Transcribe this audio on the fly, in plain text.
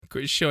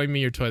Quit showing me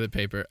your toilet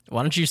paper.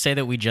 Why don't you say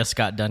that we just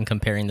got done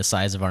comparing the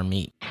size of our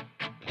meat?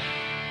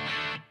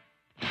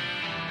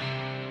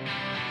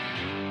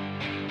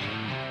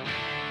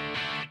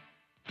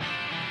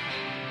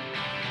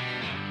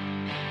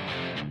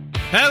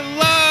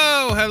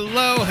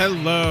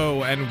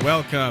 Hello, and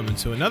welcome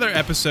to another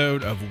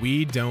episode of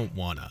We Don't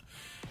Wanna.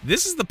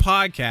 This is the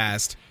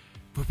podcast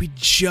where we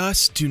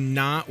just do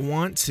not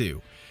want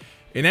to.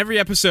 In every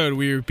episode,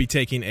 we will be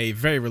taking a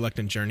very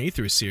reluctant journey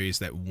through a series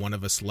that one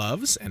of us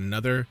loves, and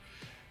another,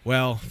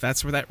 well,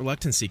 that's where that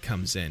reluctancy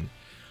comes in.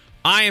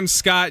 I am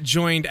Scott,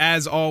 joined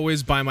as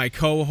always by my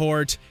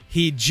cohort.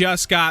 He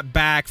just got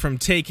back from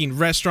taking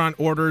restaurant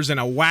orders in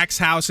a wax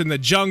house in the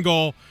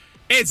jungle.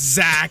 It's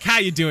Zach. How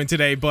you doing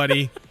today,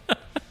 buddy?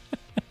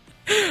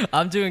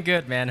 I'm doing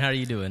good, man. How are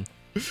you doing?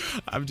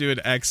 I'm doing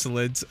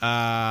excellent.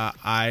 I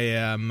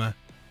am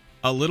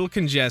a little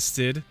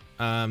congested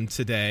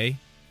today.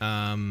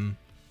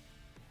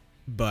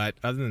 But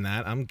other than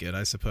that, I'm good,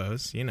 I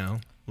suppose. You know,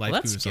 life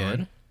Well, that's moves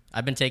good. on.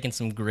 I've been taking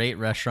some great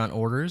restaurant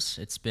orders.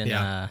 It's been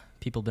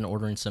people have been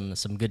ordering some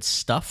good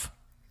stuff.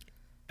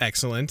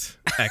 Excellent.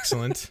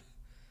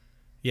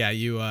 Yeah,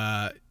 you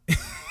you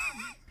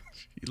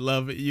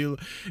love it. You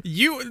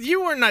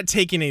are not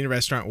taking any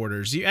restaurant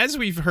orders. As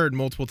we've heard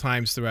multiple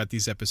times throughout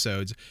these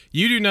episodes,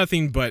 you do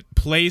nothing but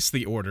place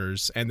the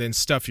orders and then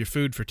stuff your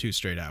food for 2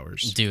 straight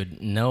hours.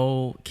 Dude,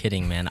 no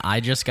kidding, man. I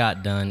just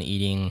got done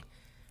eating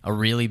a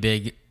really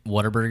big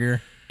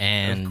Whataburger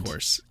and Of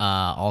course.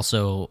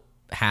 Also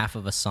half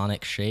of a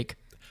Sonic shake.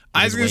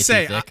 I was going to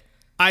say, thick.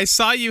 I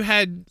saw you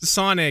had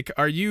Sonic.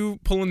 Are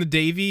you pulling the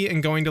Davy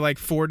and going to like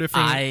 4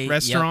 different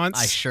restaurants?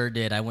 Yep, I sure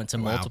did. I went to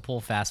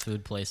multiple fast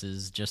food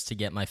places just to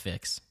get my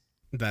fix.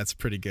 That's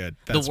pretty good.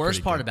 The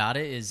worst part about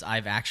it is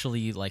I've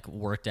actually like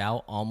worked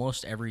out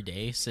almost every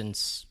day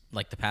since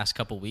like the past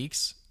couple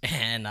weeks,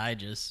 and I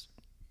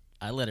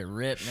let it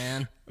rip,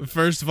 man.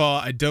 First of all,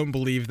 I don't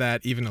believe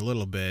that even a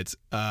little bit,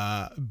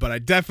 but I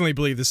definitely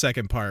believe the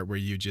second part where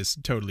you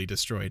just totally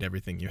destroyed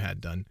everything you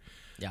had done.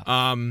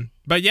 Yeah.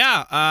 But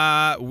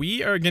yeah,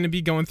 we are going to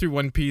be going through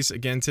One Piece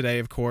again today,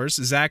 of course.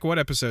 Zach, what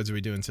episodes are we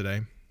doing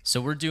today?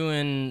 So we're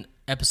doing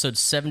episodes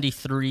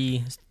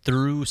 73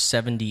 through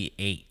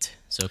 78.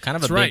 So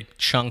kind of big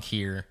chunk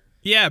here.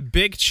 Yeah,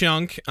 big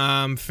chunk.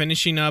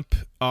 Finishing up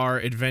our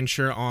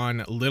adventure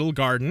on Little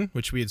Garden,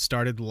 which we had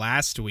started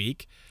last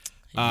week.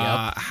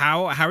 Yep.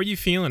 How are you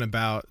feeling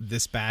about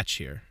this batch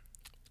here?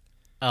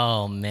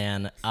 Oh,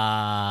 man.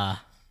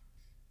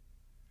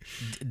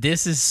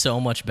 This is so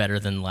much better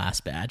than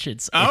last batch.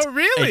 It's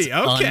really? It's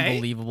okay.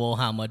 Unbelievable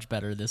how much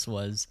better this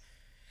was.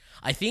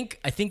 I think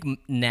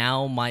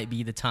now might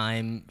be the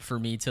time for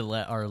me to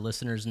let our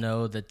listeners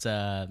know that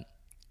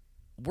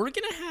we're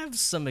gonna have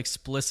some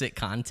explicit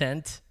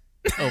content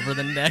over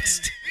the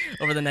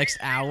next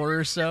hour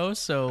or so.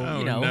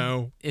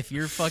 So if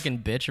you're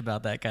fucking bitch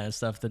about that kind of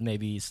stuff, then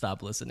maybe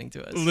stop listening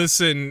to us.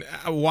 Listen,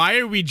 why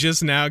are we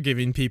just now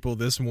giving people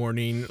this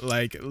warning?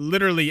 Like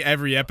literally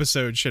every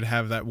episode should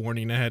have that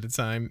warning ahead of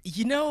time.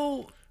 You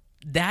know,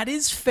 that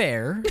is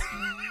fair.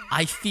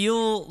 I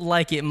feel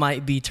like it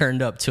might be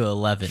turned up to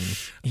 11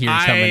 here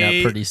coming up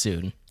pretty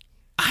soon.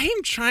 I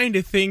am trying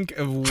to think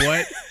of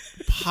what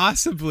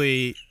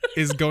possibly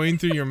is going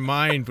through your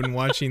mind when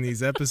watching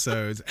these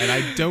episodes,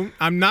 and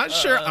I'm not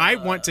sure I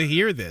want to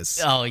hear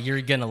this. Oh,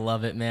 you're gonna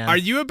love it, man. Are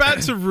you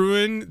about to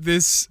ruin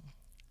this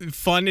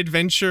fun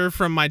adventure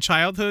from my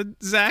childhood,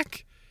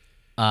 Zach?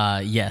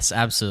 Yes,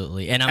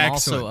 absolutely. And I'm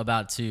Excellent. also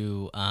about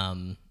to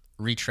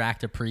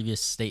retract a previous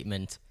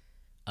statement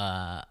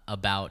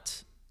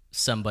about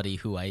somebody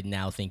who I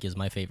now think is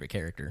my favorite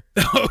character.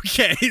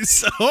 Okay,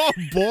 so oh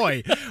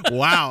boy,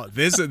 wow,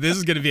 this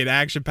is going to be an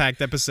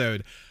action-packed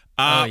episode.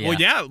 Oh, yeah. Well,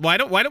 yeah. Why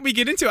don't we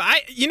get into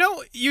it?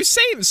 You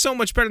say it was so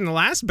much better than the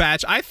last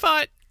batch. I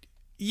thought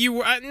you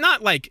were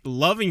not like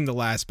loving the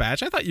last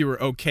batch. I thought you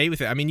were okay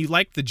with it. I mean, you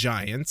liked the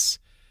Giants,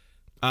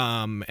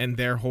 and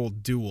their whole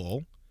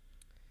duel.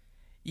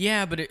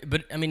 Yeah, but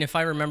I mean, if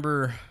I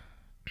remember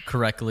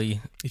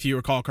correctly, If you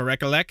recall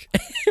correctly.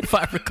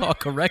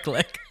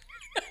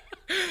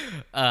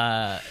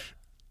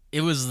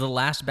 it was the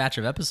last batch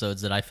of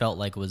episodes that I felt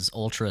like was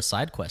ultra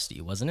side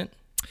questy, wasn't it?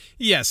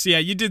 Yes, yeah,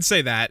 you did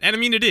say that. And I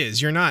mean, it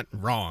is. You're not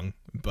wrong,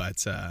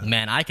 but...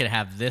 Man, I could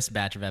have this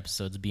batch of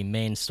episodes be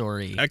main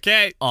story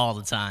okay. all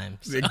the time.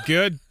 So.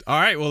 Good. All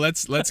right, well,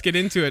 let's get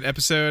into it.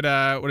 Episode,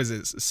 what is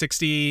it,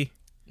 60...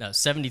 No,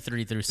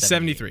 73 through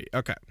 73,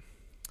 okay.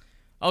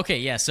 Okay,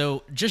 yeah,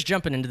 so just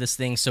jumping into this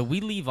thing. So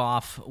we leave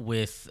off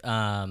with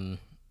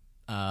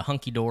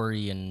Hunky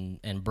Dory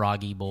and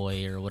Broggy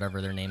Boy, or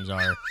whatever their names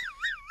are,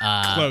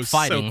 Close,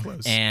 fighting. so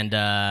close.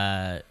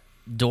 And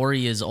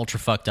Dory is ultra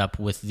fucked up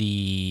with from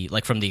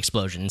the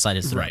explosion inside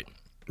his throat.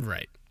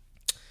 Right.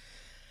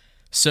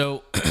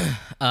 So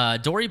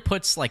Dory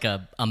puts like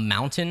a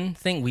mountain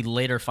thing. We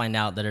later find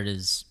out that it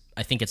is,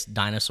 I think it's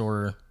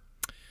dinosaur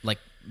like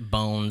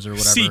bones or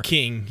whatever. Sea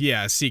King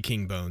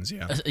bones,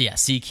 yeah. Yeah,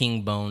 Sea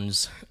King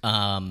bones.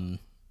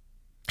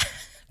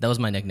 That was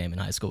my nickname in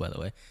high school, by the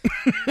way.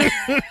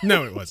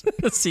 No, it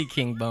wasn't. Sea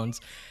King Bones.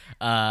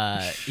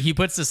 He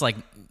puts this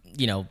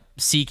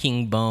Sea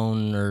King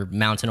bone or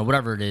mountain or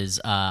whatever it is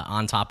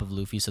on top of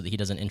Luffy so that he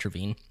doesn't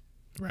intervene.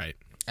 Right.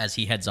 As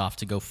he heads off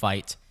to go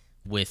fight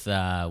with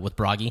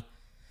Broggy.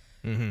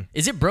 Mm-hmm.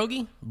 Is it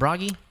Broggy?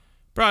 Broggy?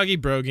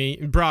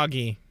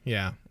 Broggy.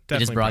 Yeah, definitely.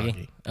 It is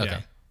Broggy? Okay.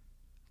 Yeah.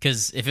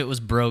 Because if it was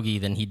Broggy,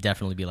 then he'd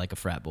definitely be like a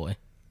frat boy.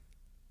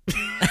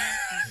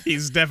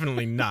 He's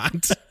definitely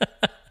not.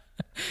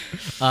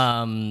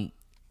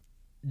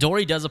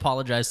 Dory does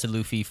apologize to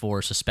Luffy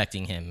for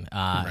suspecting him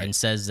and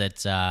says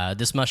that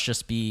this must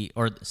just be,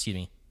 or excuse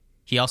me,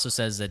 he also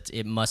says that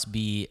it must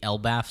be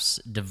Elbaf's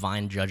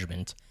divine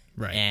judgment.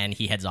 Right. And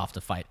he heads off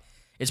to fight.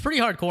 It's pretty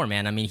hardcore,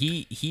 man. I mean,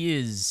 he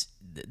is,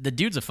 the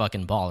dude's a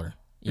fucking baller.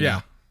 You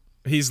know?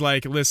 He's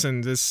like,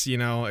 listen, this,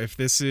 if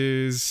this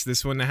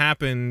wouldn't have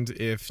happened,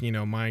 if,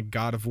 my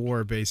god of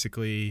war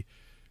basically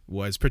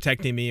was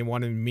protecting me and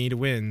wanted me to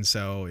win,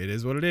 so it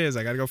is what it is.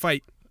 I gotta go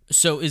fight.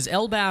 So is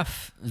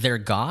Elbaf their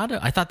god?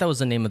 I thought that was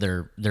the name of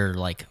their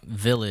like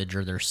village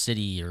or their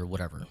city or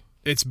whatever.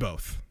 It's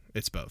both.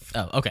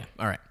 Oh, okay.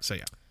 All right. So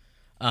yeah.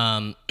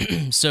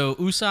 So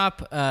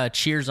Usopp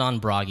cheers on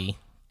Broggy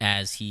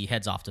as he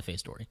heads off to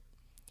face Dory.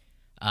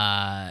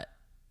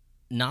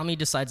 Nami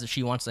decides that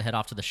she wants to head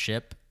off to the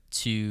ship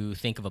to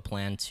think of a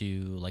plan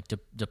to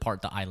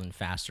depart the island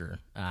faster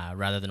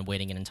rather than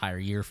waiting an entire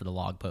year for the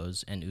log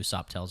pose. And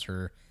Usopp tells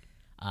her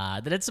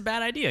that it's a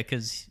bad idea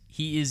because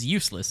he is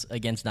useless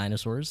against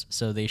dinosaurs,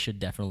 so they should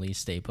definitely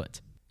stay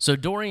put. So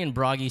Dory and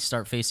Broggy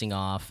start facing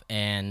off,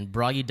 and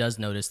Broggy does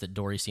notice that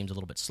Dory seems a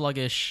little bit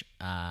sluggish.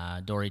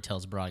 Dory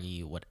tells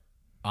Broggy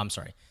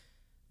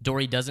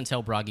Dory doesn't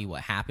tell Broggy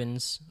what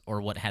happens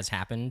or what has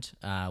happened,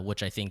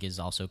 which I think is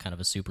also kind of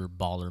a super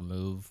baller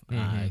move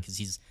because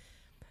he's,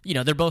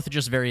 they're both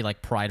just very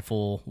like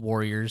prideful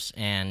warriors,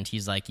 and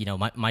he's like,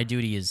 my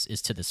duty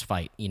is to this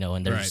fight,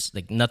 and there's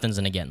like nothing's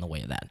gonna get in the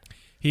way of that.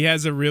 He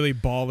has a really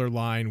baller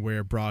line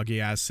where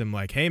Broggy asks him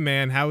like, "Hey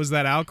man, how was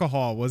that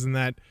alcohol? Wasn't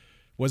that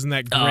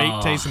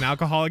great tasting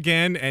alcohol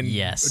again?" And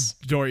yes.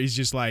 Dory's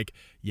just like,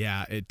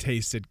 yeah, it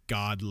tasted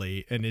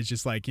godly. And it's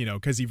just like,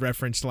 because he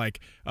referenced like,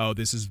 oh,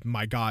 this is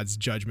my god's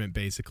judgment,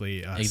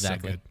 basically.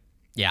 Exactly. So good.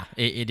 Yeah,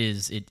 it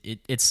is.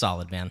 It's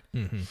solid, man.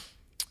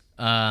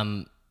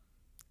 Mm-hmm.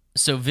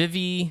 So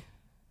Vivi,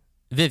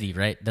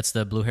 right? That's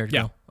the blue-haired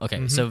girl? Yeah. Okay,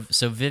 Mm-hmm.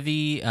 so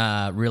Vivi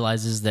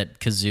realizes that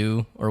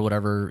Kazoo or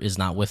whatever is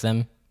not with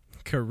them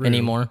Karoo.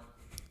 anymore.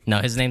 No,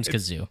 his name's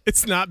Kazoo.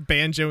 It's not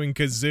Banjo and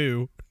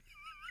Kazoo.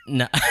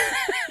 No.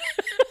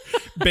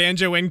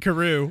 Banjo and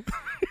Karoo.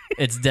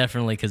 It's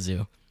definitely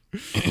Kazoo.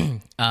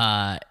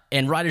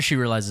 And right as she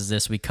realizes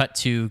this, we cut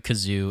to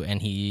Kazoo,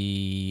 and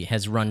he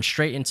has run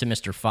straight into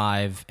Mr.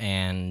 Five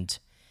and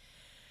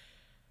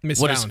Miss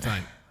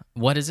Valentine.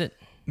 What is it?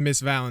 Miss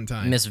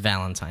Valentine. Miss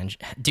Valentine.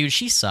 Dude,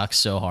 she sucks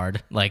so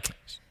hard. Like,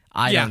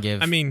 I don't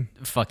give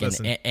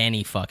fucking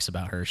any fucks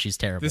about her. She's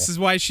terrible. This is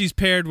why she's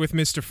paired with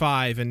Mr.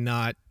 Five and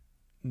not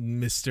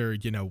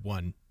Mr.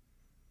 1.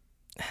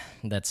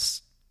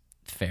 That's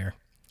fair.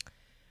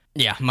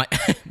 Yeah,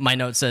 my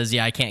note says,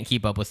 I can't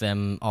keep up with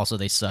them. Also,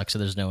 they suck, so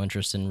there's no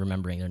interest in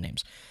remembering their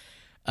names.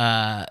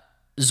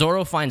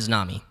 Zoro finds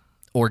Nami,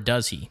 or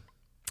does he?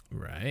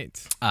 Right.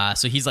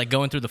 So he's like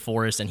going through the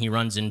forest, and he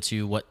runs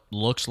into what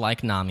looks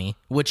like Nami,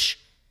 which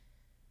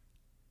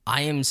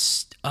I am.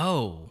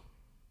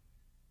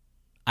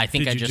 I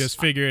think Did you just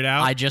figure it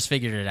out? I just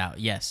figured it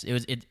out. Yes,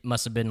 it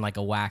must have been like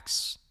a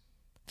wax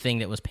thing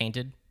that was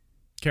painted.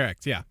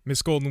 Correct. Yeah,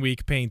 Miss Golden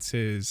Week paints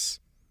his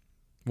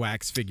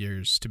wax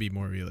figures to be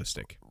more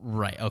realistic.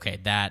 Right. Okay.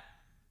 That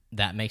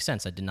makes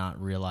sense. I did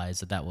not realize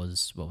that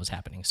was what was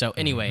happening. So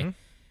anyway,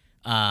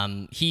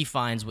 he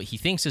finds what he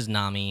thinks is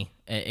Nami,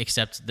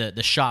 except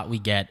the shot we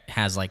get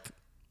has like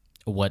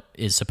what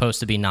is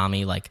supposed to be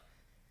Nami like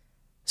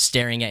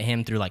staring at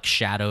him through like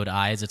shadowed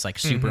eyes. It's like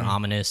super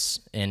ominous,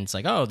 and it's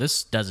like, oh,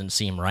 this doesn't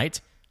seem right.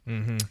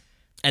 Mm-hmm.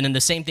 And then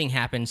the same thing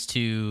happens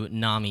to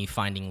Nami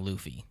finding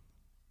Luffy.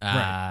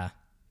 Right.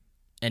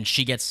 And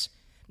she gets.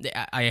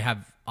 I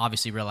have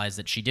obviously realized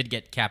that she did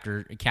get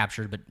captured,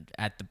 but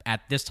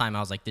at this time I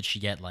was like, did she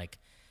get like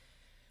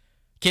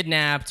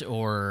kidnapped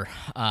or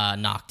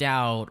knocked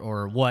out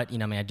or what? I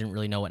didn't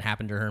really know what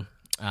happened to her.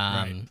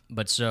 Right.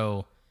 But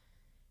so,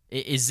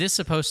 is this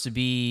supposed to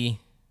be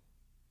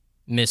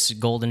Miss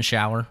Golden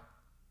Shower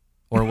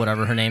or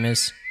whatever her name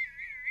is?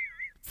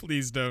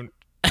 Please don't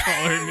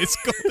call her Miss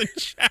Golden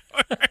Shower.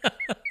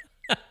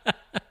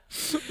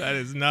 That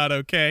is not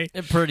okay.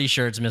 I'm pretty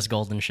sure it's Miss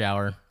Golden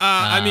Shower.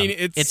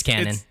 It's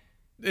canon.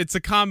 It's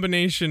a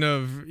combination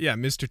of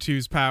Mr.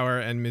 Two's power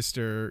and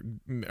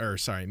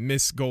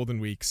Miss Golden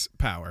Week's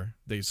power.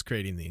 They're just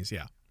creating these,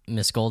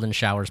 Miss Golden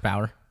Shower's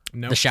power.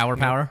 No, the shower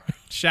power.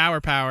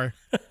 Shower power.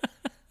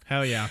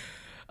 Hell yeah.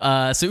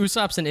 So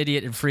Usopp's an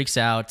idiot and freaks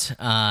out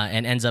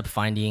and ends up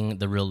finding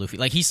the real Luffy.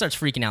 Like, he starts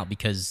freaking out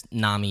because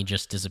Nami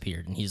just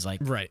disappeared, and he's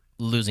like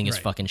losing his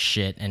fucking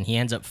shit, and he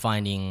ends up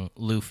finding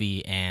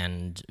Luffy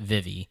and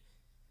Vivi.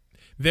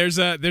 There's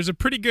a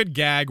pretty good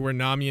gag where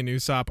Nami and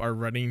Usopp are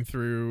running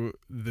through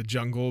the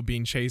jungle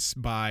being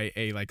chased by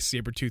a like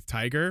saber-toothed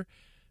tiger,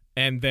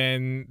 and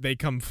then they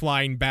come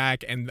flying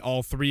back and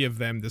all three of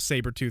them, the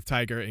saber-toothed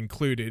tiger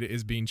included,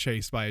 is being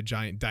chased by a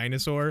giant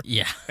dinosaur.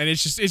 Yeah. And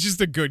it's just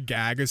a good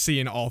gag of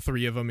seeing all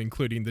three of them,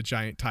 including the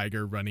giant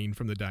tiger, running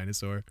from the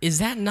dinosaur. Is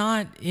that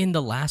not in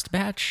the last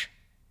batch?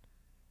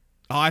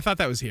 Oh, I thought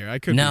that was here. I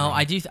could No,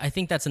 I do. I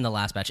think that's in the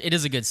last batch. It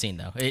is a good scene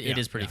though. It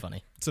is pretty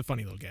funny. It's a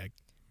funny little gag.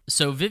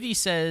 So Vivi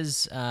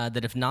says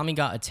that if Nami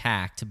got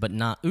attacked, but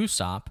not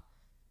Usopp,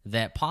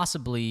 that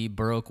possibly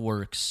Baroque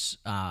Works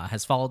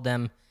has followed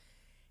them,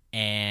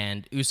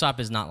 and Usopp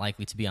is not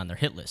likely to be on their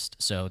hit list.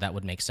 So that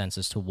would make sense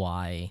as to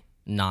why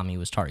Nami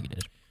was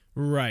targeted.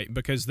 Right,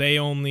 because they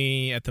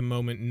only at the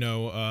moment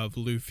know of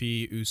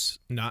Luffy,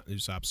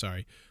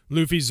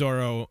 Luffy,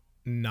 Zoro,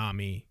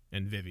 Nami,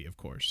 and Vivi, of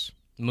course.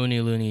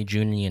 Mooney, Looney,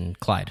 Junie, and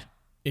Clyde.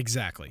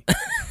 Exactly.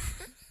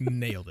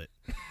 Nailed it.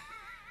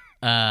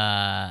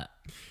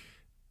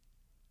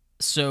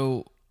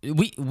 So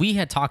we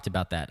had talked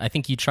about that. I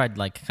think you tried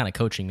like kind of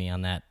coaching me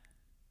on that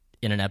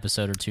in an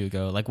episode or two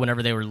ago, like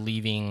whenever they were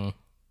leaving.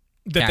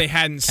 That they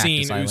hadn't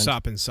seen Island.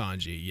 Usopp and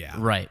Sanji, yeah.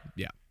 Right.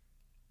 Yeah.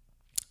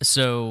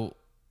 So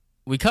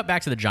we cut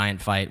back to the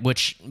giant fight,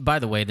 which, by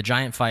the way, the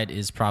giant fight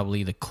is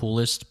probably the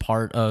coolest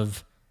part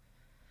of,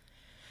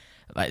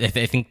 I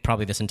think,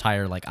 probably this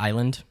entire like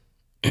island.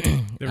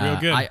 They're real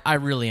good. I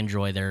really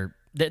enjoy they're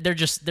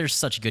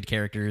such good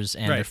characters,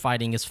 and their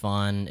fighting is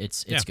fun.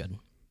 It's good.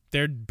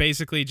 They're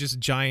basically just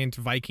giant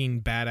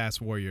Viking badass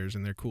warriors,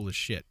 and they're cool as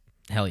shit.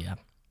 Hell yeah.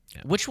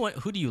 Which one?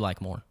 Who do you like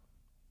more?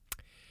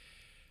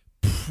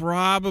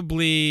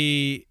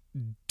 Probably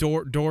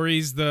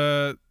Dory's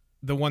the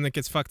one that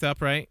gets fucked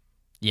up, right?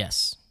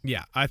 Yes.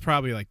 Yeah, I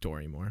probably like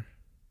Dory more.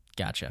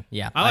 Gotcha.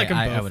 Yeah, I like them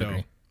both. I would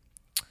agree.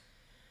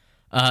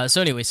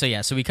 So anyway,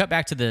 so we cut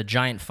back to the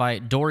giant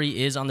fight.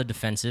 Dory is on the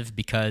defensive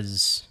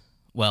because,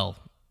 well,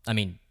 I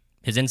mean,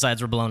 his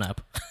insides were blown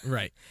up.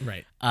 Right.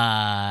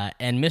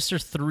 And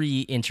Mr.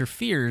 3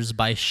 interferes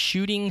by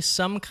shooting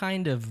some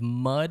kind of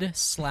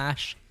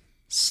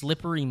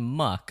mud/slippery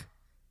muck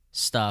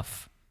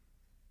stuff,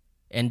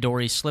 and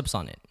Dory slips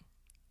on it.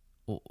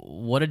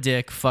 What a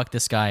dick. Fuck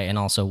this guy. And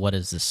also, what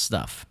is this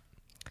stuff?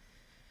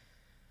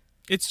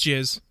 It's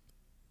jizz.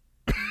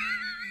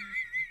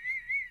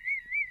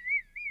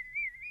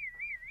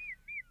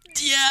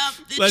 Yeah,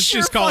 let's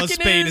just call a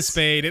spade a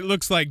spade. It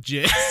looks like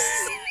jizz.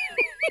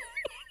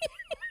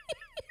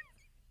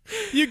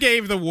 You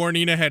gave the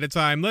warning ahead of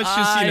time. Let's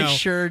just, I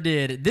sure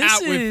did. This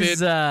out with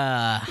is,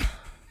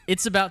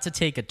 it's about to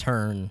take a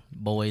turn,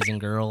 boys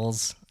and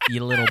girls.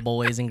 You little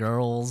boys and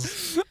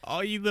girls.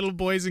 All you little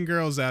boys and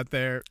girls out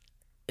there.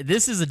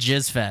 This is a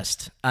jizz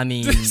fest. I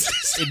mean,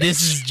 this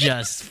is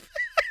just...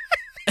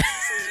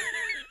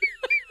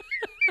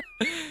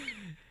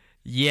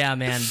 Yeah,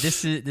 man,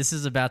 this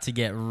is about to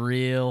get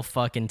real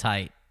fucking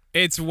tight.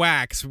 It's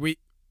wax.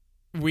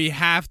 We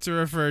have to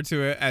refer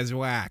to it as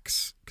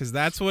wax because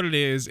that's what it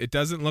is. It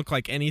doesn't look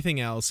like anything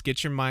else.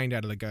 Get your mind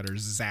out of the gutter,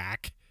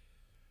 Zach.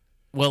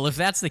 Well, if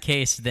that's the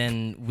case,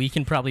 then we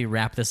can probably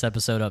wrap this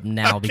episode up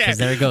now because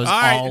there goes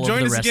all right, all of join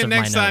the us rest again of my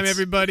next notes. time,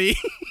 everybody.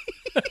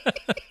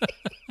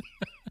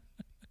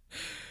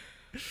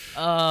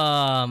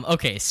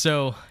 Okay,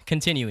 so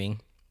continuing.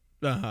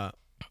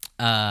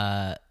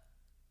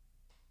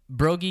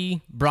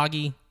 Broggy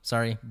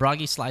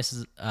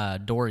slices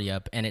Dory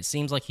up, and it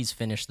seems like he's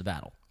finished the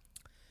battle.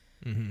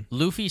 Mm-hmm.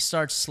 Luffy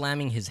starts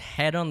slamming his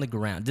head on the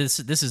ground. This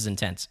is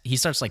intense. He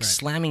starts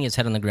slamming his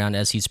head on the ground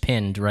as he's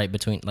pinned right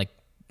between, like,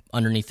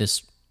 underneath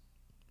this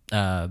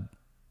Sea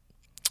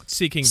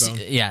King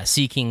bone.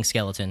 Sea King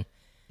skeleton.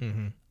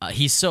 Mm-hmm.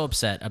 He's so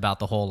upset about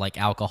the whole like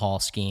alcohol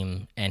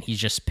scheme, and he's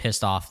just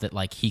pissed off that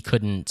like he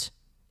couldn't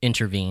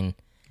intervene.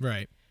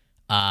 Right.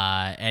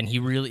 And he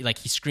really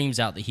he screams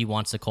out that he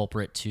wants the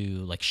culprit to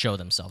like show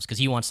themselves because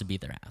he wants to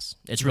beat their ass.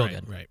 It's real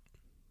good. Right.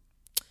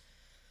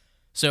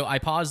 So I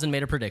paused and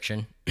made a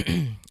prediction,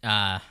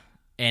 and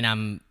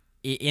I'm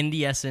in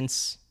the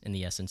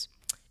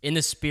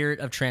spirit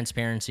of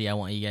transparency. I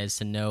want you guys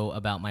to know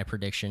about my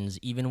predictions,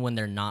 even when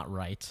they're not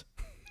right,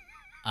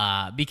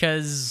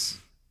 because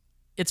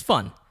it's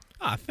fun.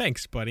 Ah,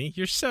 thanks, buddy.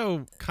 You're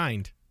so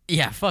kind.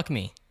 Yeah, fuck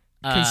me.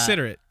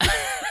 Considerate.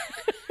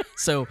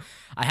 So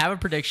I have a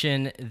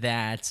prediction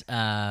that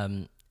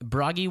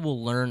Broggy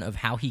will learn of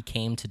how he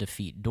came to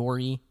defeat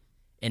Dory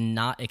and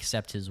not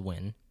accept his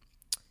win.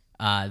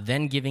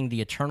 Then giving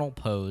the eternal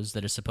pose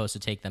that is supposed to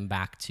take them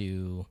back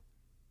to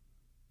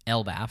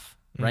Elbaf,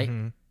 right?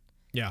 Mm-hmm.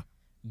 Yeah.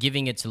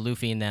 Giving it to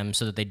Luffy and them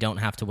so that they don't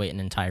have to wait an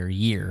entire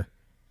year.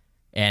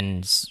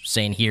 And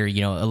saying here,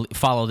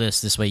 follow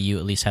this way you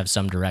at least have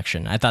some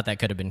direction. I thought that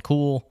could have been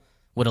cool.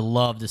 Would have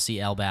loved to see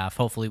Elbaf.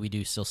 Hopefully we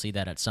do still see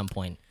that at some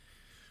point.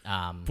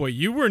 Boy,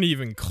 you weren't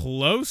even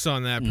close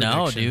on that prediction.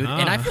 No, dude. Huh?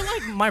 And I feel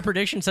like my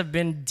predictions have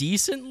been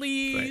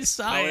decently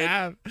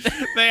solid.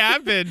 They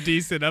have been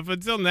decent up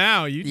until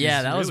now.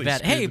 That was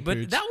bad. Hey,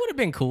 but that would have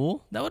been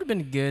cool. That would have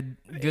been a good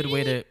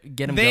way to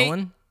get him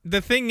going.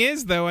 the thing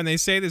is, though, and they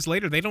say this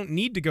later, they don't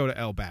need to go to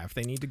Elbaf.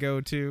 They need to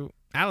go to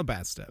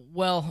Alabasta.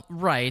 Well,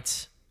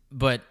 right,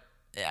 but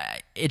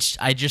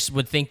I just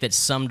would think that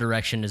some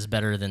direction is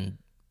better than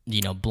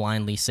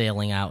blindly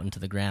sailing out into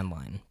the Grand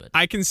Line. But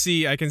I can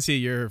see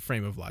your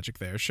frame of logic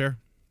there. Sure.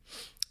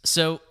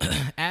 So,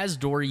 as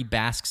Dory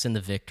basks in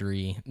the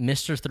victory,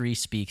 Mr. 3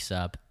 speaks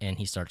up and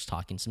he starts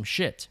talking some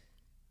shit.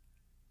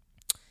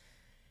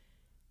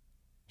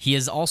 He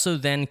has also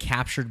then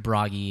captured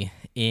Bragi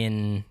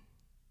in...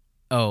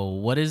 Oh,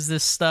 what is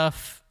this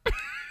stuff?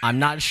 I'm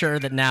not sure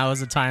that now is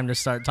the time to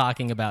start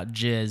talking about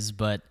jizz,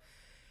 but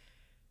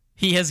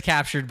he has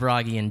captured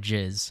Bragi in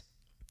jizz.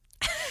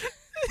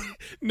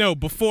 No,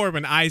 before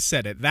when I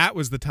said it, that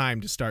was the time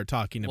to start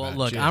talking about jizz.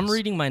 Well, look, I'm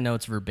reading my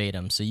notes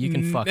verbatim, so you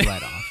can fuck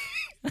right off.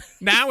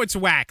 Now it's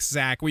wax,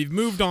 Zach. We've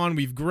moved on.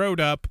 We've growed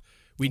up.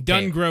 We've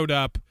done growed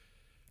up.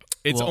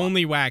 It's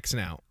only wax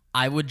now.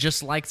 I would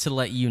just like to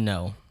let you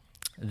know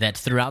that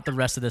throughout the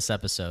rest of this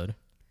episode,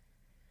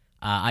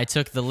 I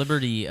took the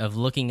liberty of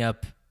looking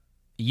up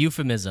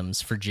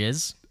euphemisms for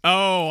jizz.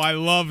 Oh, I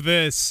love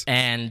this.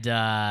 And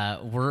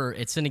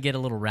it's going to get a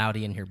little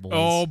rowdy in here, boys.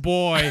 Oh,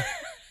 boy.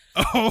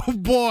 Oh,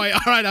 boy.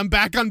 All right, I'm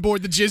back on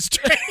board the jizz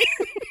train.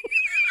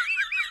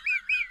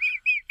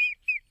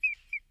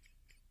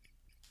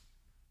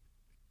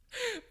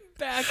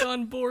 Back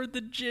on board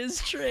the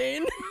jizz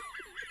train.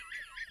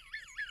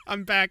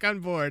 I'm back on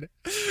board.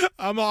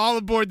 I'm all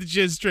aboard the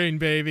jizz train,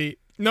 baby.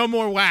 No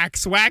more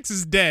wax. Wax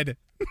is dead.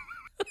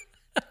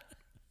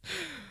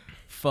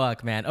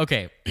 Fuck, man.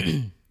 Okay,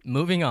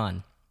 moving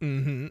on.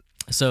 Mm-hmm.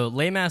 So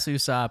Leymas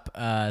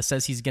Usopp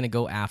says he's going to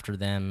go after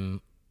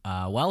them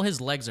while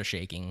his legs are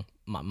shaking,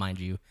 mind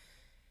you.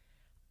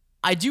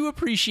 I do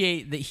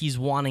appreciate that he's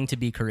wanting to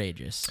be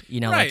courageous.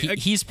 Right. Like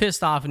he's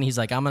pissed off and he's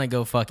like, I'm going to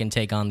go fucking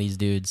take on these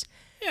dudes.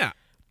 Yeah.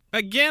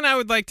 Again, I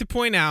would like to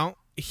point out,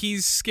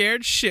 he's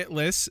scared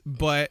shitless,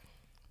 but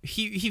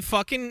he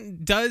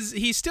fucking does,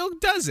 he still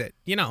does it,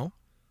 He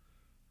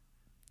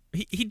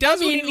does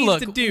what he needs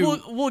to do.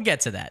 We'll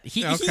get to that.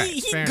 He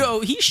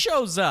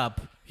shows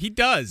up. He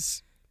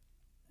does.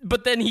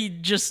 But then he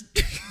just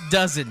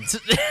doesn't.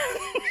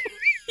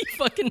 He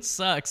fucking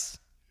sucks.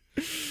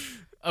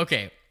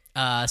 Okay.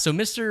 So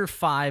Mr.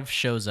 5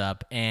 shows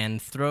up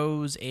and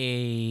throws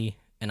and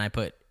I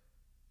put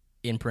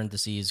in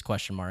parentheses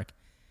question mark,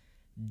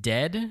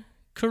 dead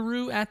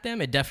Karoo at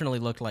them. It definitely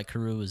looked like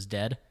Karoo was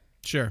dead.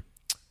 Sure.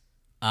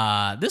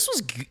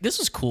 This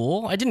was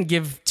cool. I didn't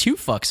give two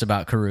fucks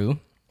about Karoo.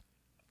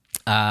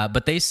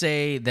 But they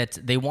say that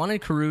they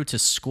wanted Karoo to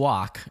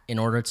squawk in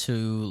order to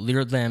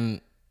lure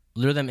them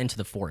into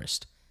the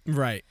forest.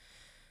 Right.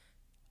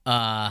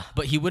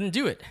 But he wouldn't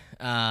do it.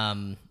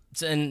 And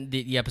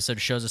the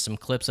episode shows us some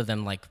clips of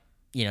them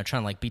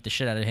trying to beat the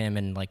shit out of him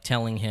and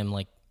telling him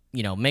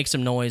make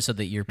some noise so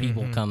that your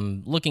people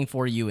come looking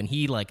for you. And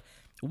he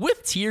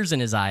with tears in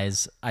his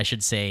eyes, I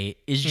should say,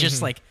 is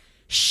just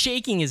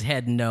shaking his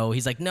head no.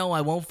 He's like, no, I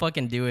won't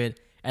fucking do it.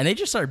 And they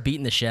just start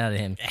beating the shit out of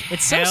him.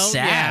 It's so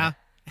sad. Yeah.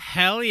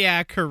 Hell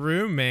yeah,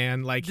 Karoo,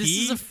 man. This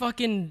is a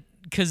fucking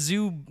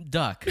kazoo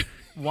duck.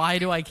 Why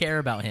do I care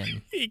about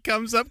him? He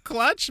comes up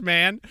clutch,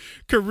 man.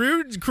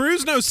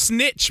 Karoo's no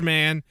snitch,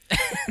 man.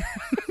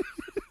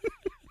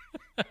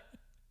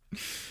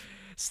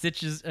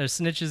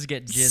 Snitches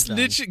get jizzed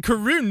on.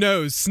 Karoo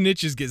knows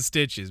snitches get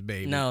stitches,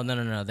 baby. No.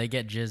 They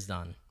get jizzed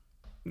on.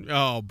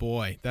 Oh,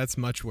 boy. That's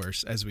much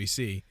worse, as we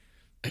see.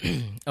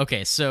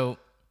 Okay, so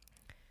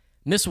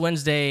Miss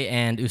Wednesday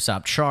and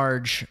Usopp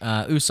charge.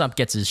 Usopp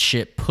gets his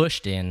shit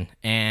pushed in,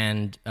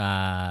 and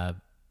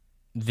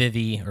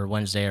Vivi, or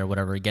Wednesday, or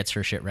whatever, gets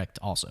her shit wrecked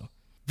also.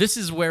 This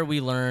is where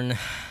we learn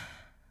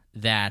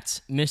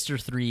that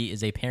Mr. 3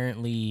 is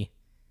apparently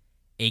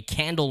a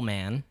candle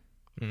man.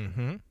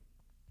 Mm-hmm.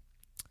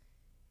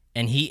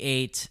 And he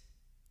ate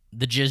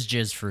the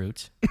jizz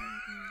fruit.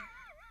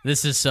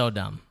 This is so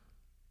dumb.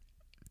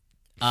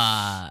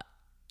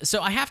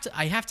 So I have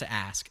to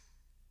ask.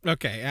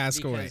 Okay,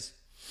 ask away.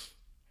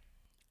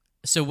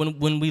 So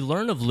when we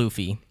learn of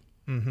Luffy,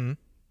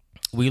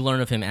 we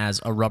learn of him as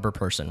a rubber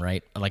person,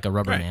 right? Like a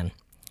rubber man.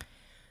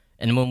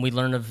 And when we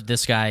learn of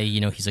this guy,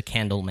 he's a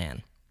candle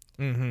man.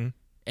 Mm-hmm.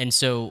 And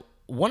so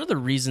one of the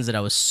reasons that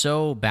I was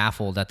so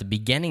baffled at the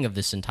beginning of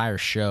this entire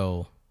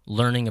show,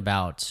 learning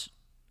about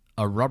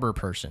a rubber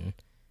person,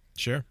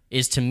 sure,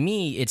 is to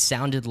me it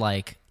sounded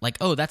like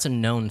oh, that's a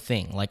known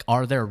thing.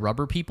 Are there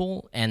rubber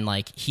people? And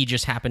he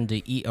just happened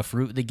to eat a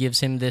fruit that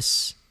gives him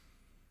this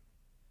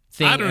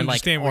thing. I don't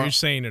understand what you're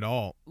saying at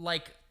all.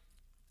 Like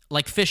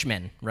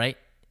fishmen, right?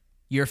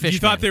 You're a fishman. You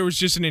thought there was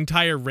just an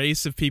entire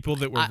race of people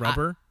that were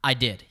rubber? I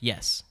did,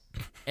 yes.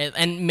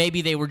 And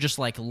maybe they were just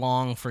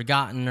long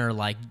forgotten or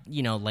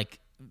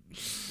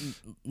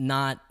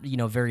not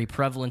very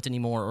prevalent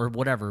anymore or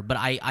whatever. But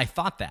I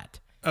thought that.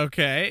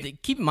 Okay.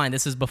 Keep in mind,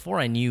 this is before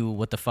I knew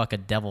what the fuck a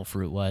devil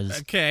fruit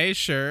was. Okay,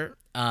 sure.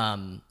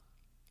 And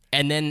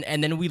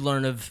then we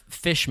learn of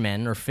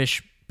fishmen or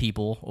fish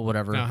people or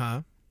whatever.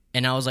 Uh-huh.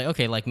 And I was like,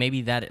 okay,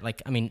 maybe that,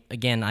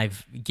 again,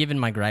 I've given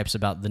my gripes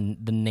about the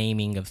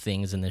naming of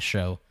things in this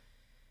show.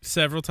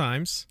 several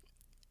times.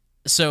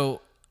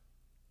 So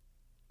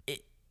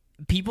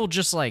people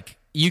just like,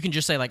 you can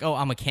just say like, oh,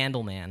 I'm a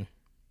candle man.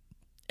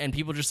 And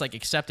people just like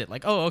accept it.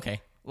 Like, oh,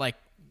 okay. Like,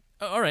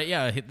 all right,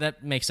 yeah,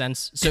 that makes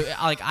sense. So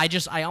like,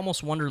 I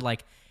almost wonder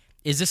like,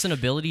 is this an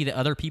ability that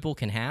other people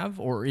can have?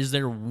 Or is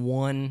there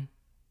one,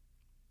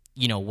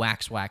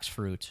 wax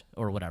fruit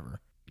or whatever?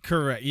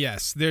 Correct.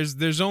 Yes.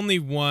 There's only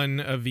one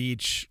of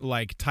each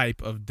like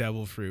type of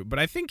devil fruit. But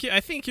I think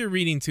you're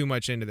reading too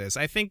much into this.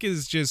 I think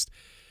is just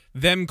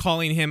them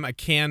calling him a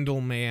candle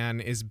man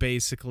is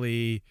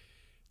basically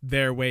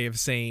their way of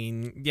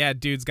saying, yeah,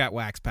 dude's got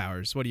wax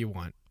powers. What do you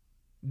want?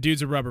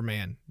 Dude's a rubber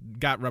man.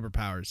 Got rubber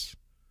powers.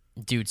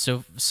 Dude,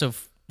 so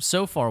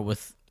far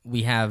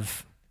we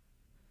have.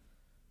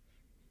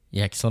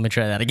 Yeah, so let me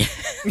try that again.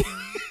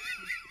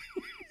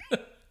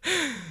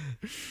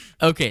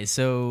 Okay,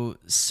 so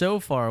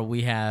far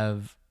we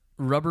have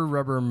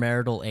rubber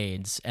marital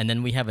aids, and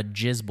then we have a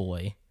jizz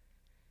boy.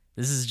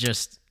 This is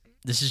just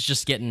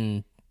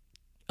getting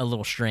a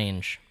little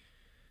strange.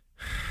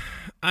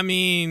 I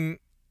mean,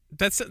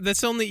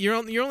 that's only you're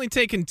only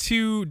taking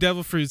 2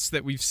 devil fruits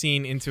that we've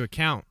seen into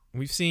account.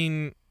 We've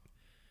seen,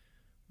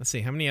 let's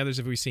see, how many others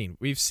have we seen?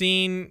 We've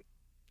seen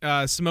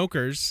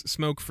Smoker's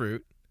smoke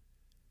fruit,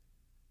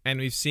 and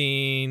we've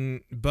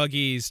seen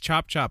Buggy's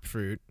chop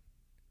fruit.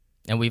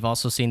 And we've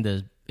also seen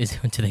do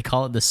they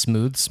call it the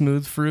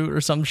smooth fruit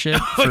or some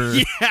shit for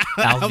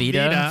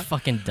Alvida?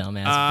 Fucking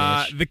dumbass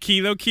bitch. The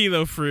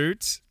kilo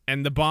fruit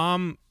and the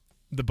bomb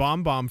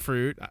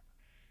fruit.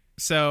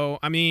 So,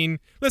 I mean,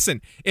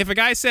 listen, if a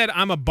guy said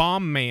I'm a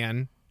bomb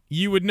man,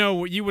 you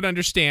would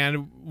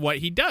understand what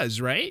he does,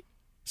 right?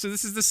 So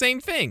this is the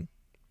same thing.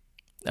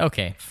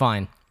 Okay,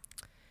 fine.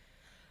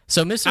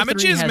 So Mr.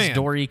 3 has man.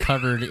 Dory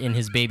covered in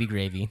his baby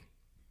gravy.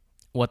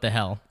 What the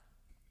hell?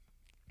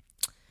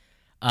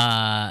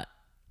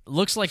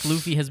 Looks like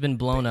Luffy has been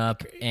blown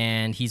up,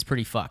 and he's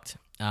pretty fucked.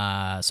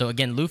 So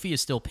again, Luffy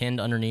is still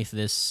pinned underneath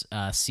this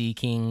Sea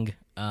King.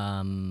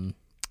 Why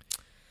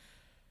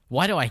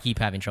do I keep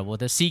having trouble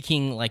with this? Sea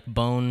King, like,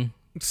 bone...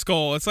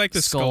 Skull. It's like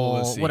the skull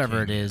of Sea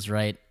whatever King. It is,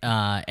 right?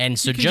 And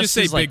so you can just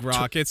say Big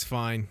Rock. It's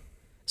fine.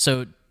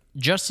 So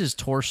just his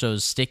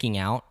torso's sticking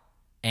out,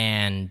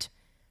 and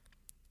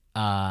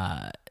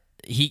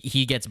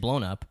he gets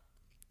blown up.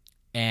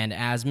 And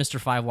as Mr.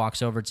 5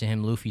 walks over to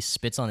him, Luffy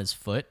spits on his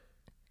foot,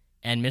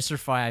 and Mr.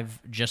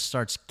 5 just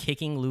starts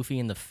kicking Luffy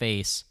in the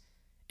face,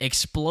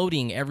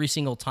 exploding every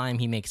single time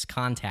he makes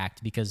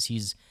contact because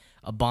he's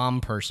a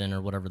bomb person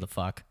or whatever the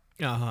fuck.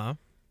 Uh-huh.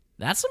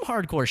 That's some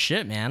hardcore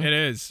shit, man. It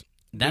is.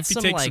 That's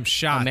Luffy some, like, some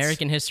shots.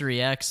 American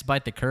History X,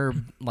 bite the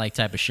curb, like,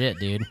 type of shit,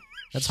 dude.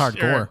 That's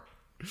hardcore.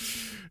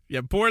 Yeah,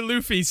 poor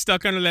Luffy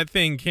stuck under that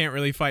thing, can't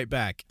really fight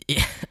back.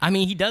 Yeah, I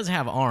mean, he does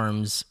have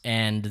arms,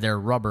 and they're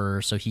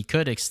rubber, so he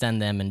could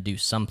extend them and do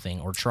something,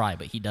 or try,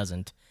 but he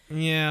doesn't.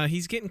 Yeah,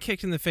 he's getting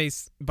kicked in the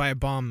face by a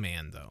bomb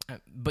man, though.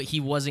 But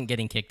he wasn't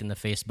getting kicked in the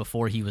face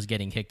before he was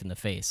getting kicked in the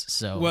face,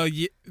 so... Well,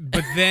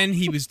 but then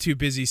he was too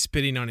busy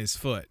spitting on his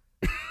foot.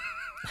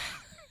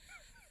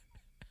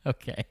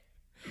 Okay.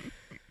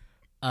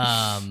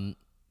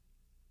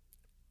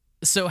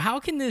 So how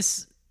can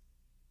this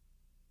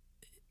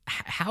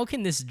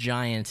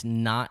giant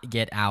not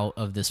get out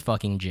of this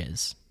fucking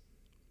jizz?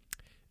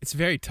 It's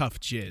very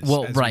tough jizz.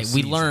 Well, right.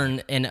 We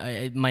learn,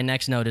 and my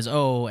next note is,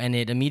 and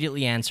it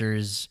immediately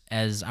answers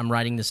as I'm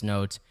writing this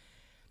note.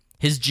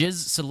 His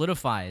jizz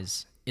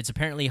solidifies. It's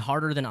apparently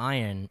harder than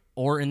iron,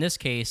 or in this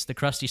case, the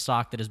crusty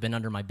sock that has been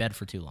under my bed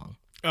for too long.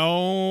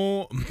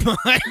 Oh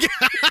my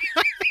God.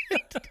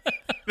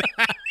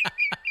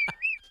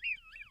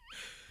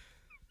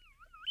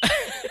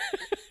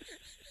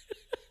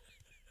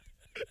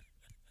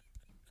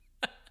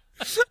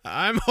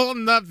 I'm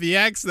holding up the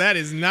X. That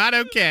is not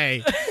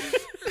okay.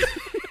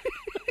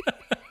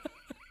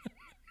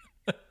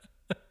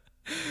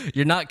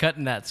 You're not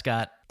cutting that,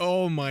 Scott.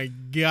 Oh my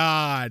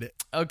God.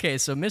 Okay,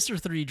 so Mr.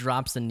 3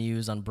 drops the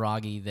news on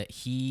Broggy that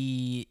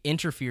he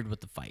interfered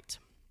with the fight.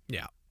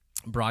 Yeah.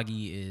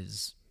 Broggy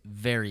is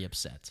very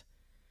upset.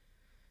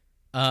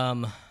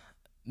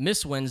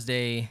 Miss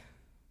Wednesday,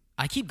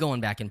 I keep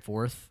going back and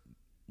forth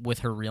with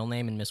her real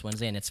name and Miss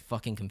Wednesday, and it's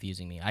fucking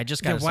confusing me. I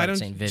just gotta start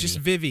saying Vivi. Just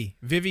Vivi.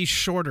 Vivi's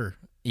shorter.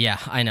 Yeah,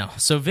 I know.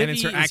 So Vivi and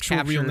it's her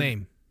actual real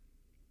name.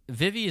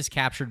 Vivi is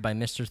captured by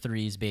Mr.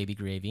 3's baby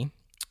gravy,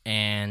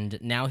 and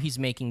now he's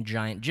making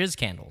giant jizz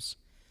candles,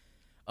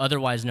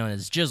 otherwise known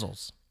as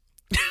jizzles.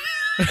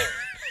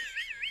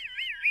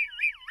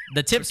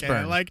 The tips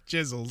burn. I like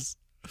jizzles.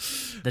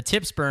 The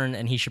tips burn,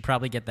 and he should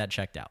probably get that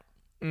checked out.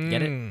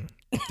 Get it?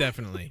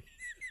 Definitely.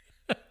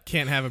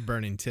 Can't have a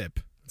burning tip.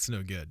 It's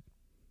no good.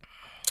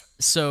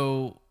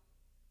 So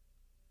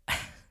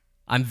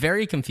I'm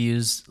very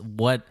confused.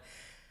 What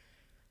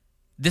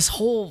this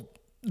whole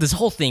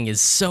thing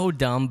is so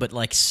dumb, but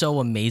like so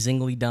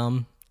amazingly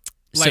dumb.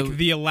 Like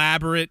the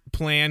elaborate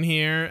plan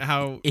here,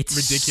 how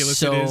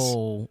ridiculous it is.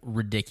 So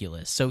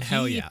ridiculous. So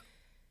hell he yeah.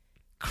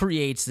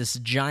 creates this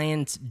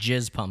giant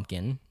jizz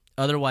pumpkin,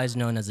 otherwise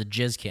known as a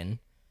jizzkin,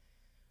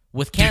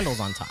 with candles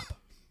on top.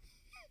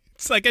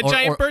 It's like a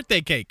giant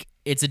birthday cake.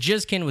 It's a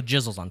jizzkin with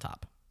jizzles on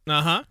top.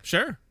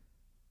 Sure.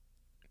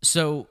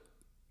 So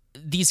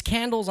these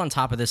candles on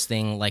top of this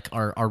thing like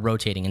are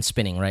rotating and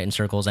spinning right in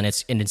circles, and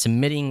it's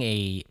emitting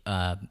a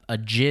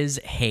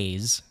jizz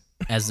haze,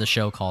 as the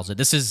show calls it.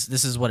 This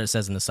is what it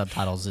says in the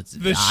subtitles.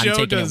 The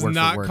show does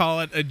not call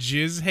it a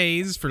jizz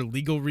haze for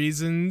legal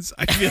reasons.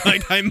 I feel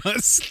like I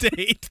must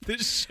state the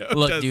show.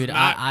 Look, does dude,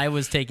 not. I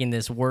was taking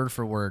this word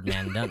for word,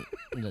 man.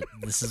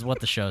 This is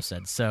what the show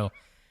said. So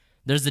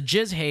there's the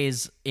jizz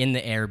haze in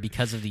the air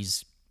because of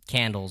these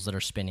candles that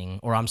are spinning,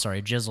 or I'm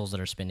sorry, jizzles that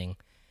are spinning.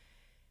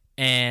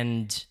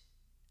 And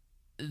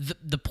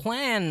the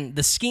plan,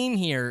 the scheme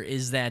here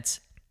is that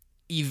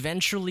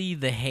eventually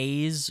the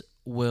haze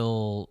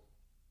will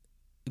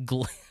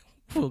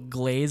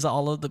glaze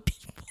all of the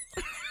people.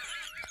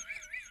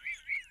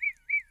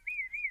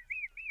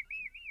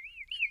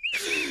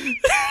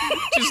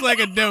 Just like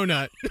a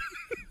donut.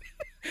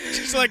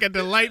 Just like a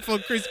delightful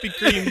Krispy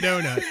Kreme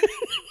donut.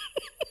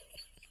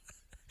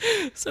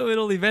 So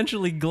it'll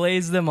eventually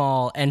glaze them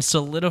all and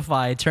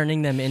solidify,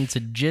 turning them into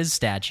jizz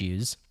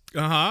statues.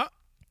 Uh-huh.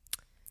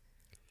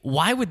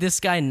 Why would this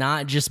guy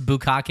not just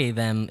bukkake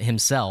them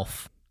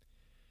himself?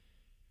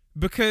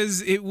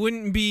 Because it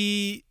wouldn't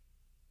be...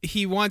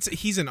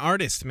 He's an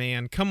artist,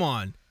 man. Come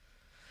on.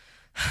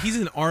 He's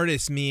an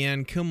artist,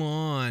 man. Come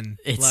on.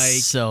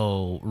 It's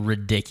so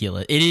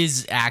ridiculous. It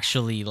is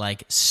actually,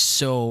 like,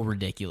 so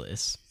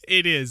ridiculous.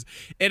 It is.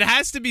 It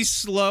has to be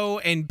slow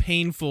and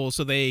painful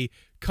so they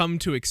come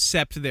to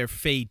accept their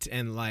fate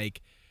and,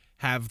 like,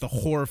 have the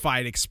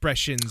horrified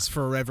expressions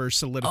forever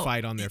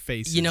solidified on their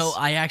faces. You know,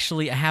 I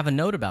have a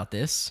note about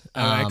this.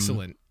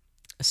 Excellent.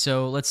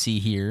 So let's see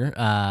here.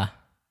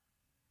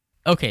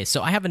 Okay,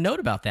 so I have a note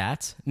about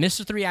that.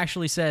 Mr. 3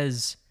 actually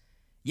says,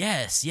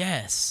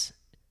 yes.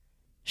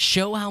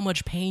 Show how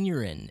much pain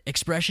you're in.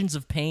 Expressions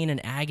of pain and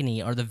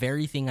agony are the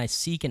very thing I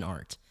seek in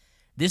art.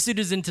 This dude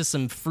is into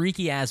some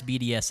freaky-ass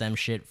BDSM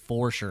shit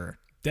for sure.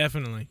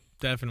 Definitely.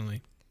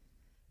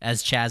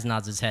 As Chaz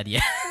nods his head,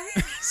 yeah.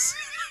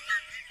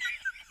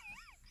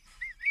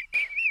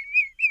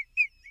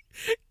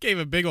 Gave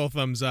a big old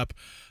thumbs up.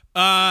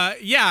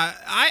 Yeah,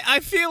 I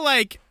feel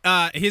like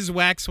his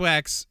wax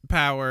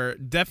power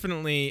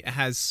definitely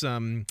has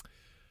some,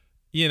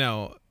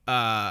 bedroom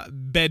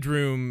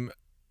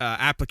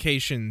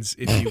applications,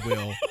 if you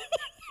will.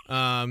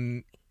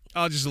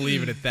 I'll just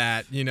leave it at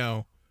that.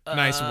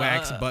 Nice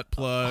wax butt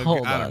plug.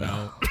 I don't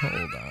know.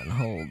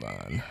 Hold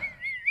on.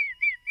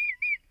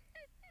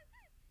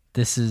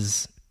 This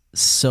is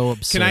so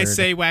absurd. Can I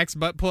say wax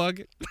butt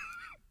plug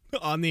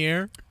on the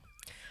air?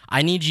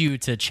 I need you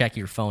to check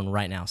your phone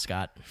right now,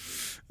 Scott.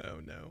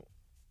 Oh,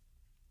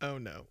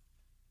 no.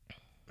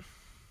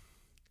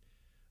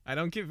 I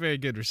don't get very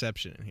good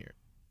reception in here.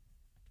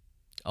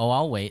 Oh,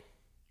 I'll wait.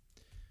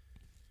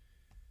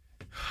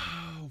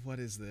 What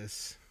is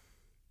this?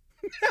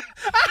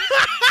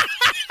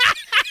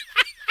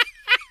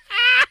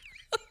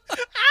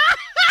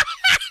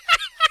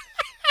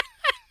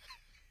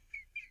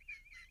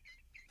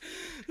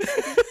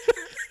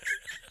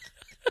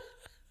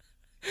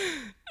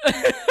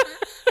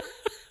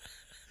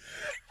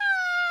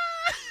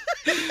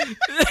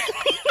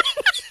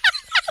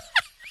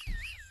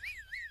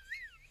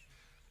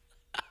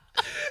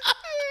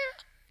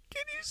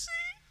 Can you see?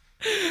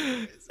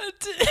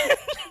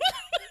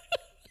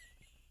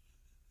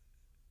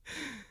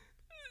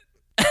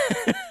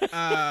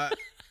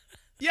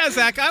 Yeah,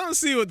 Zach, I don't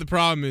see what the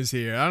problem is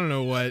here. I don't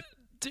know what.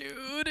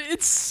 Dude,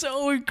 it's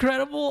so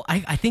incredible.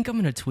 I think I'm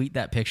gonna tweet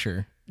that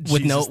picture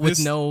with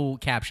no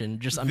caption.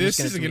 This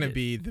is gonna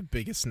be the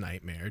biggest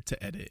nightmare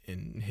to edit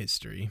in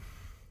history.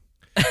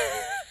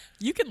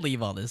 You could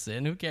leave all this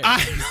in. Who cares?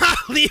 I'm not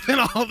leaving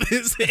all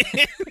this in.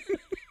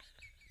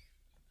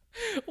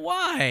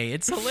 Why?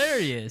 It's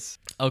hilarious.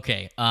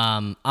 Okay,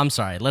 I'm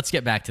sorry. Let's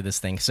get back to this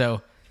thing.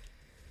 So,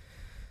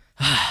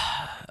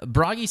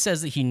 Bragi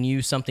says that he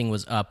knew something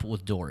was up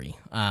with Dory.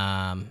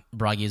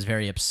 Bragi is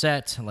very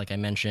upset, like I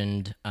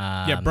mentioned.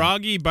 Yeah,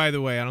 Bragi, by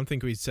the way, I don't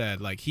think we said,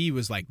 like, he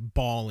was, like,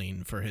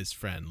 bawling for his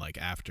friend, like,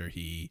 after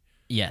he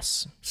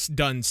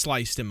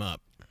sliced him up.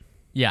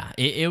 Yeah,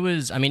 it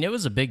was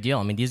a big deal.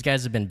 I mean, these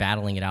guys have been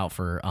battling it out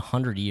for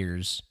 100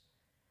 years.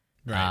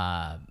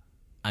 Right.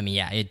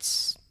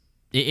 It's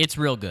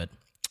real good.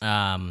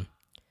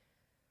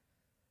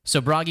 So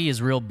Bragi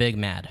is real big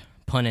mad,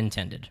 pun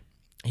intended.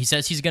 He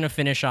says he's going to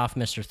finish off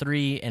Mr.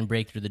 3 and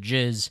break through the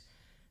jizz.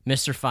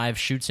 Mr. 5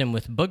 shoots him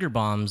with booger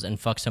bombs and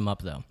fucks him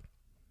up, though.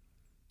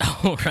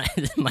 Oh,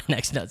 right. My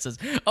next note says,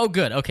 oh,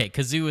 good. Okay,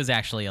 Kazoo is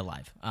actually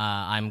alive.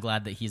 I'm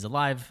glad that he's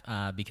alive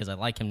because I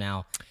like him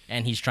now,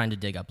 and he's trying to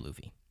dig up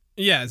Luffy.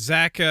 Yeah,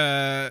 Zach,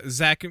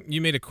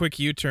 you made a quick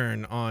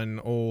U-turn on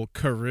old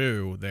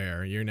Karoo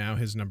there. You're now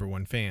his number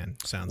one fan,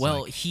 sounds like.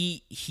 Well,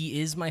 he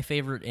is my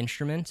favorite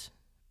instrument,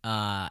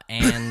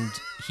 and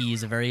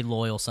he's a very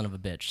loyal son of a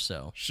bitch,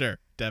 so. Sure,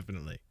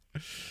 definitely.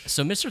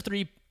 So Mr.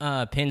 3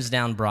 pins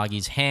down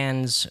Bragi's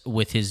hands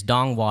with his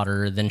dong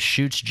water, then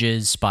shoots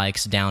jizz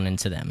spikes down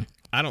into them.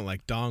 I don't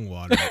like dong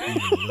water even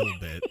a little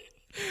bit.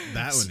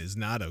 That one is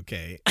not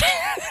okay.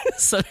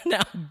 So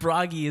now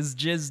Bragi is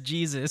Jizz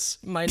Jesus,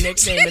 my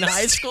nickname in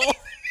high school.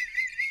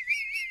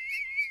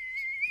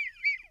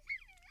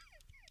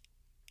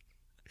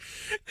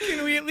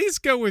 Can we at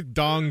least go with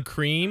Dong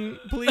Cream,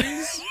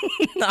 please?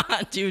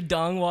 Nah, dude,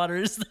 Dong Water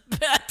is the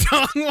best.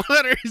 Dong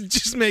Water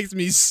just makes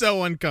me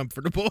so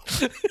uncomfortable.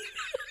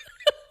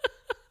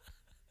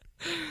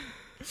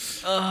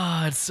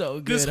 Oh, it's so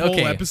good. This whole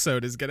okay.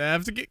 episode is going to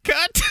have to get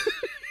cut.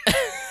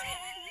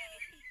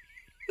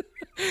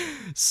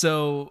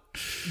 So,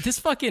 this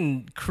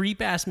fucking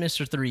creep-ass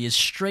Mr. 3 is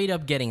straight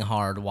up getting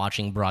hard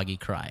watching Bragi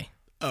cry.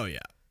 Oh, yeah.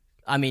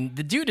 I mean,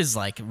 the dude is,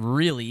 like,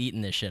 really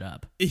eating this shit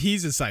up.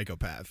 He's a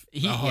psychopath.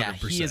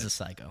 100%. He is a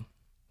psycho.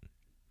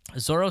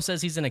 Zoro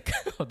says he's in a...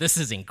 Oh, this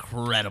is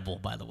incredible,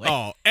 by the way.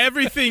 Oh,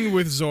 everything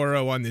with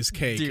Zoro on this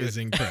cake Dude. is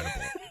incredible.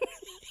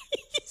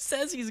 He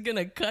says he's going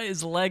to cut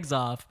his legs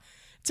off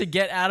to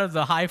get out of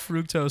the high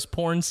fructose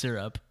corn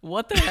syrup.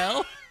 What the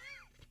hell?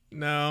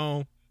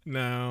 No.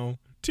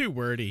 Too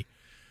wordy.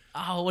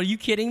 Oh, are you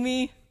kidding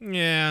me?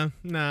 Yeah,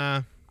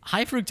 nah.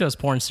 High fructose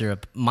corn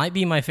syrup might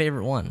be my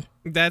favorite one.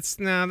 That's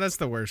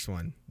the worst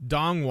one.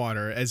 Dong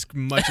Water, as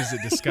much as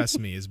it disgusts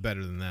me, is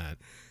better than that.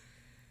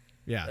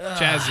 Yeah,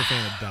 Chaz is a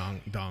fan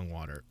of Dong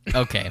Water.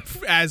 Okay.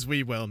 As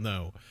we well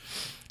know.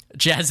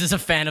 Jazz is a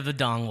fan of the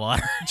Dong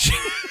Water.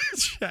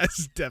 Chaz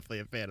is definitely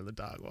a fan of the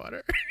Dong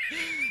Water.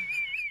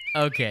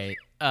 Okay.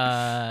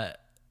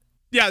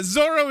 Yeah,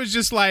 Zoro is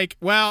just like,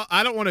 well,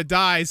 I don't want to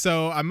die,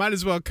 so I might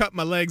as well cut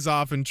my legs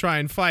off and try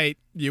and fight.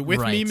 You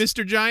with me, Right.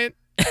 Mr. Giant?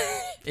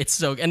 It's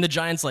so... And the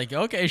Giant's like,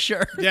 okay,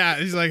 sure. Yeah,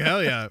 he's like,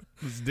 hell yeah,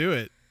 let's do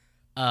it.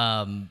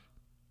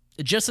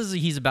 Just as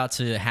he's about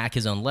to hack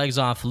his own legs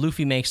off,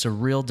 Luffy makes a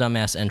real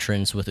dumbass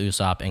entrance with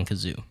Usopp and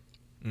Kazoo.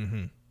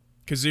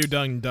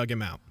 Kazoo dug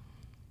him out.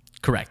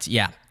 Correct,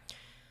 yeah.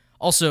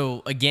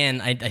 Also,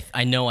 again,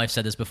 I know I've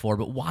said this before,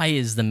 but why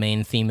is the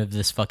main theme of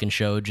this fucking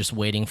show just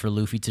waiting for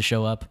Luffy to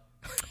show up?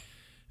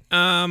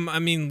 I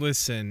mean,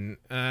 listen,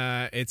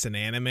 it's an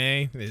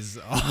anime, is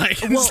all I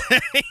can say.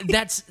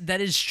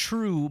 That is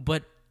true,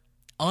 but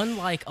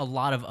unlike a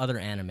lot of other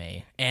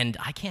anime, and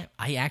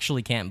I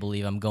actually can't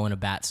believe I'm going to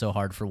bat so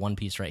hard for One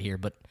Piece right here,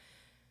 but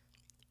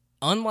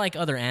unlike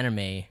other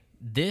anime,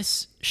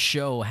 this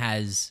show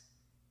has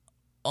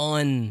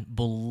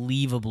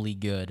unbelievably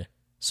good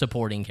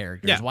supporting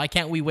characters. Yeah. Why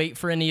can't we wait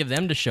for any of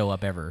them to show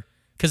up ever?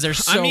 Because they're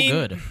so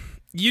good.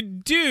 You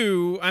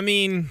do. I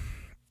mean,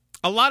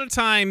 a lot of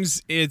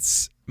times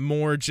it's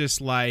more just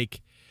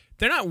like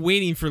they're not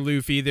waiting for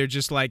Luffy. They're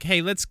just like,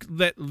 hey, let's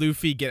let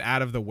Luffy get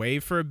out of the way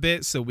for a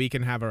bit so we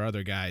can have our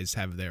other guys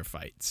have their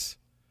fights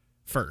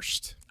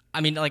first. I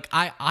mean, like,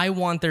 I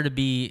want there to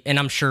be, and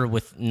I'm sure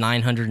with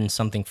 900 and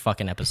something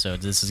fucking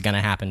episodes, this is going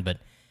to happen, but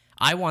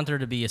I want there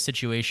to be a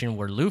situation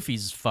where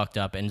Luffy's fucked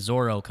up and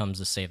Zoro comes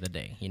to save the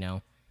day, you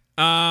know?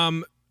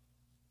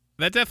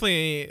 That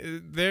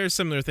definitely, there's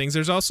similar things.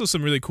 There's also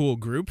some really cool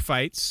group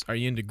fights. Are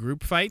you into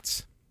group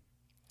fights?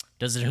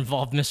 Does it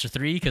involve Mr.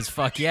 3? Because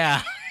fuck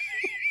yeah.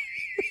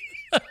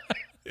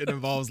 It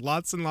involves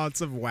lots and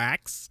lots of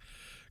wax,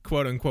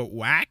 quote unquote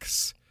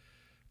wax.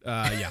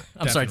 Yeah.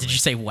 I'm sorry, did you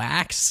say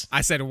wax?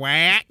 I said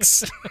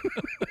wax.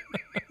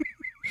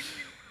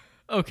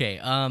 Okay,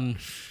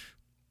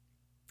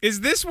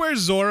 Is this where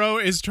Zoro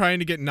is trying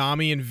to get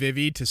Nami and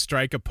Vivi to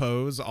strike a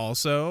pose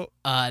also?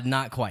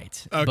 not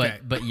quite. Okay.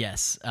 But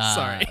yes.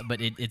 Sorry. But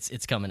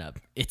it's coming up.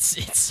 It's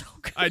so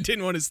good. I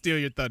didn't want to steal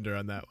your thunder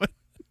on that one.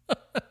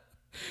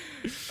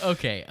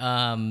 Okay,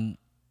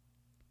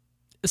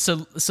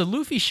 so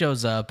Luffy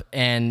shows up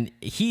and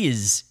he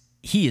is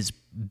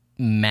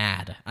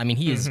mad. I mean,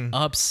 he is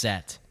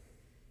upset.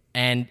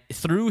 And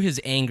through his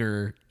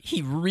anger,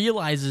 he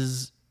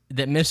realizes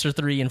that Mr.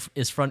 3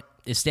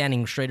 is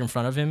standing straight in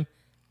front of him.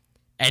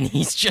 And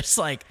he's just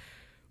like,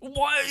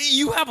 "Why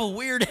you have a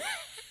weird head?"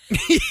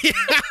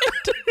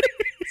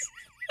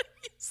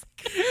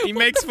 He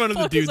makes fun of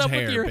the fuck is dude's up with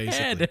hair, your basically.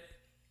 head?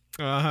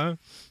 Uh-huh.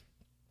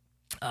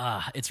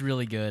 It's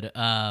really good.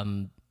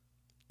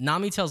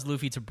 Nami tells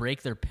Luffy to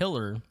break their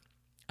pillar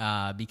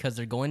because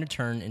they're going to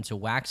turn into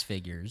wax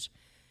figures.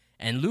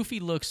 And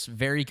Luffy looks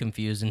very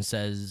confused and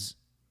says,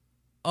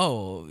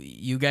 "Oh,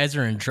 you guys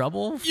are in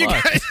trouble? Fuck." You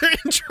guys are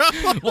in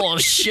trouble. Well,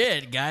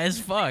 shit, guys.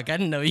 Fuck. I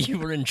didn't know you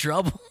were in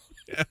trouble.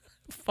 Yeah.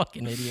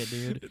 Fucking idiot,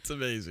 dude. It's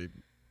amazing.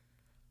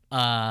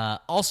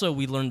 Also,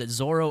 we learned that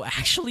Zoro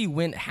actually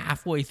went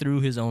halfway through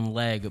his own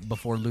leg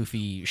before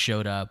Luffy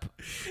showed up.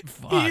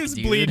 Fuck, He is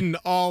dude. bleeding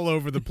all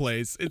over the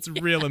place. It's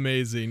real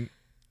amazing.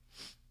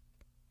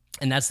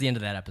 And that's the end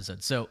of that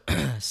episode. So,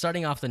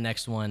 starting off the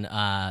next one,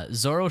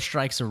 Zoro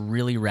strikes a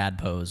really rad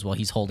pose while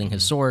he's holding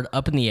his sword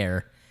up in the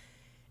air.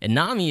 And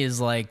Nami is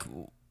like,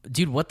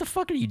 "Dude, what the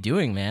fuck are you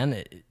doing,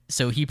 man?"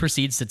 So he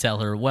proceeds to tell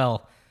her,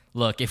 "Well,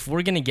 look, if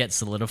we're going to get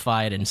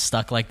solidified and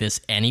stuck like this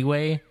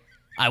anyway,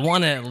 I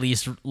want to at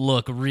least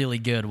look really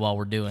good while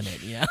we're doing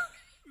it." Yeah.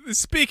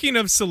 Speaking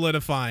of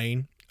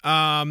solidifying,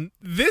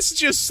 this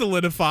just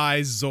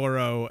solidifies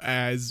Zoro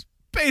as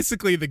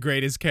basically the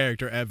greatest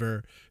character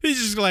ever. He's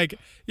just like,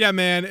 yeah,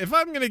 man, if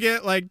I'm going to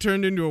get like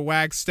turned into a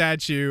wax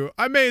statue,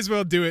 I may as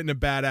well do it in a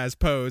badass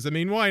pose. I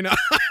mean, why not?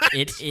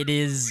 It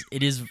is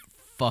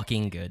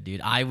fucking good,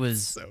 dude.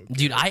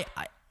 Dude,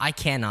 I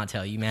cannot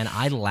tell you, man.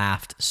 I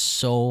laughed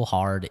so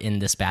hard in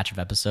this batch of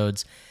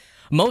episodes,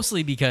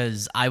 mostly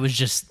because I was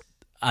just,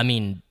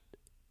 in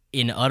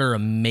utter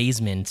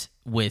amazement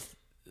with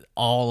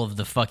all of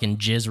the fucking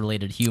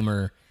jizz-related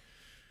humor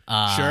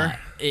Sure.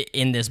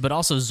 in this. But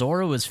also,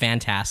 Zoro was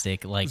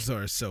fantastic. Like,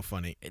 Zoro's so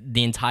funny.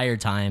 the entire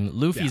time.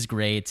 Luffy's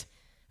great.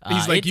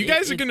 He's like, you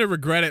guys are going to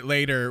regret it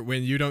later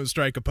when you don't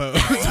strike a pose.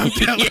 I'm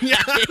telling you.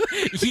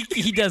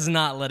 He does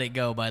not let it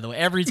go, by the way.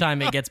 Every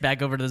time it gets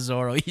back over to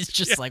Zoro, he's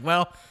just like,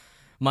 well,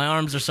 my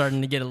arms are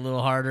starting to get a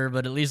little harder,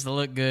 but at least they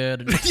look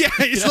good. Yeah,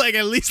 he's like,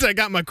 at least I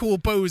got my cool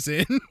pose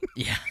in.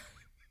 Yeah.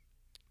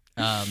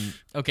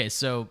 Okay,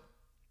 so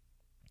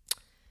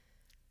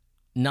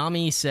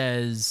Nami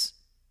says,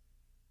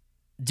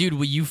 dude,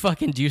 will you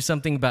fucking do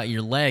something about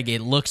your leg?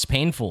 It looks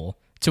painful.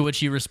 To which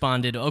he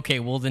responded, okay,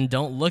 well then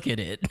don't look at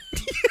it.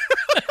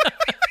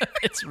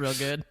 It's real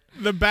good.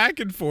 The back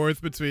and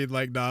forth between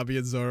like Nami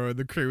and Zoro and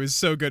the crew is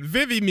so good.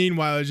 Vivi,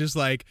 meanwhile, is just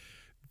like,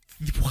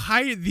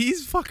 why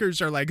these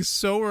fuckers are like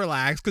so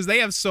relaxed because they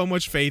have so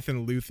much faith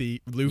in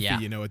Luffy,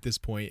 Yeah. at this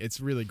point. It's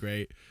really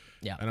great.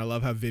 Yeah. And I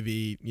love how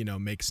Vivi,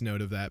 makes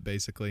note of that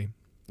basically.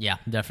 Yeah,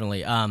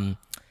 definitely.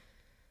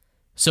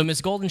 So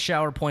Miss Golden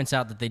Shower points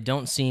out that they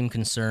don't seem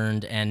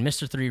concerned, and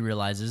Mr. 3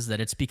 realizes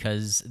that it's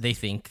because they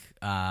think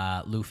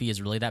Luffy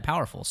is really that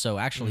powerful. So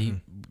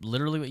actually,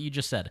 literally what you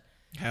just said.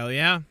 Hell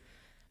yeah.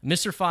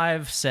 Mr.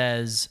 5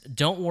 says,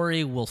 don't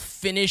worry, we'll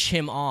finish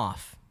him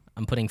off.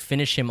 I'm putting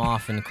finish him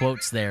off in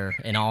quotes there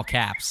in all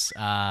caps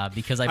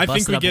because I think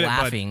busted we up get it,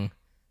 bud. laughing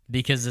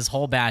because this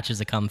whole batch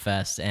is a cum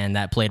fest, and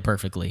that played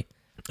perfectly.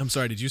 I'm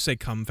sorry, did you say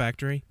cum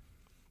factory?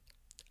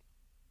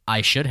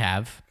 I should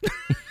have.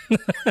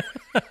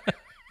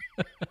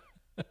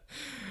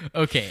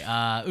 Okay,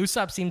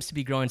 Usopp seems to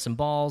be growing some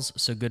balls,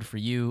 so good for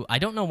you. I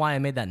don't know why I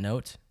made that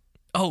note.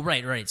 Oh,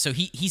 right. So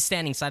he's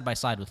standing side by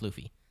side with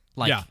Luffy.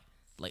 Yeah.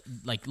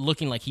 Like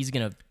looking like he's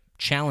going to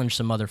challenge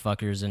some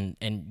motherfuckers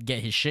and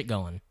get his shit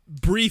going.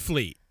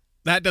 Briefly.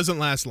 That doesn't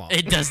last long.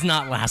 It does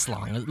not last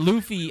long.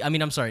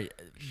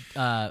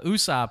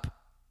 Usopp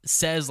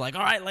says like,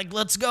 all right, like,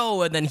 let's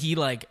go. And then he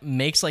like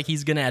makes like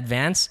he's going to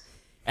advance.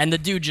 And the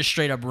dude just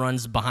straight up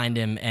runs behind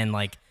him and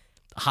like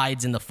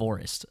hides in the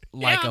forest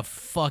like a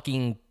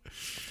fucking,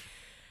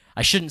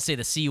 I shouldn't say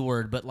the C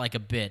word, but like a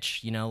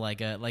bitch,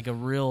 like a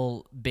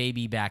real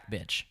baby back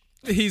bitch.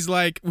 He's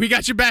like, we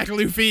got your back,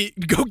 Luffy.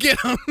 Go get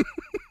him.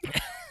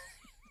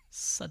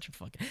 Such a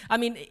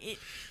fucking,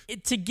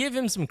 to give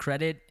him some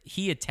credit,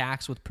 he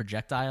attacks with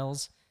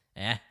projectiles.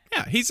 Yeah,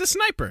 he's a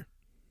sniper.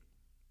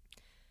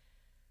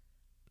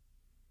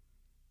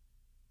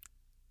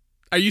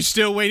 Are you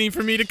still waiting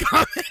for me to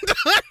comment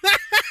on that?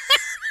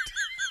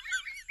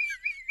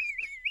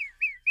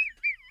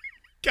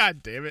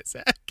 God damn it,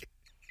 Zach.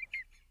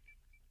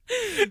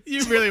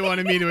 You really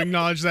wanted me to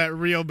acknowledge that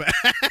real bad.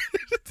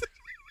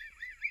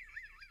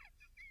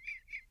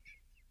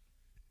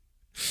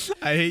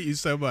 I hate you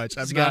so much.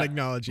 I'm not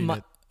acknowledging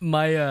it.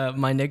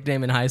 My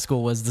nickname in high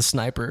school was the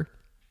Sniper.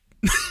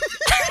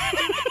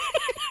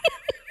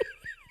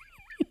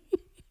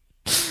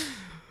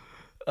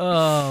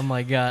 Oh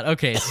my god.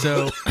 Okay,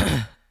 so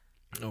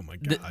oh my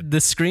god. the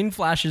screen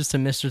flashes to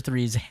Mr.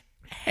 3's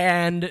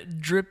hand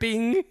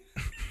dripping.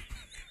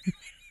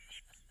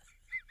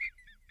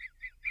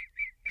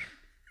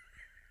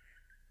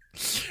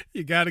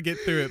 You got to get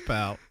through it,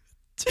 pal.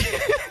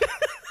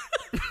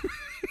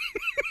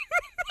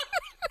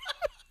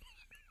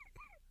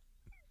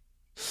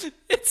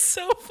 It's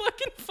so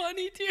fucking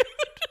funny, dude.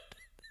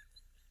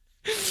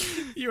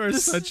 You are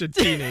such a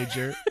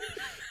teenager.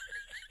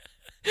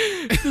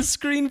 The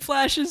screen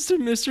flashes to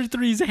Mr.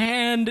 3's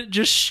hand,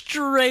 just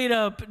straight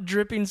up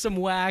dripping some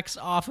wax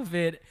off of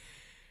it.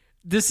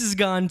 This has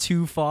gone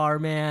too far,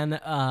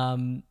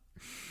 man.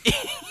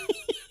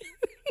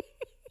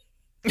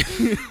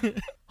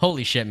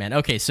 Holy shit, man.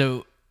 Okay,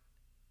 so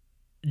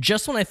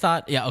just when I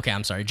thought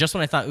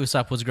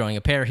Usopp was growing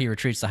a pair, he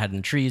retreats to hide in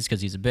the trees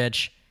because he's a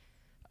bitch.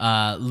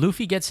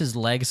 Luffy gets his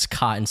legs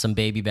caught in some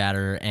baby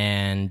batter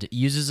and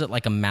uses it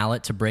like a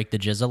mallet to break the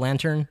Jizza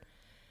lantern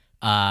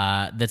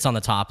that's on the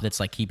top that's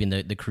like keeping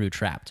the crew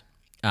trapped.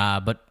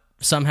 But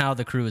somehow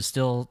the crew is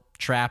still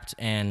trapped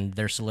and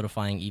they're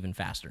solidifying even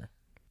faster.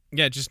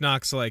 Yeah, it just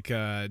knocks like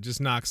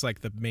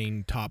the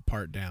main top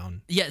part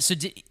down. Yeah, so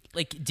did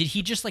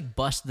he just like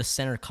bust the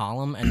center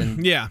column and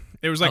then Yeah,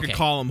 it was like Okay. a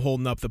column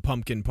holding up the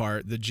pumpkin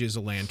part, the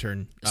Jizza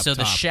lantern up so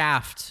the top.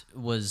 shaft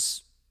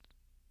was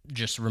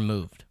just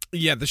removed.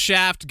 Yeah, the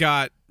shaft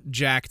got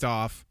jacked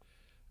off,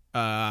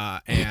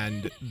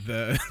 and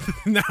the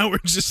now we're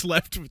just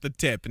left with the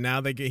tip.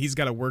 Now he's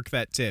got to work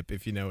that tip,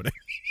 if you know what I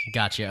mean.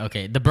 Gotcha.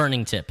 Okay, the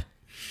burning tip.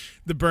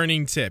 The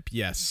burning tip,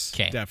 yes,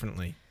 'Kay.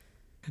 definitely.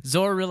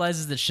 Zoro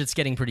realizes that shit's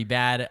getting pretty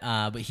bad,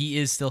 but he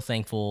is still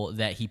thankful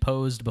that he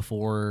posed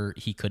before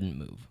he couldn't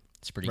move.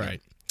 It's pretty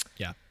Right. good.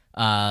 Yeah.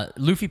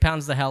 Luffy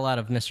pounds the hell out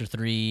of Mr.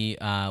 3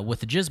 with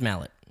the Jizz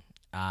Mallet.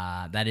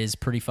 That is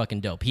pretty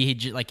fucking dope.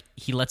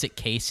 He lets it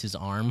case his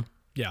arm.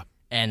 Yeah.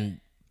 And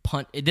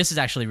punt. This is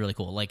actually really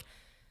cool. Like,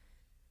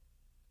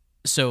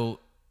 so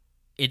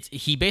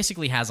he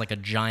basically has like a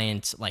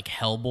giant like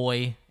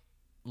Hellboy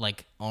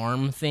like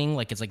arm thing.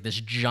 Like it's like this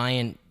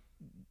giant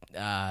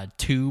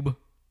tube.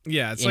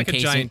 Yeah, it's like a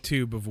giant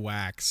tube of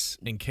wax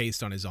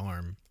encased on his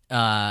arm.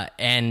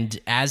 And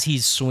as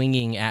he's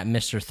swinging at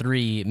Mr.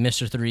 3,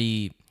 Mr.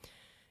 3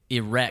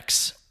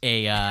 erects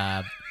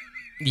a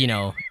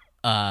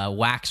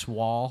wax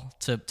wall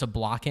to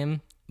block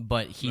him,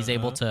 but he's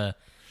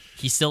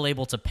still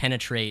able to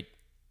penetrate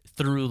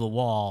through the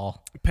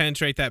wall,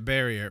 penetrate that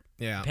barrier,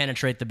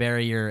 penetrate the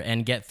barrier,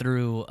 and get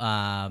through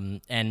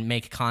and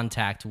make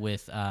contact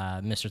with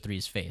Mr.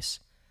 3's face.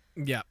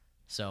 Yeah,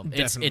 so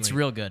it's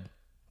real good.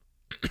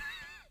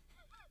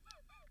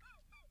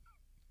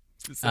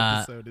 This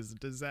episode is a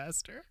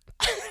disaster.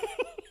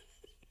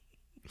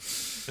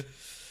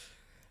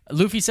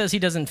 Luffy says he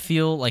doesn't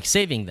feel like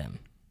saving them.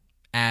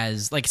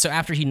 So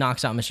after he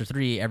knocks out Mr.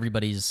 3,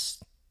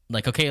 everybody's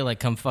like, okay, like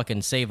come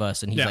fucking save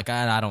us. And he's like,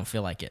 I don't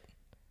feel like it.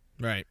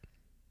 Right.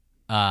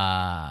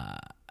 I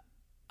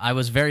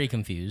was very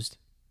confused.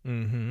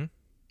 Mm-hmm.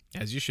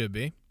 As you should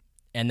be.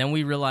 And then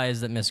we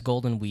realized that Miss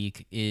Golden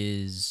Week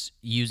is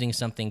using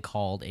something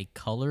called a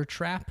color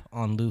trap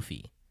on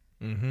Luffy.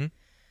 Mm-hmm.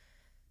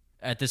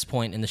 At this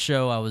point in the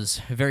show, I was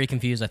very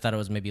confused. I thought it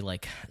was maybe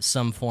like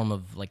some form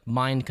of like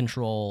mind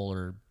control,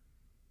 or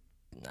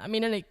I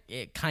mean, and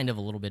it kind of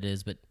a little bit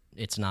is, but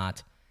it's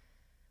not.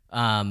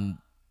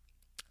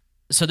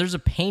 So there's a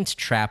paint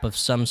trap of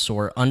some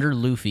sort under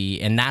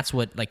Luffy, and that's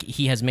what, like,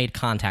 he has made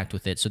contact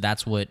with it, so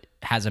that's what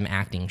has him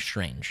acting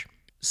strange.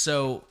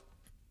 So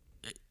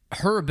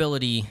her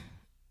ability,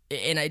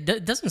 and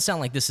it doesn't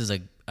sound like this is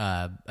a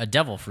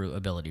devil fruit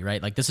ability,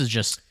 right? Like, this is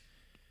just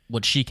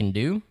what she can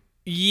do.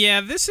 Yeah,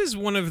 this is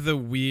one of the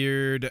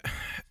weird.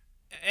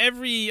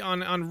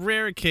 On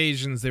rare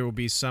occasions there will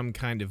be some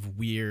kind of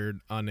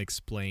weird,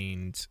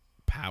 unexplained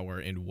power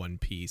in One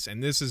Piece,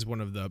 and this is one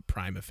of the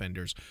prime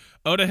offenders.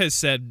 Oda has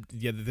said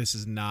that this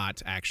is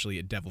not actually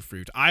a devil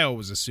fruit. I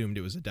always assumed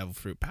it was a devil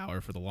fruit power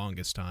for the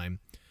longest time,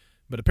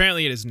 but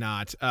apparently it is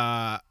not.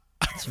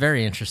 It's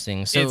very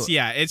interesting. So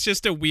it's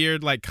just a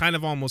weird, like, kind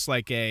of almost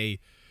like a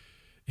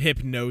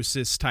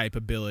hypnosis type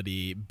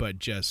ability, but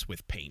just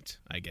with paint,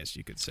 I guess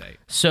you could say.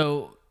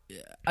 So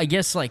I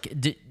guess, like,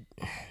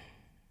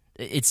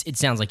 it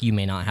sounds like you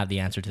may not have the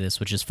answer to this,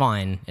 which is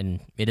fine,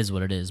 and it is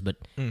what it is, but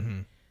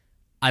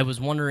I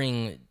was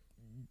wondering,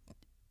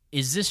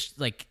 is this,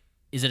 like,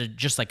 is it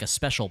just like a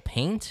special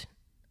paint,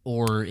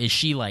 or is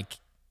she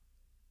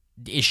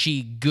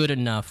good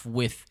enough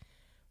with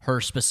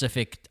her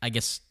specific, I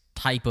guess,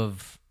 type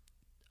of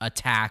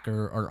attack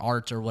or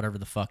art or whatever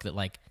the fuck that,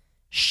 like,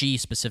 she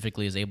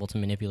specifically is able to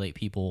manipulate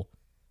people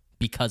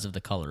because of the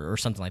color or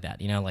something like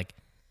that, you know, like?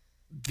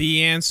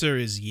 The answer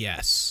is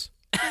yes.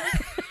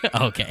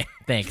 Okay,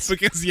 thanks.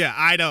 Because,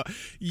 I don't.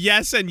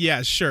 Yes and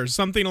yes, sure.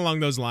 Something along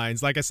those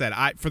lines. Like I said,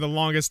 for the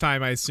longest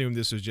time, I assumed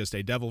this was just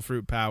a devil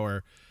fruit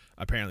power.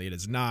 Apparently, it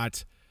is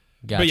not.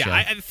 Gotcha. But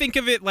I think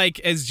of it like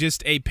as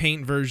just a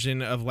paint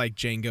version of, like,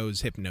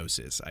 Django's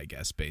hypnosis, I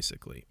guess,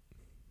 basically.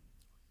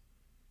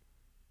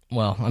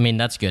 Well, I mean,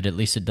 that's good. At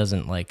least it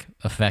doesn't, like,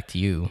 affect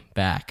you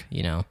back,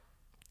 you know?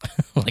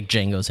 Like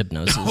Django's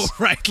hypnosis. Oh,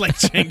 right. Like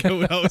Django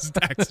would always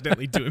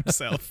accidentally do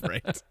himself,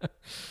 right?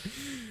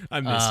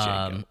 I miss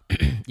Django.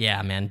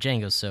 Yeah, man.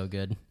 Django's so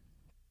good.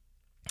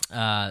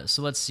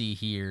 So let's see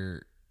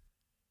here.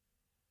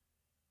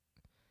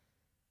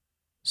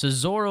 So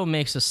Zoro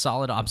makes a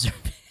solid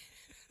observation.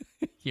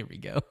 Here we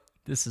go.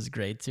 This is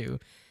great, too.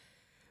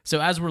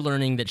 So as we're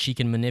learning that she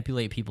can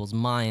manipulate people's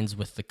minds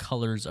with the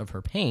colors of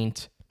her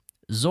paint,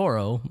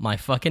 Zoro, my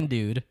fucking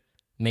dude,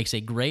 makes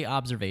a great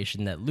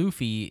observation that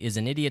Luffy is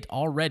an idiot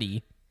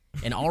already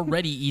and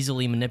already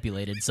easily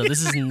manipulated, so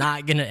this is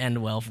not going to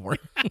end well for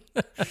him.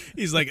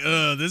 He's like,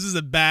 this is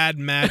a bad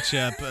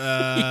matchup.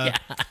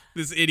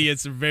 This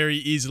idiot's very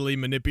easily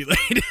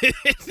manipulated.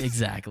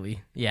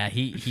 Exactly. Yeah,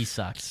 he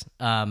sucks.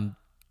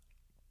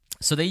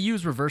 So they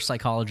use reverse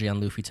psychology on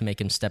Luffy to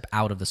make him step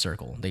out of the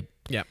circle. They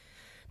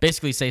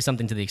basically say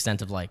something to the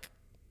extent of, like,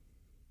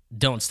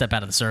 don't step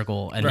out of the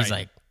circle, and he's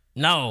like,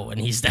 no, and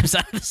he steps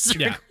out of the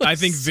circle. Yeah, I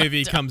think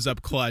Vivi comes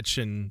up clutch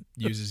and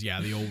uses,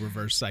 the old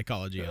reverse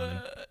psychology on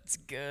him. It's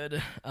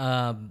good.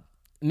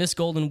 Miss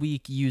Golden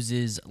Week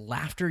uses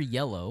Laughter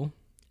Yellow,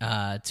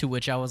 to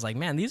which I was like,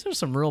 man, these are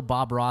some real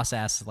Bob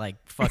Ross-ass, like,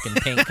 fucking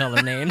paint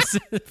color names.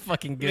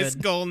 Fucking good.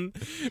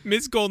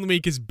 Miss Golden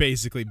Week is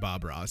basically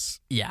Bob Ross.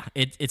 Yeah,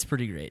 it's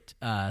pretty great.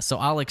 So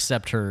I'll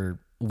accept her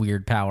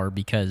weird power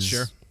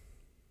because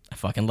I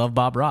fucking love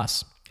Bob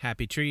Ross.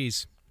 Happy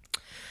trees.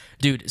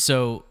 Dude,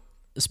 so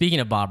speaking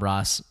of Bob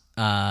Ross,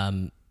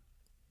 2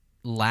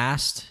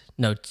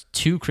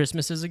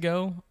 Christmases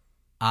ago,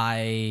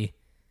 I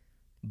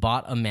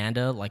bought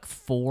Amanda like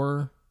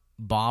 4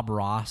 Bob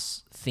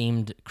Ross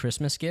themed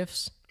Christmas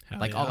gifts.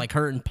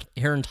 Her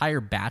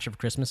entire batch of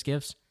Christmas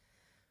gifts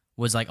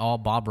was like all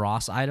Bob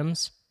Ross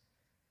items,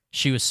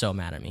 she was so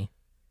mad at me.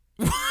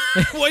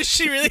 Was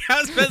she really?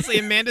 I was about to say,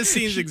 Amanda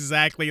seems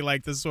exactly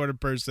like the sort of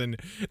person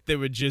that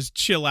would just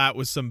chill out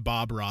with some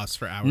Bob Ross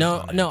for hours.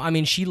 No, I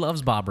mean, she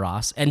loves Bob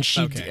Ross, and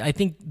I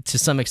think to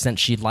some extent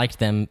she liked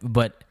them,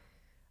 but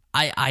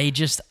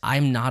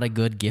I'm not a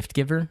good gift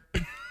giver.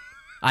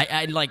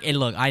 I like, and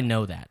look, I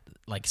know that,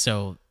 like,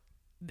 so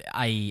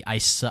I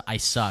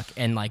suck,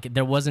 and like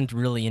there wasn't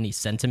really any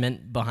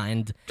sentiment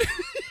behind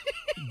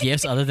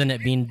gifts other than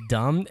it being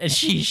dumb, and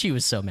she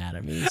was so mad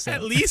at me. So.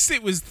 At least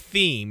it was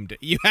themed.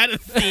 You had a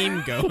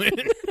theme going.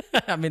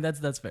 I mean,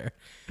 that's fair,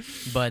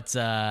 but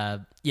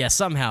yeah,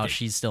 somehow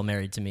she's still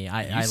married to me.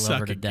 I love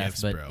her to death,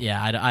 gifts, but bro.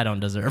 Yeah, I don't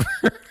deserve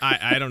her.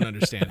 I don't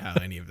understand how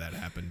any of that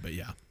happened, but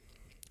yeah.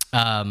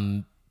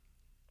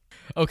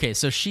 Okay,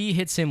 so she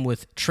hits him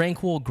with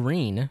Tranquil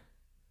Green,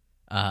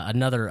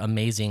 another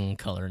amazing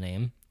color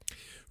name.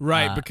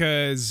 Right,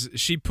 because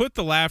she put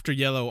the laughter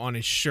yellow on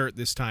his shirt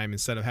this time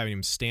instead of having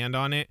him stand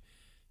on it.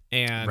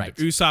 And right.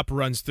 Usopp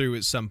runs through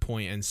at some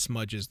point and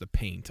smudges the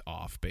paint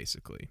off,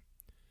 basically.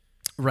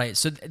 Right,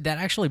 so that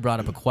actually brought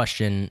up a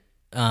question.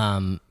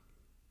 Like,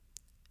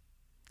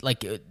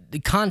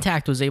 the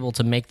contact was able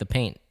to make the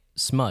paint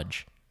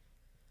smudge.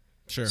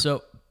 Sure.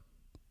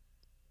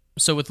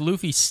 So with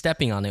Luffy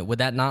stepping on it, would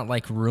that not,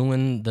 like,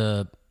 ruin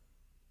the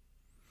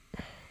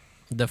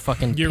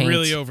fucking You're paint?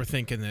 really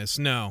overthinking this.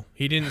 No,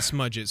 he didn't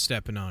smudge it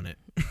stepping on it.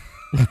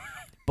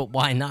 But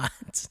why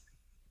not?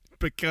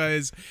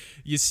 Because,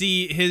 you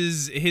see,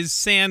 his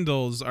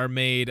sandals are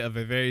made of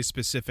a very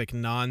specific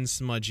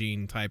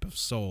non-smudging type of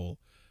sole.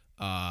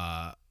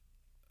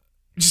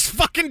 Just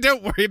fucking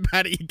don't worry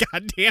about it, you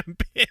goddamn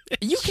bitch.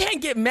 You can't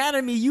get mad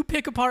at me. You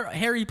pick apart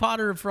Harry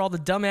Potter for all the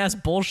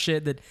dumbass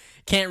bullshit that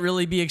can't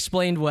really be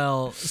explained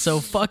well. So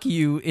fuck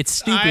you. It's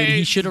stupid.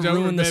 He should have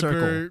ruined the circle. I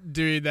don't remember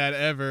doing that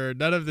ever.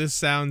 None of this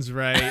sounds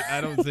right. I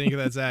don't think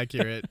that's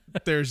accurate.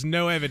 There's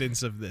no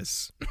evidence of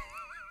this.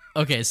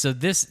 Okay, so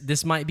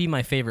this might be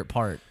my favorite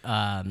part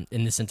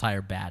in this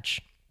entire batch.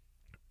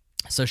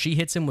 So she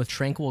hits him with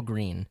Tranquil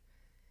Green,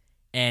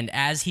 and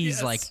as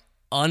he's like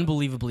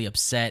unbelievably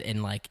upset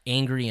and like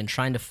angry and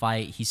trying to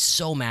fight, he's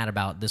so mad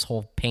about this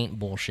whole paint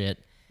bullshit.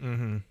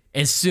 Mm-hmm.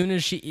 As soon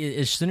as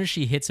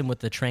she hits him with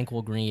the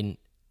Tranquil Green,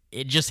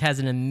 it just has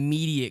an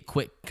immediate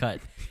quick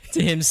cut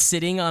to him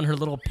sitting on her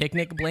little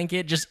picnic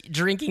blanket, just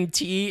drinking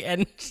tea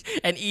and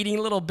eating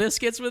little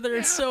biscuits with her.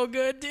 It's so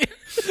good, dude.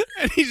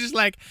 And he's just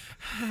like,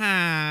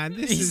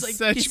 this is like,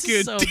 such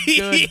good so tea.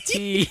 Good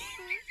tea.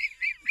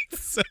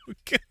 So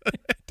good.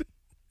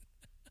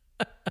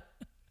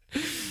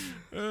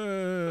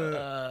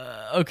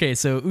 Okay,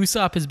 so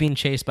Usopp is being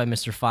chased by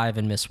Mr. Five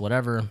and Miss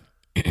Whatever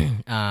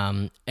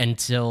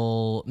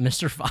until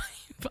Mr. Five.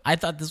 I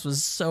thought this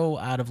was so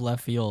out of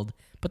left field,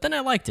 but then I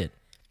liked it.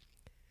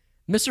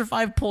 Mr.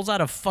 Five pulls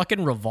out a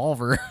fucking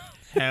revolver.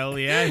 Hell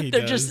yeah, he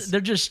does.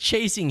 They're just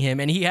chasing him,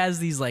 and he has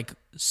these like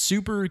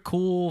super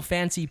cool,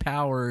 fancy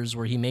powers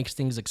where he makes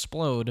things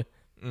explode.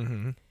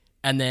 Mm-hmm.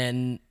 And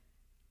then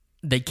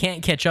they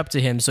can't catch up to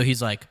him, so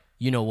he's like,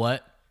 you know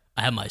what?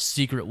 I have my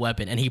secret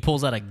weapon, and he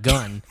pulls out a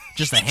gun,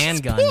 just a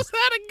handgun. Pulls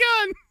out a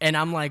gun, and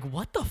I'm like,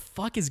 what the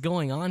fuck is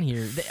going on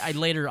here? I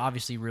later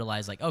obviously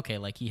realized, like, okay,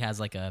 like he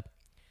has like a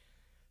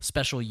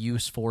special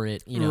use for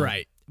it, you know?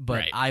 Right. But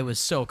right. I was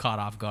so caught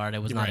off guard. I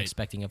was not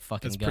expecting a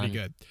fucking That's gun. That's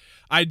pretty good.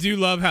 I do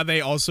love how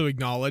they also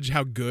acknowledge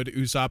how good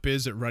Usopp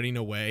is at running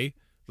away.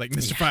 Like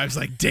Mr. Five's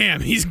like,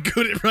 damn, he's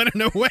good at running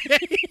away.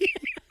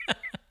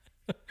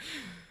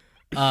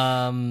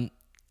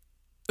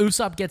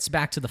 Usopp gets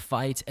back to the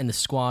fight, and the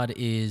squad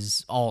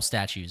is all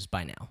statues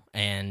by now.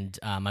 And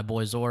my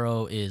boy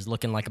Zoro is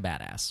looking like a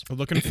badass.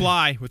 Looking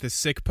fly with his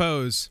sick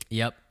pose.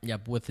 Yep,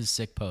 with his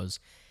sick pose.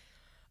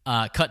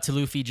 Cut to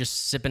Luffy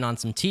just sipping on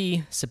some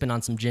tea, sipping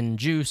on some gin and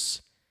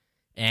juice,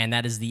 and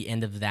that is the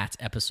end of that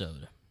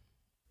episode.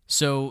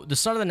 So the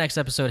start of the next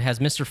episode has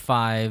Mr.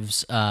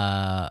 Five's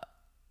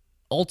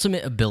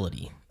ultimate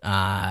ability.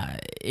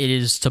 It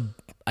is to...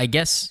 I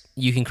guess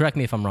you can correct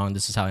me if I'm wrong.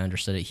 This is how I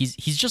understood it.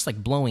 He's just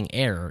like blowing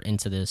air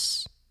into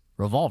this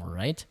revolver,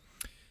 right?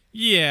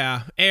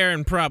 Yeah, air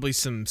and probably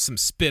some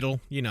spittle,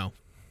 you know.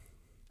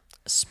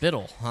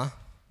 Spittle, huh?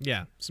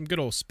 Yeah, some good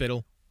old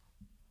spittle.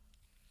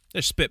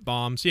 They're spit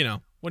bombs, you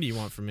know. What do you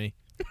want from me?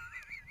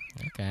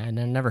 Okay, I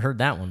never heard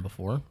that one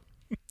before.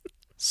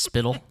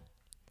 Spittle.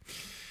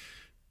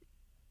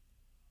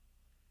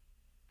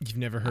 You've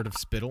never heard of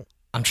spittle?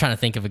 I'm trying to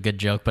think of a good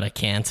joke, but I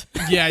can't.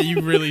 Yeah,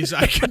 you really...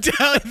 I could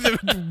tell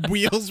the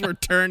wheels were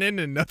turning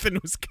and nothing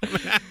was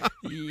coming out.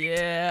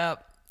 Yeah.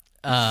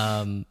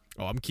 I'm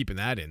keeping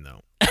that in,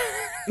 though. You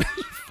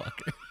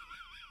fucker.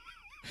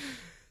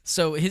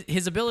 So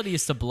his ability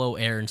is to blow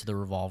air into the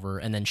revolver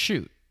and then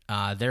shoot,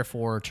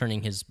 therefore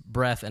turning his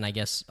breath and I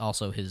guess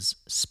also his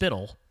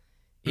spittle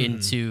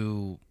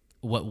into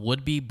what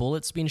would be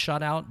bullets being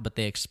shot out, but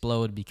they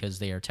explode because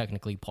they are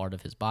technically part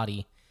of his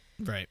body.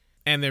 Right.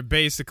 And they're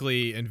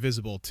basically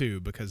invisible, too,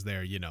 because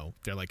they're,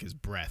 they're like his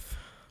breath.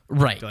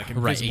 Right, like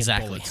right,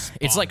 exactly.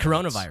 It's like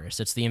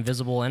coronavirus. It's the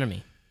invisible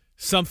enemy.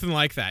 Something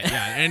like that,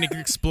 yeah. And it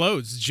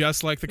explodes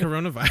just like the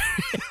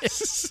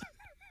coronavirus.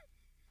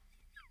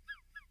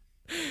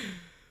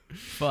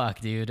 Fuck,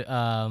 dude.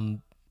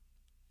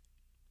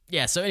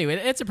 Yeah, so anyway,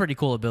 it's a pretty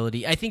cool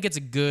ability. I think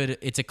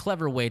it's a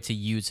clever way to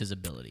use his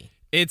ability.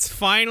 It's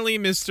finally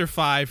Mr.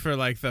 Five for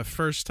like the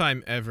first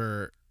time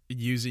ever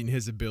using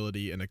his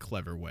ability in a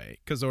clever way.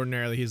 Because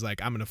ordinarily he's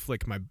like, I'm going to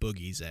flick my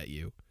boogies at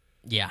you.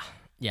 Yeah,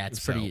 it's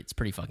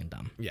pretty fucking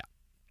dumb. Yeah.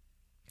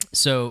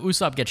 So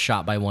Usopp gets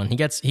shot by one. He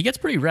gets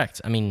pretty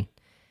wrecked. I mean,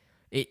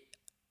 I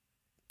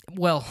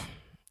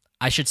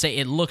should say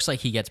it looks like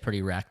he gets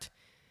pretty wrecked.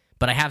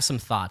 But I have some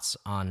thoughts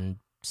on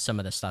some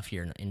of the stuff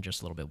here in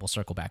just a little bit. We'll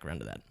circle back around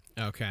to that.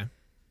 Okay.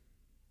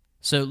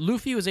 So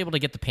Luffy was able to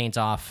get the paint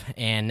off,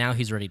 and now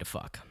he's ready to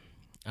fuck.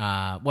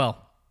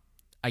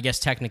 I guess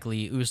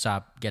technically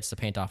Usopp gets the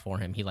paint off for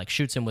him. He like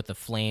shoots him with the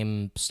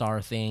flame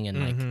star thing,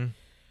 and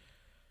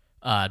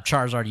like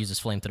Charizard uses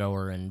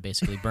flamethrower and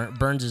basically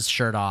burns his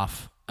shirt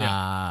off.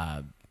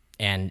 Yeah.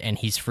 And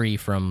he's free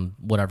from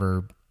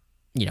whatever,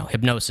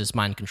 hypnosis,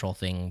 mind control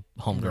thing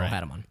Homegirl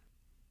had him on.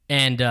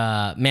 And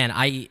man,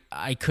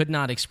 I could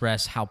not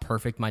express how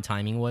perfect my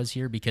timing was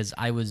here, because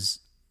I was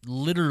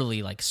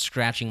literally like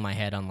scratching my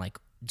head on like,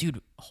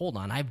 dude, hold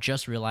on, I've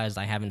just realized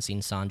I haven't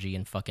seen Sanji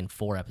in fucking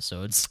 4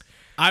 episodes.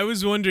 I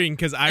was wondering,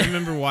 because I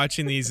remember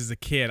watching these as a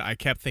kid, I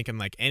kept thinking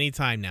like,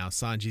 anytime now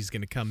Sanji's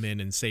gonna come in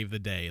and save the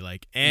day,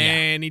 like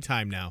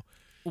anytime now.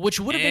 Which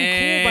would have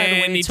been cool, by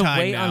the way, to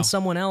wait on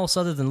someone else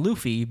other than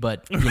Luffy,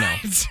 but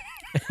Right.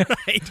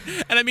 Right.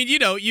 And I mean,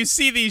 you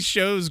see these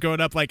shows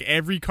growing up, like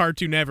every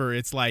cartoon ever,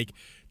 it's like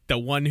the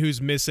one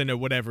who's missing or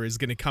whatever is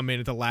going to come in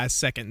at the last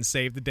second and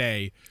save the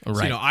day.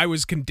 Right. So, I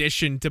was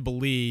conditioned to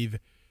believe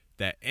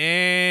that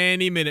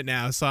any minute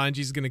now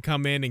Sanji's going to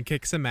come in and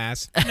kick some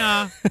ass.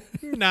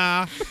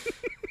 Nah.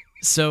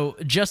 So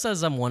just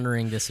as I'm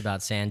wondering this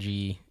about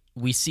Sanji,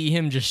 we see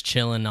him just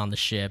chilling on the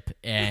ship,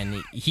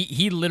 and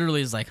he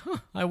literally is like,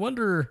 I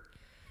wonder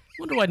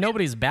why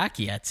nobody's back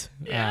yet.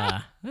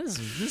 Yeah. This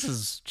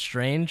is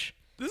strange.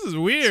 This is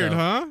weird,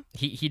 huh?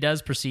 He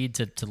does proceed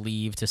to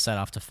leave to set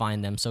off to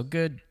find them. So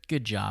good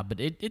job. But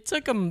it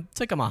took him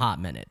a hot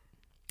minute.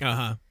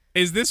 Uh-huh.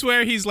 Is this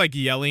where he's like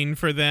yelling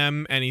for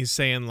them and he's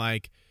saying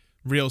like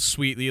real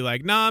sweetly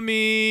like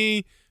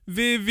Nami,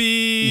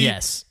 Vivi?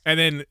 Yes. And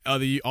then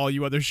all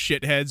you other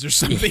shitheads or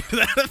something to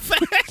that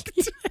effect?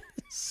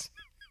 Yes.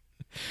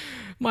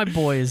 My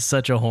boy is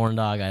such a horn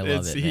dog. I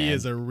love it, man. He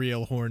is a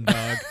real horn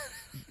dog.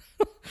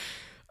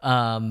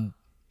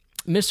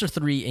 Mr.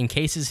 3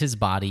 encases his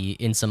body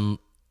in some...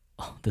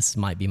 Oh, this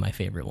might be my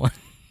favorite one.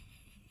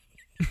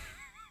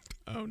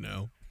 Oh,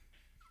 no.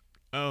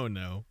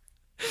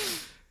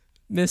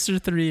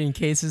 Mr. 3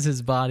 encases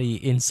his body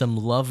in some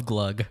love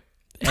glug,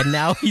 and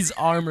now he's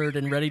armored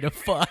and ready to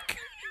fuck.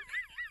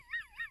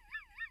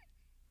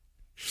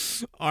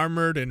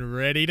 Armored and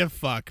ready to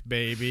fuck,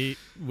 baby,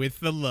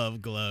 with the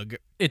love glug.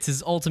 It's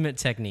his ultimate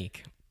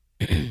technique.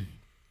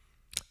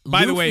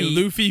 By the way,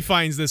 Luffy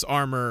finds this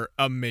armor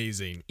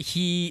amazing.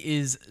 He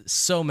is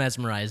so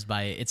mesmerized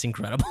by it. It's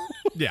incredible.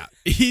 Yeah,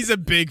 he's a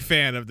big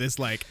fan of this,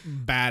 like,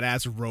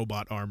 badass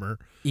robot armor.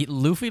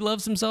 Luffy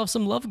loves himself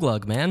some love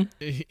glug, man.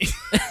 He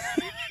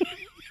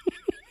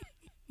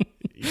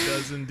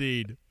does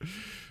indeed.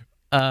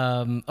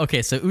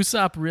 Okay, so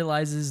Usopp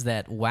realizes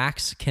that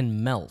wax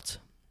can melt.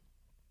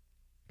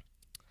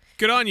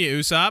 Good on you,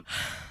 Usopp.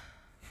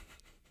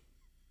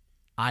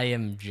 I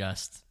am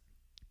just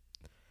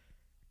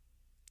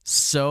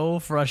so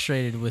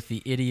frustrated with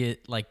the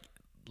idiot, like,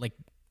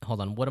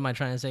 hold on, what am I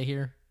trying to say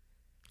here?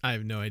 I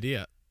have no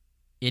idea.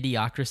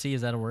 Idiocracy,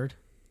 is that a word?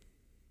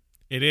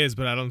 It is,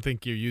 but I don't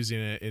think you're using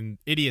it in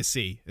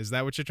idiocy. Is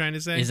that what you're trying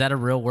to say? Is that a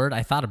real word?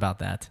 I thought about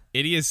that.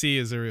 Idiocy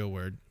is a real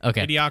word.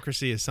 Okay.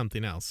 Idiocracy is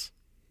something else.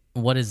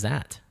 What is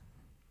that?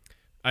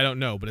 I don't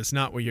know, but it's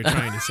not what you're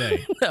trying to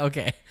say.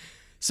 Okay.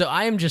 So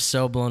I am just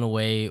so blown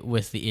away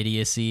with the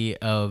idiocy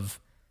of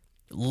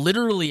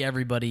literally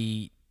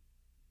everybody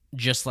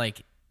just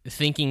like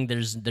thinking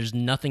there's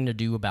nothing to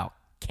do about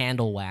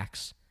candle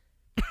wax.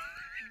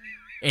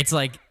 It's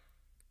like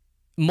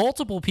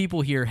multiple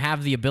people here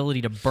have the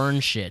ability to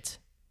burn shit.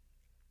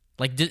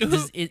 Like,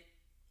 does it?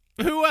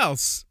 Who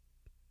else?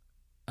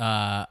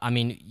 I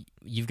mean,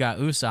 you've got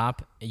Usopp.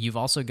 You've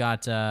also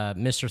got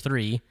Mr.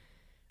 3.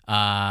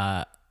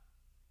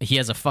 He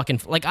has a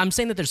fucking... Like, I'm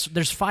saying that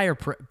there's fire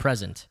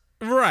present.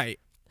 Right.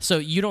 So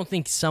you don't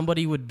think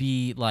somebody would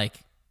be like,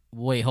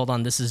 wait, hold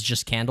on, this is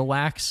just candle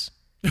wax?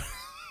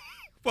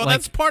 Well,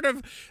 that's part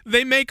of...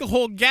 They make a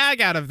whole gag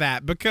out of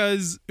that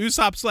because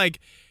Usopp's like,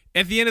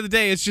 at the end of the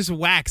day, it's just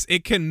wax.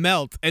 It can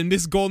melt. And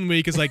Miss Golden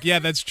Week is like, yeah,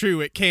 that's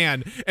true. It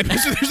can. And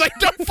Mr. 3's like,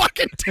 don't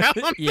fucking tell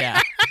him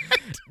Yeah.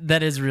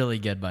 That is really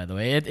good, by the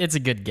way. It's a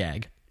good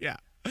gag. Yeah.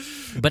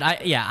 But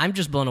I'm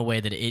just blown away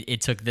that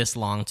it took this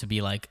long to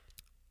be like,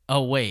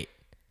 oh, wait,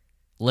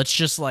 let's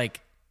just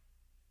like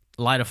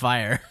light a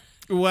fire.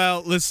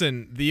 Well,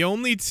 listen, the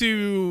only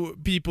two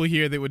people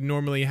here that would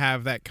normally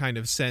have that kind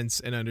of sense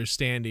and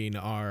understanding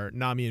are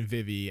Nami and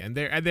Vivi, and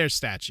they're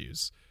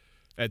statues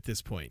at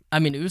this point. I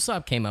mean,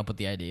 Usopp came up with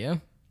the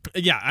idea.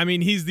 Yeah, I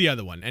mean, he's the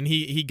other one, and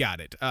he got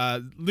it.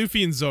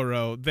 Luffy and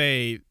Zoro,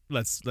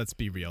 let's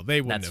be real,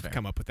 they wouldn't have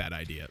come up with that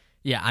idea.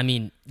 Yeah, I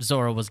mean,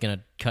 Zoro was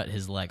gonna cut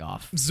his leg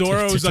off.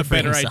 Zoro's a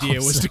better idea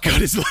was to cut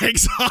his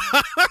legs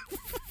off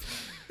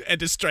and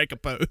to strike a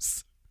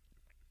pose.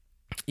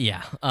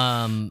 Yeah.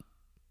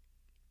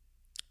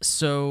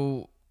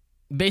 So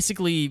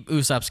basically,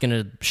 Usopp's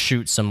gonna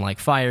shoot some like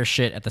fire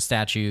shit at the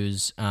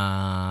statues,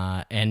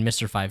 and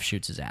Mr. Five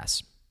shoots his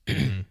ass.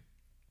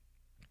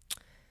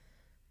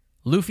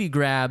 Luffy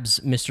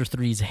grabs Mr.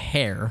 Three's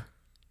hair.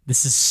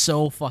 This is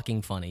so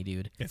fucking funny,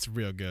 dude. It's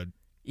real good.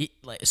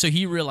 So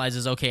he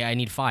realizes, okay, I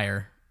need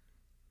fire.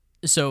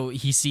 So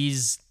he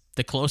sees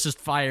the closest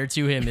fire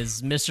to him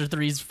is Mr.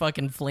 Three's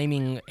fucking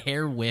flaming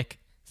hair wick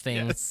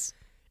thing, Yes.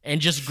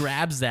 and just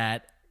grabs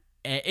that.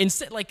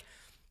 Instead, like,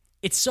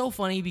 it's so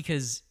funny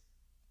because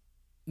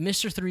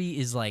Mr. Three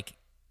is like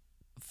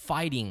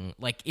fighting,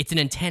 like it's an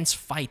intense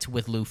fight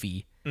with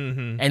Luffy,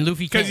 and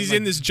Luffy because he's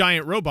in this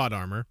giant robot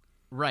armor.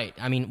 Right.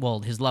 I mean,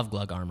 well, his love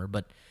glug armor,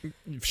 but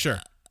Sure.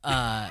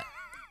 and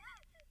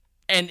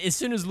as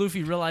soon as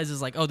Luffy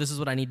realizes, like, oh, this is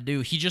what I need to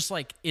do, he just,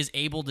 like, is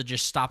able to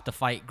just stop the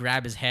fight,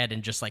 grab his head,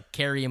 and just, like,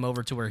 carry him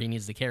over to where he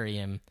needs to carry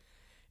him.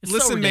 It's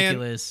so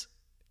ridiculous.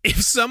 Man,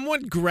 if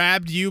someone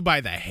grabbed you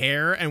by the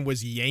hair and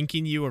was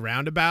yanking you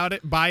around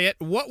by it,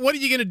 what are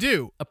you going to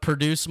do?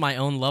 Produce my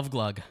own love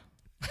glug.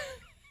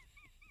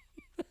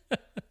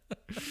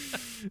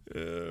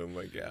 Oh,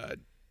 my God.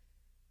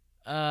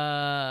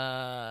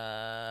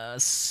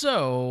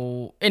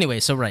 So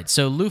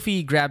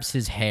Luffy grabs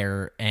his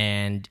hair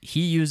and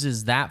he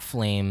uses that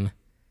flame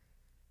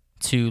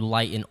to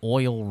light an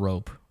oil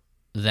rope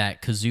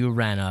that Kazoo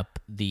ran up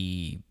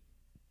the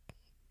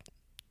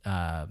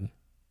fucking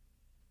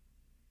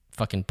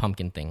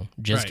pumpkin thing,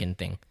 Jizkin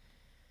thing.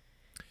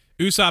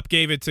 Usopp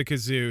gave it to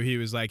Kazoo. He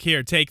was like,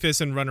 here, take this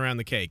and run around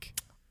the cake.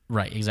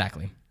 Right,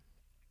 exactly.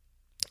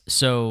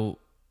 So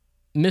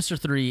Mr.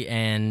 Three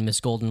and Miss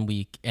Golden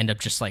Week end up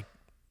just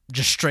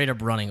straight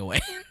up running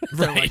away.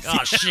 They're like,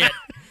 oh shit.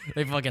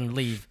 They fucking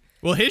leave.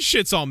 Well, his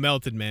shit's all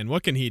melted, man.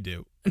 What can he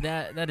do?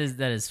 That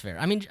is fair.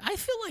 I mean, I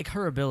feel like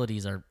her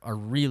abilities are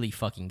really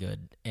fucking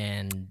good,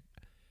 and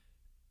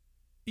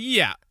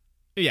yeah.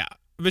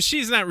 But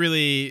she's not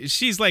really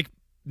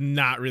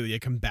a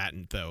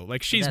combatant though.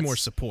 Like she's more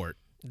support.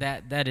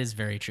 That is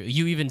very true.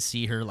 You even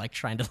see her like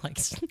trying to like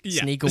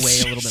sneak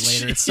away a little bit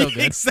later. It's so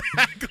good.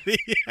 Exactly.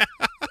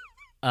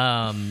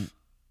 Yeah.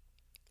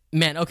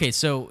 Man, okay,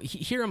 so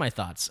here are my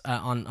thoughts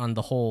on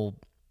the whole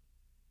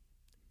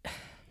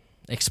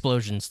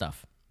explosion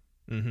stuff.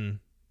 Mm-hmm.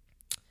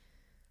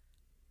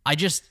 I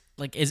just,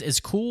 like, as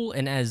cool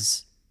and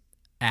as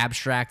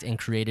abstract and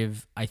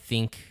creative I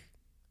think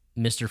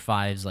Mr.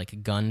 Five's,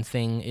 like, gun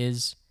thing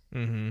is,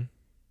 I'm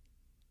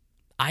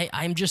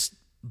just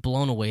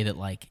blown away that,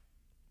 like,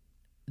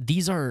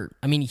 these are,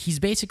 I mean, he's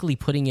basically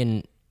putting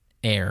in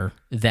air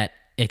that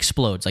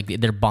explodes, like,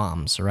 they're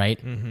bombs,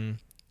 right? Mm-hmm.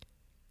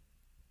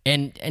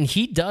 And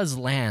he does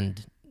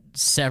land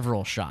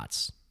several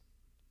shots.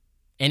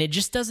 And it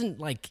just doesn't,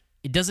 like,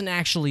 it doesn't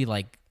actually,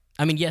 like,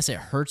 I mean, yes, it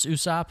hurts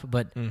Usopp,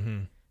 but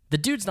the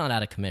dude's not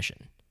out of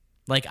commission.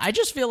 Like, I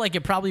just feel like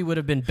it probably would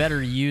have been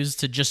better used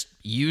to just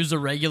use a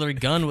regular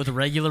gun with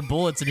regular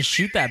bullets and just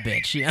shoot that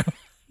bitch, you know?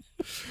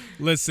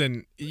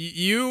 Listen,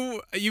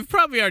 you've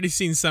probably already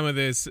seen some of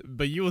this,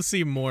 but you will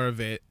see more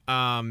of it.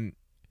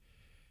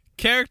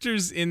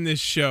 Characters in this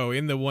show,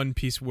 in the One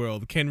Piece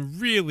world, can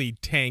really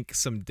tank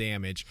some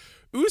damage.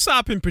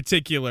 Usopp in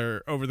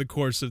particular, over the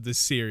course of this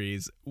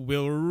series,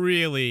 will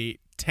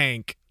really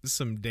tank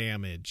some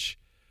damage.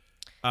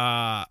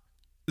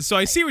 So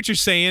I see what you're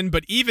saying,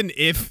 but even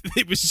if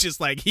it was just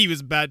like he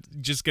was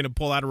just going to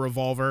pull out a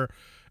revolver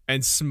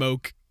and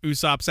smoke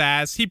Usopp's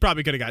ass, he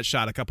probably could have got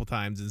shot a couple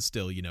times and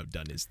still,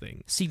 done his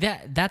thing. See,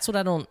 that's what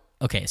I don't...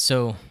 Okay,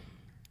 so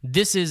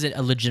this is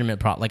a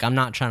legitimate problem. Like, I'm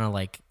not trying to,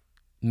 like,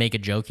 make a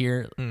joke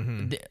here.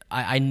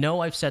 I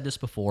know I've said this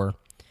before,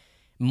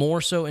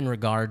 more so in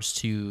regards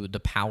to the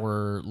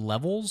power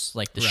levels,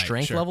 like the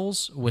strength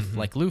levels with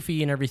like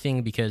Luffy and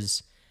everything,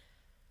 because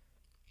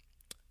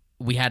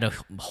we had a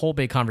whole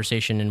big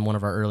conversation in one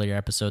of our earlier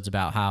episodes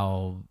about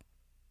how,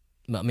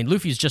 I mean,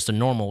 Luffy's just a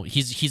normal,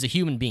 he's a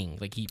human being,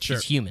 like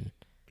he's human.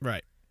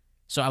 Right.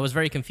 So I was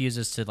very confused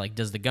as to, like,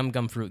 does the Gum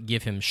Gum Fruit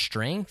give him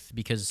strength?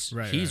 Because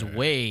he's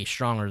way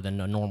stronger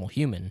than a normal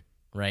human,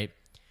 right?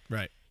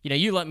 Right.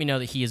 You let me know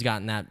that he has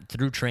gotten that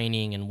through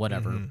training and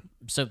whatever.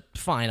 So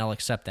fine, I'll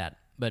accept that.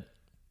 But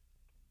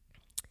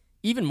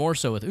even more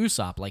so with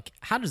Usopp, like,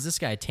 how does this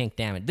guy tank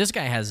damage? This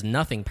guy has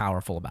nothing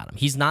powerful about him.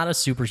 He's not a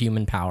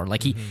superhuman power.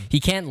 Like, he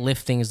can't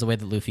lift things the way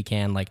that Luffy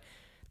can. Like,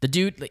 the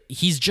dude, like,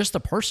 he's just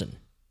a person.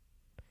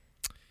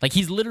 Like,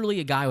 he's literally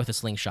a guy with a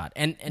slingshot.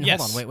 And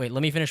hold on, wait,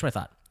 let me finish my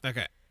thought.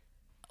 Okay.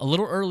 A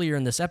little earlier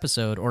in this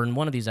episode, or in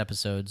one of these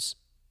episodes,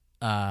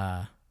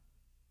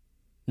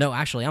 no,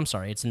 actually, I'm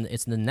sorry. It's in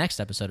the next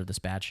episode of this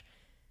batch.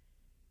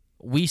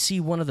 We see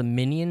one of the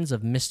minions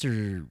of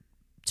Mr.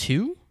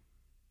 2,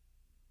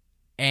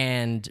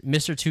 and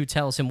Mr. 2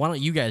 tells him, "Why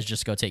don't you guys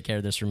just go take care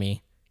of this for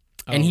me?"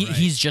 And right.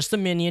 he's just a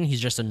minion.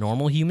 He's just a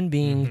normal human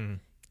being. Mm-hmm.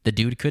 The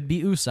dude could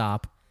be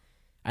Usopp.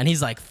 And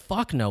he's like,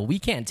 fuck no, we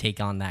can't take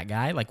on that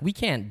guy. Like, we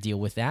can't deal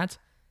with that.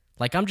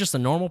 Like, I'm just a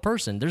normal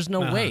person. There's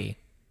no way.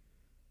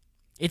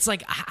 It's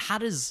like, how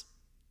does...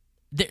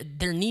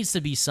 There needs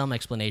to be some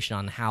explanation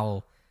on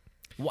how...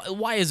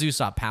 Why is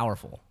Usopp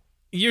powerful?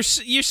 You're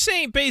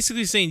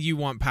basically saying you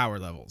want power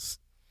levels.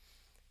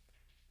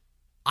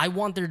 I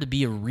want there to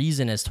be a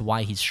reason as to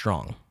why he's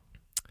strong.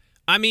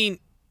 I mean...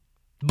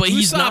 But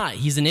he's not.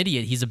 He's an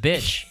idiot. He's a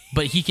bitch.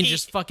 But he can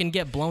just fucking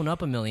get blown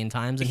up a million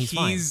times and he's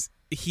fine.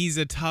 He's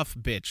a tough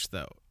bitch,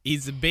 though.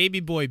 He's a baby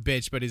boy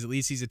bitch, but at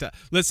least he's a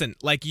tough... Listen,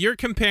 like, you're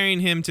comparing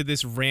him to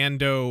this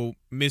rando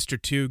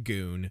Mr. 2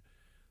 goon.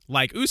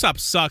 Like, Usopp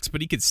sucks,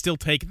 but he could still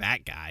take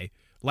that guy.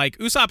 Like,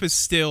 Usopp is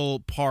still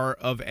part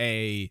of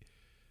a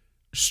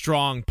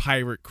strong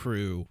pirate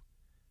crew.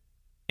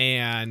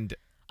 And...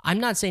 I'm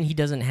not saying he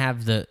doesn't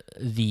have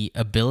the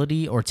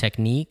ability or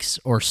techniques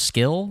or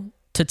skill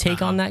to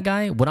take on that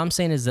guy. What I'm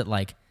saying is that,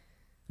 like,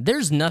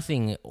 there's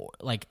nothing,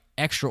 like,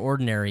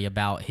 extraordinary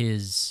about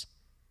his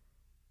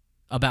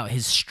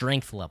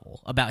strength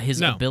level, about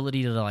his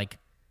ability to, like,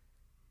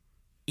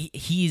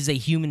 he's a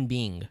human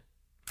being.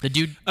 The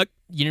dude,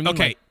 you know what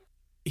I mean? Okay,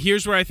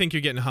 here's where I think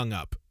you're getting hung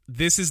up.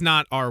 This is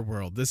not our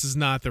world. This is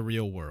not the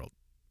real world.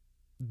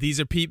 These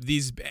are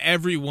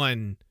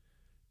everyone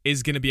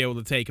is going to be able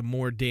to take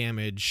more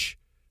damage,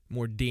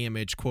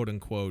 quote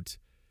unquote,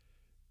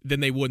 than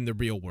they would in the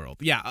real world.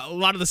 Yeah, a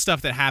lot of the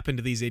stuff that happened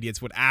to these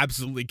idiots would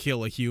absolutely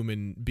kill a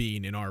human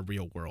being in our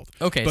real world.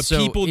 Okay, but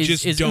so people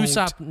is don't.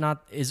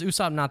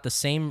 Usopp not the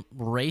same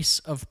race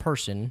of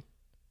person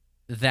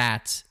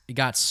that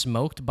got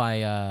smoked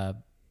by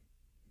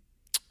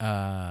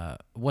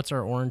what's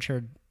our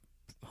orange-haired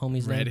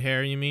homie's name? Red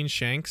hair, you mean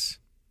Shanks?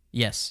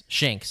 Yes,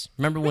 Shanks.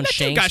 Remember when that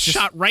Shanks got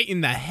shot right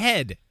in the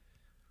head?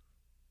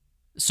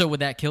 So would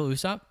that kill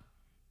Usopp?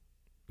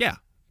 Yeah.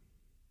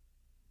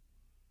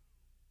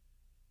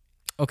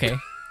 Okay.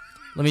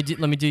 let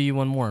me do you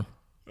one more.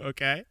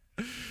 Okay.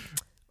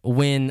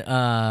 When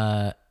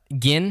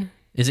Gin,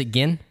 is it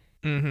Gin?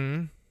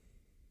 Mm-hmm.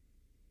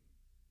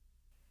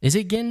 Is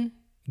it Gin?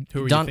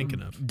 Who are you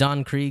thinking of?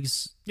 Don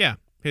Krieg's. Yeah,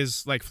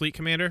 his like fleet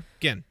commander.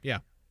 Gin. Yeah.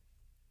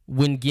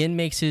 When Gin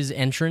makes his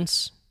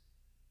entrance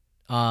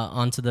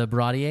onto the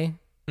Baradier,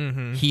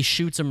 he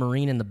shoots a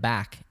Marine in the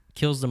back,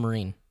 kills the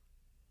Marine.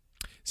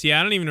 See,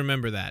 I don't even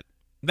remember that.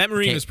 That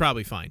Marine was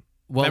probably fine.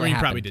 Well, that Marine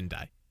probably didn't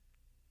die.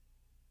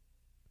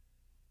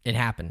 It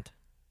happened.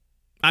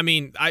 I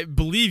mean, I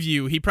believe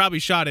you. He probably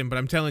shot him, but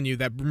I'm telling you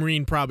that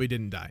Marine probably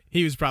didn't die.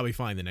 He was probably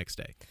fine the next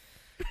day.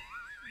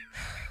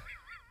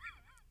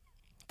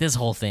 This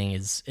whole thing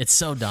it's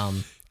so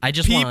dumb. I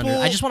just want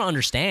to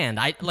understand.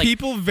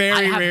 People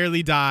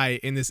rarely die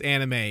in this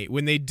anime.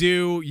 When they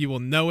do, you will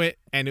know it,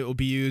 and it will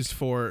be used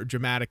for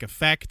dramatic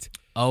effect.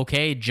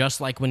 Okay, just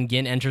like when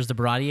Gin enters the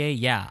Baradier.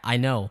 Yeah, I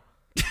know.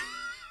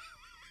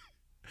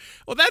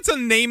 Well, that's a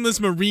nameless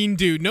Marine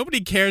dude.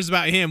 Nobody cares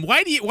about him.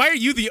 Why are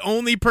you the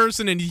only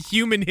person in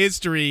human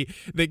history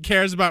that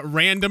cares about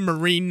random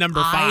Marine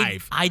number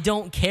 5? I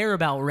don't care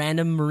about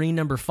random Marine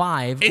number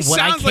 5. It what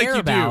I sounds like care you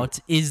about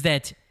do. is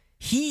that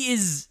he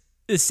is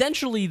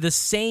essentially the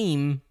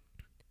same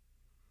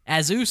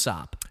as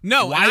Usopp.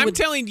 No, I'm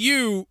telling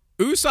you,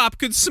 Usopp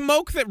could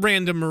smoke that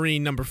random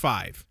Marine number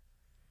 5.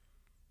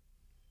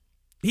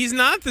 He's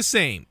not the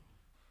same.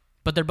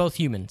 But they're both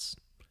humans.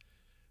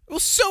 Well,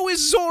 so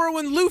is Zoro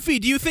and Luffy.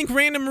 Do you think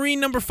random Marine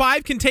number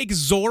 5 can take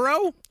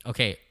Zoro?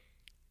 Okay,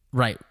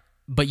 right.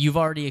 But you've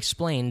already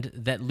explained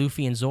that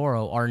Luffy and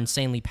Zoro are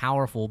insanely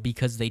powerful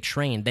because they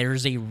train.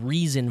 There's a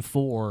reason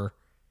for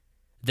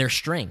their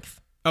strength.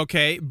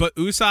 Okay, but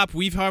Usopp,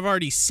 we've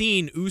already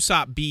seen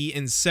Usopp be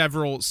in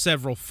several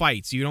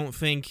fights. You don't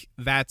think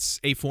that's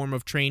a form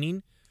of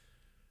training?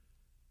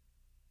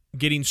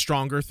 Getting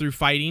stronger through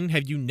fighting?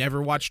 Have you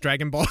never watched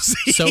Dragon Ball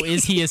Z? So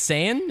is he a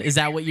Saiyan? Is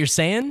that what you're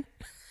saying?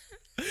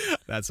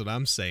 That's what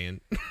I'm saying.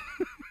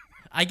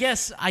 I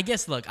guess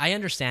look, I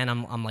understand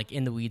I'm like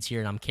in the weeds here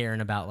and I'm caring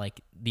about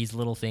like these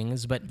little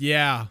things, but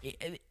yeah.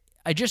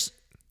 I just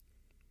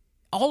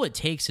all it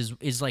takes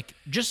is like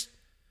just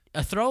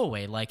a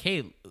throwaway, like,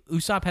 hey,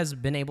 Usopp has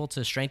been able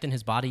to strengthen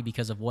his body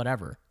because of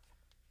whatever.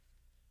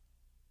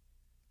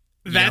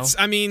 That's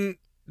I mean,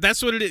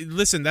 that's what it is.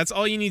 Listen, that's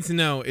all you need to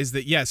know is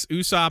that yes,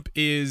 Usopp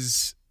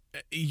is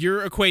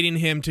you're equating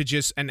him to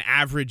just an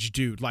average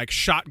dude, like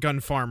Shotgun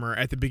Farmer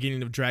at the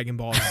beginning of Dragon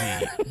Ball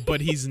Z, but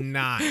he's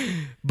not.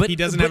 But he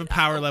doesn't have a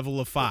power level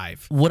of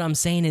 5. What I'm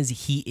saying is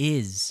he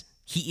is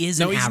an average dude.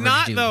 No, he's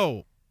not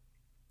though.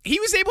 He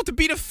was able to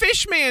beat a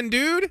fish man,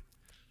 dude.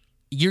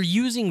 You're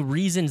using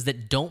reasons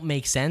that don't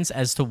make sense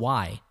as to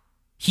why.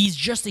 He's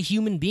just a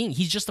human being.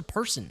 He's just a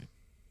person.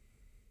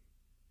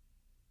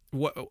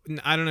 What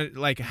I don't know.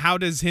 Like, how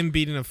does him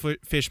beating a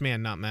fish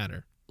man not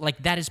matter?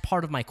 Like, that is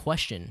part of my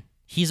question.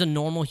 He's a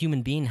normal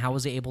human being. How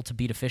was he able to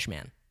beat a fish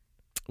man?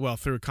 Well,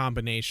 through a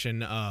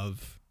combination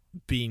of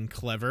being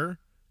clever,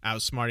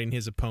 outsmarting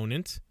his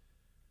opponent,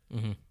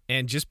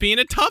 and just being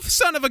a tough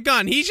son of a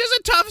gun. He's just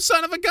a tough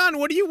son of a gun.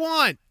 What do you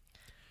want?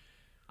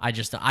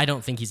 I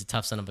don't think he's a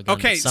tough son of a gun.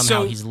 Okay, but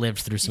somehow so he's lived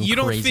through some you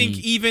don't crazy think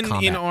even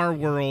combat. in our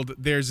world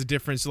there's a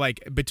difference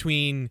like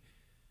between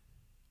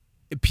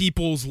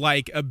people's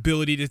like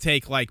ability to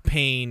take like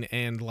pain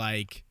and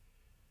like,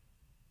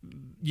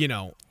 you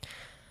know,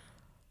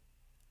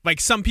 like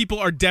some people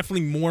are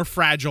definitely more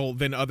fragile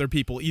than other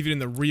people even in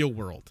the real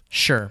world.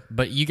 Sure,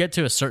 but you get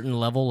to a certain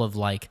level of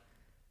like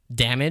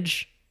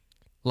damage,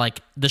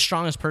 like the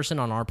strongest person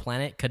on our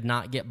planet could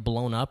not get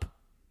blown up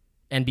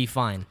and be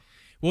fine.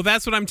 Well,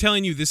 that's what I'm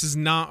telling you. This is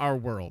not our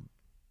world.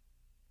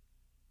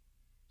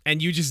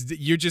 And you're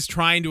just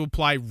trying to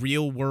apply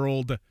real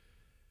world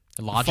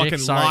Logic. fucking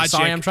Sorry, logic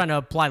I'm trying to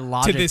apply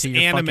logic this to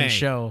your anime. fucking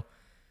show.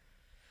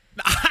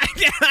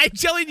 I'm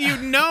telling you,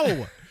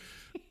 no.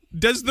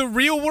 Does the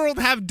real world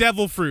have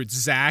devil fruits,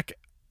 Zach?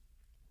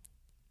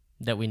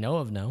 That we know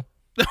of, no.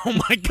 Oh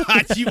my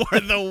God, you are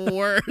the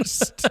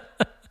worst.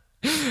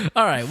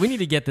 All right, we need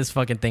to get this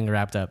fucking thing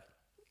wrapped up.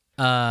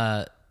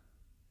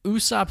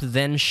 Usopp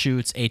then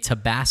shoots a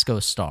Tabasco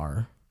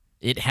star.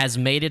 It has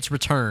made its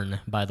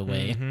return, by the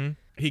way. Mm-hmm.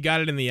 He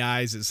got it in the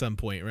eyes at some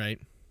point, right?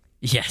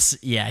 Yes,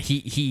 yeah.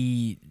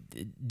 He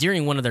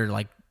during one of their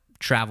like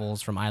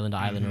travels from island to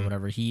island or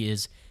whatever, he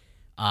is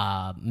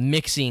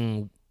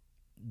mixing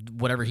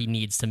whatever he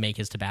needs to make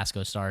his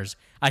Tabasco stars.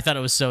 I thought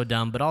it was so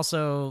dumb, but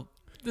also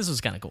this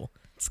was kind of cool.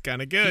 It's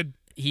kind of good.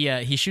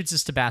 He shoots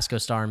his Tabasco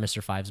star in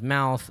Mr. Five's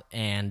mouth,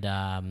 and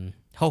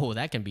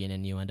that can be an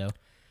innuendo.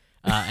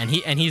 And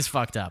he's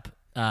fucked up.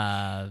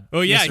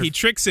 Oh yeah, he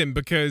tricks him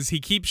because he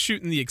keeps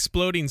shooting the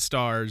exploding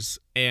stars,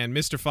 and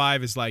Mr.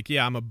 Five is like,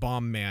 "Yeah, I'm a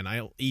bomb man.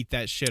 I'll eat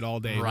that shit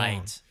all day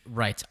long."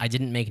 Right. I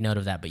didn't make note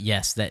of that, but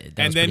yes, that and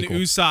was then pretty cool.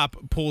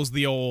 Usopp pulls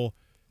the old.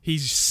 He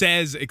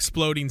says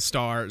exploding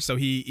star, so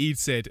he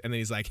eats it, and then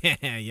he's like,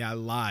 "Yeah, I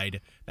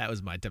lied. That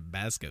was my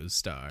Tabasco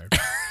star."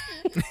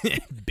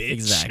 Bitch.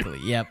 Exactly.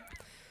 Yep.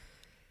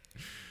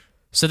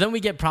 So then we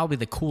get probably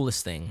the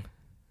coolest thing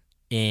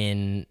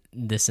in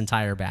this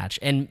entire batch,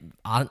 and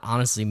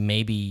honestly,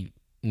 maybe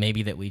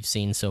that we've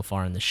seen so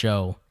far in the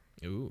show.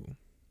 Ooh.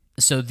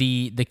 So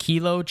the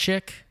Kilo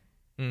chick,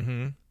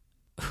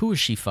 who is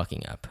she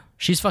fucking up?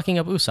 She's fucking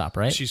up Usopp,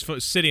 right? She's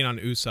sitting on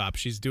Usopp.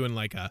 She's doing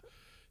like a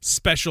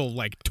special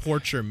like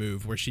torture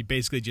move where she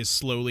basically just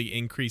slowly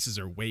increases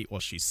her weight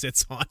while she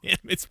sits on him.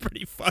 It's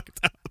pretty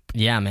fucked up.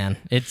 Yeah, man.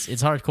 It's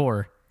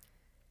hardcore.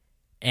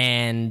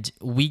 And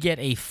we get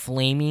a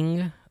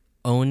flaming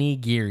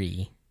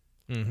onigiri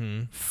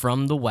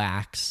from the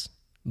wax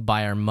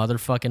by our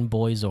motherfucking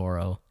boy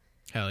Zoro.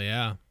 Hell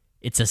yeah.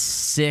 It's a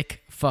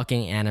sick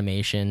fucking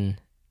animation.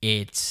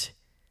 It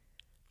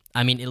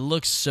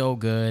looks so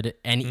good.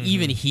 And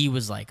even he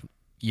was like,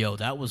 yo,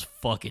 that was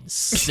fucking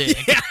sick.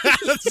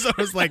 So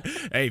I was like,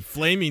 hey,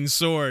 flaming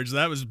swords,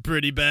 that was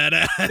pretty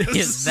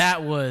badass.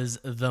 That was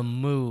the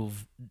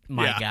move,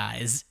 my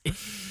guys.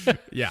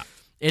 Yeah.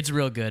 It's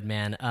real good,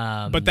 man.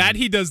 But that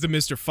he does to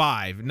Mr.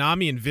 Five.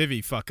 Nami and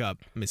Vivi fuck up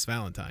Miss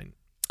Valentine.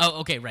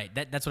 Oh, okay, right.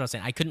 That's what I was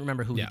saying. I couldn't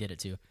remember who he did it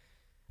to.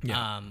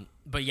 Yeah.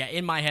 But yeah,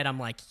 in my head, I'm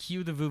like,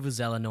 cue the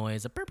Vuvuzela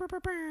noise,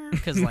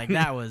 because like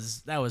that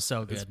was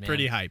so good, man.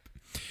 Pretty hype.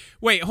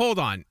 Wait, hold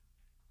on.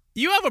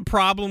 You have a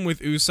problem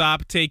with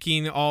Usopp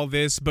taking all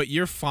this, but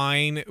you're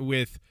fine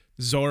with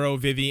Zoro,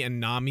 Vivi, and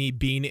Nami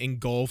being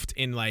engulfed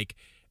in like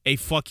a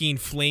fucking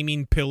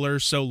flaming pillar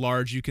so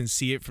large you can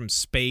see it from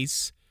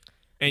space,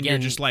 and Again,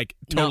 you're just like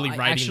totally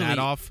writing that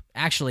off.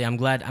 Actually, I'm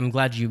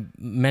glad you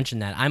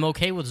mentioned that. I'm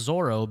okay with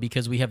Zoro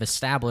because we have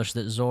established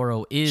that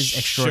Zoro is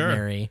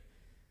extraordinary.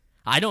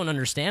 I don't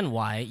understand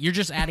why. You're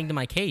just adding to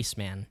my case,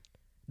 man.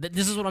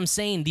 This is what I'm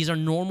saying. These are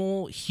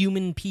normal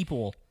human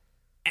people.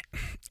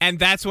 And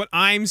that's what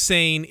I'm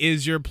saying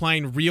is you're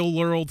applying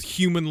real-world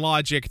human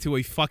logic to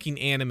a fucking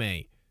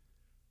anime.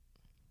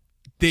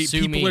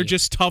 People are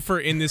just tougher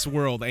in this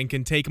world and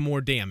can take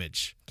more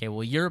damage. Okay,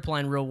 well, you're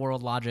applying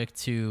real-world logic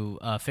to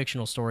a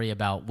fictional story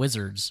about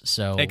wizards,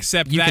 so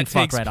except you that can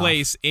fuck takes right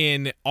place off.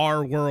 in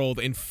our world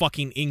in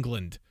fucking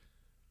England.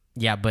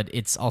 Yeah, but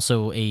it's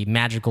also a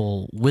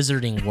magical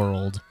wizarding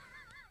world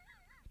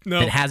No,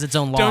 that has its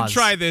own laws. Don't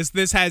try this.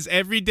 This has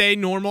everyday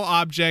normal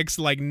objects.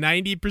 Like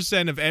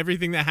 90% of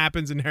everything that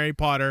happens in Harry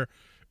Potter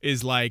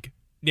is like,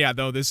 yeah,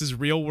 though this is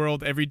real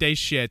world everyday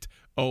shit.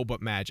 Oh,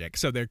 but magic.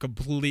 So they're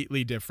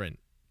completely different.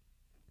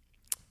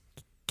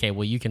 Okay,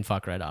 well, you can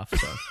fuck right off.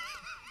 So.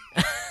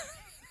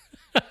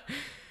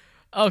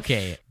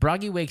 Okay,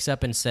 Bragi wakes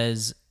up and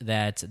says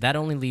that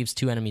only leaves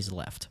 2 enemies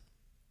left.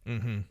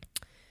 Mm-hmm.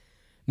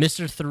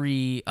 Mr.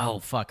 3, oh,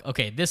 fuck.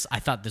 Okay, I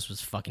thought this was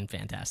fucking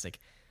fantastic.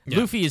 Yeah.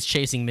 Luffy is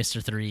chasing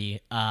Mr.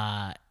 3,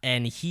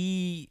 and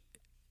he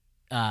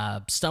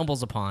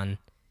stumbles upon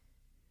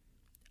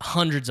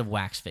hundreds of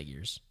wax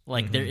figures.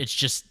 Like, it's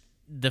just,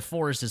 the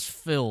forest is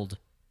filled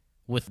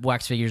with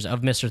wax figures of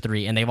Mr.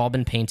 3, and they've all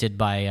been painted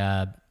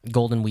by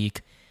Golden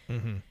Week.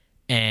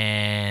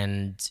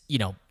 And,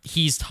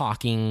 he's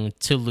talking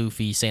to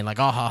Luffy, saying, like,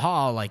 oh, ha,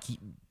 ha, like,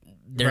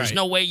 there's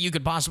no way you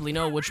could possibly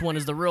know which one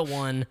is the real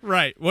one.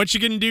 Right. What you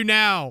gonna do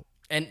now?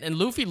 And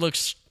Luffy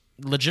looks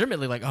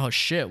legitimately like, oh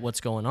shit,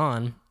 what's going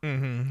on?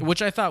 Mm-hmm.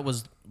 Which I thought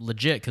was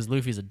legit because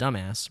Luffy's a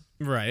dumbass.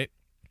 Right.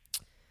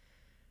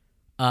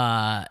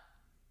 And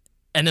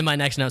then my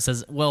next note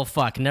says, well,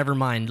 fuck, never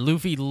mind.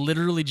 Luffy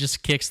literally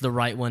just kicks the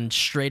right one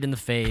straight in the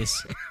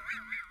face.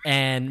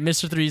 And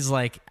Mr. Three's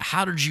like,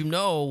 how did you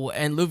know?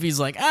 And Luffy's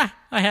like, I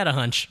had a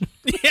hunch.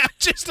 Yeah,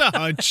 just a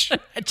hunch.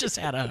 I just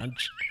had a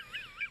hunch.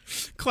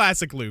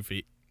 Classic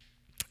Luffy.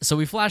 So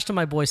we flash to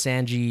my boy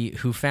Sanji,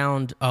 who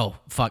found... Oh,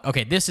 fuck.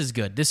 Okay, this is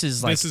good. This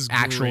is like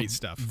actual great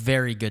stuff.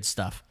 Very good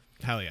stuff.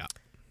 Hell yeah.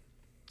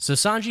 So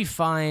Sanji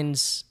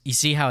finds... You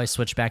see how I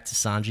switch back to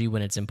Sanji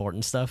when it's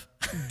important stuff?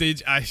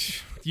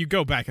 You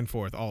go back and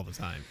forth all the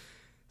time.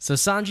 So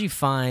Sanji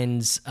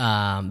finds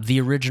the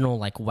original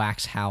like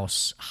wax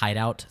house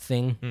hideout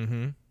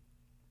thing.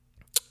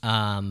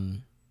 Mm-hmm.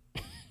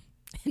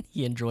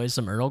 He enjoys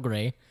some Earl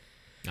Grey.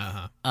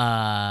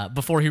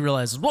 Before he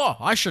realizes, whoa,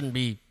 I shouldn't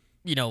be,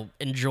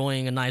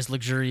 enjoying a nice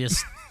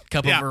luxurious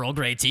cup of Earl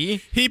Grey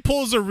tea. He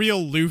pulls a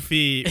real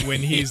Luffy when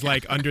he's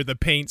like under the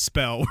paint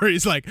spell, where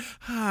he's like,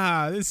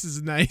 this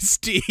is nice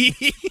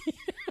tea.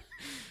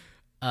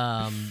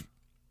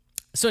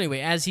 So anyway,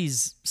 as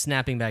he's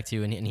snapping back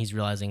to and he's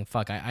realizing,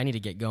 fuck, I need to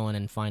get going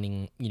and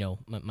finding,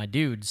 my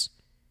dudes,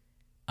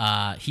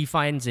 he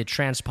finds a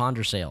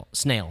transponder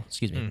snail,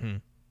 excuse me. Mm-hmm.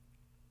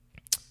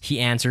 He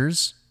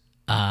answers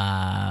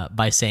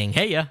by saying,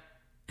 hey,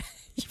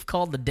 you've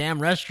called the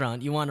damn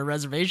restaurant. You want a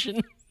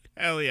reservation?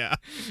 Hell yeah.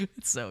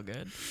 It's so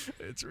good.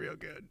 It's real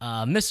good.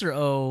 Mr.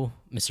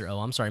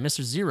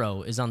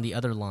 Zero is on the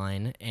other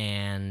line,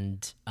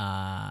 and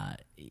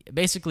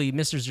basically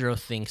Mr. Zero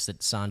thinks that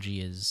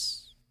Sanji is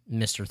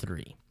Mr.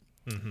 3.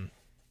 Mm-hmm.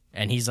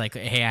 And he's like,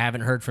 hey, I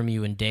haven't heard from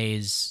you in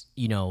days.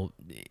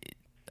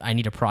 I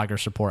need a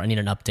progress report. I need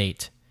an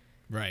update.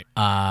 Right.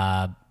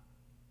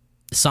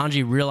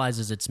 Sanji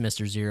realizes it's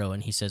Mr. Zero,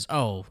 and he says,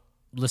 oh,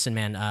 listen,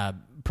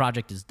 man,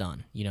 project is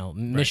done.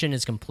 Mission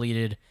is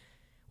completed.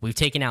 We've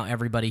taken out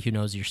everybody who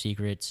knows your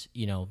secrets.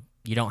 You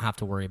don't have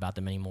to worry about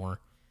them anymore.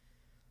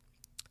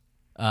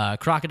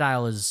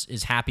 Crocodile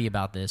is happy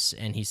about this,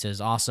 and he says,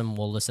 awesome.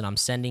 Well, listen, I'm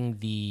sending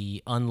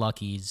the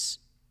Unluckies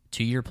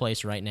to your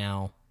place right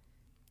now.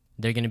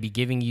 They're going to be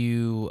giving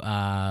you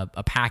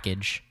a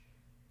package,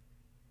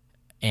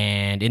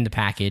 and in the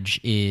package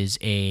is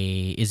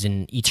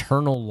an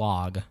eternal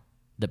log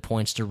that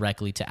points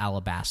directly to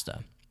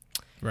Alabasta.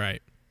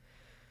 Right.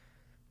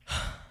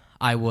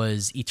 I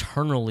was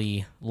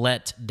eternally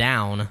let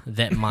down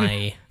that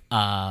my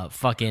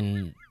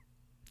fucking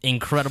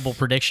incredible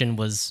prediction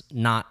was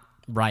not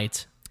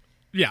right.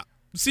 Yeah.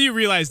 So you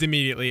realized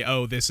immediately,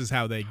 oh, this is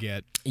how they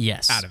get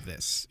out of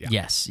this. Yeah.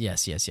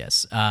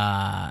 Yes.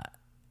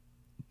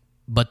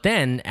 But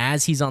then,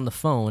 as he's on the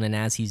phone and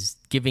as he's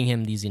giving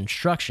him these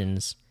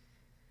instructions,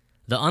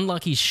 the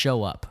Unluckies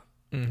show up,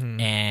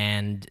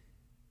 and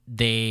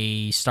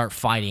they start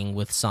fighting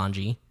with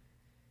Sanji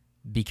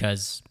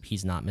because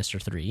he's not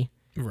Mr. 3.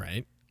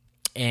 Right.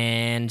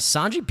 And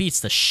Sanji beats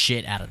the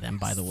shit out of them,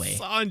 by the way.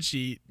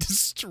 Sanji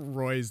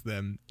destroys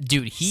them.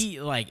 Dude,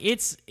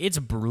 it's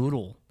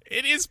brutal.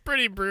 It is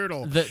pretty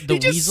brutal. He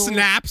just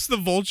snaps the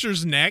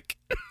vulture's neck.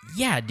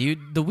 Yeah,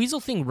 dude. The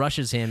weasel thing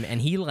rushes him, and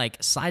he like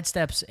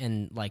sidesteps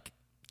and like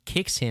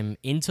kicks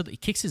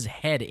his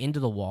head into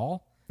the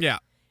wall. Yeah.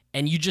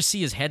 And you just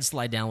see his head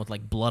slide down with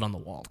like blood on the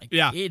wall. Like,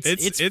 yeah,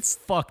 it's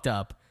fucked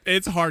up.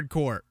 It's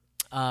hardcore.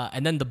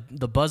 And then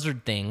the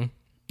buzzard thing.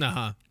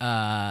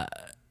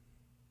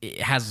 It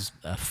has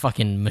a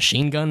fucking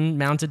machine gun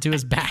mounted to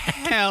his back.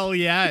 Hell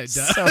yeah, it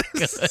does. So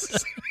good.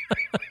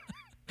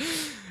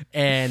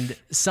 And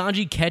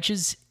Sanji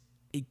catches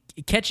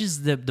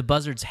the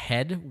buzzard's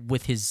head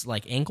with his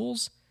like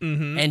ankles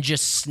and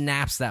just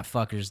snaps that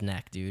fucker's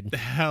neck, dude.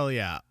 Hell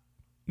yeah.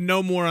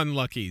 No more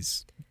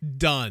Unluckies.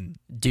 Done.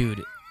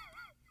 Dude,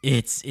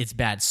 it's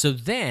bad. So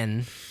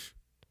then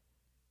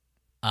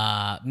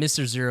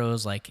Mr.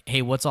 Zero's like,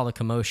 hey, what's all the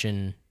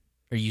commotion?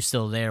 Are you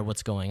still there?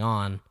 What's going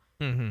on?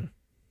 Mm-hmm.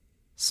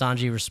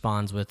 Sanji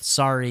responds with,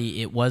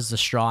 sorry, it was the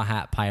Straw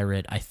Hat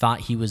Pirate. I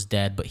thought he was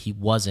dead, but he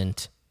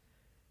wasn't.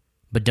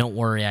 But don't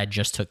worry, I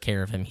just took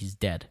care of him. He's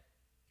dead.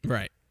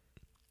 Right.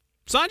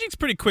 Sanji's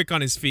pretty quick on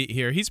his feet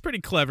here. He's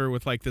pretty clever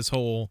with like this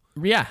whole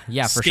for sure.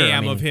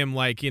 Scam of him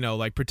like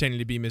pretending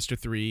to be Mr.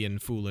 3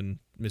 and fooling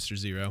Mr.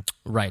 Zero.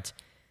 Right.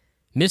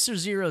 Mr.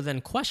 Zero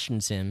then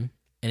questions him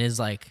and is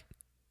like,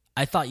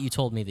 I thought you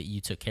told me that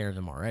you took care of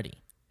him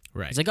already.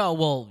 Right. He's like, oh,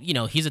 well,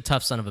 he's a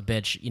tough son of a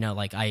bitch.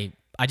 Like I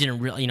didn't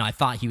really, I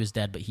thought he was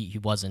dead, but he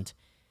wasn't.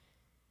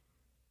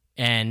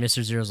 And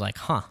Mr. Zero's like,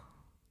 huh.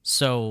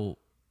 So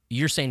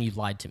you're saying you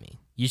lied to me.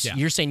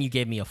 You're saying you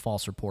gave me a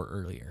false report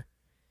earlier.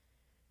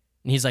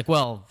 And he's like,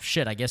 well,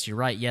 shit, I guess you're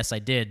right. Yes, I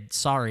did.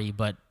 Sorry,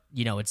 but,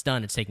 it's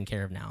done. It's taken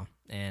care of now.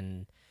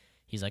 And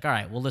he's like, all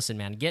right, well, listen,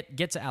 man, get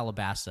to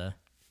Alabasta,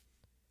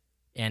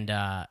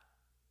 and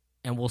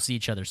we'll see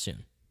each other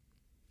soon.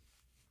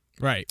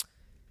 Right.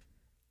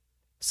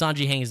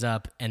 Sanji hangs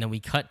up, and then we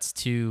cut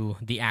to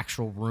the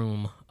actual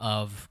room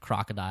of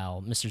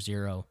Crocodile, Mr.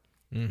 Zero,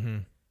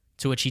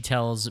 to which he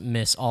tells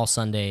Miss All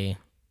Sunday,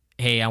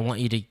 hey, I want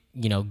you to,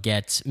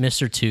 get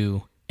Mr.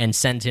 2 and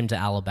send him to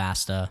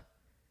Alabasta.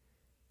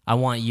 I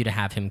want you to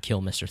have him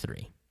kill Mr.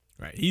 3.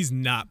 Right. He's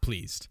not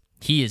pleased.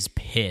 He is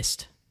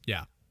pissed.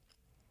 Yeah.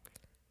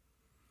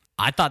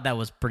 I thought that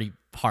was pretty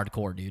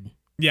hardcore, dude.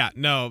 Yeah,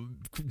 no,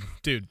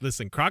 dude,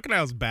 listen,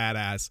 Crocodile's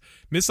badass.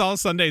 Miss All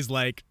Sunday's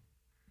like,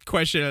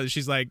 question,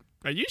 she's like,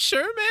 are you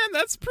sure, man?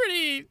 That's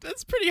pretty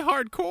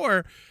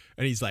hardcore.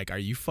 And he's like, are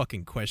you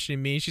fucking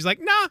questioning me? She's like,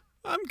 nah,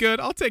 I'm good.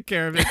 I'll take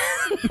care of it.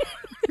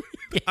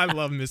 Yeah. I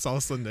love Miss All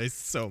Sunday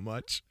so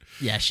much.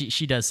 Yeah,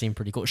 she does seem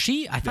pretty cool.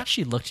 I thought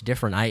she looked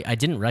different. I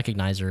didn't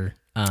recognize her.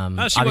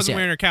 She wasn't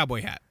wearing her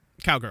cowgirl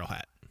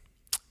hat.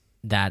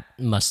 That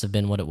must have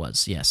been what it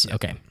was. Yes.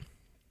 Yeah.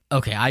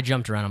 Okay, I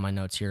jumped around on my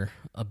notes here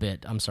a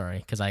bit. I'm sorry,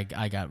 because I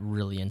got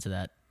really into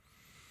that.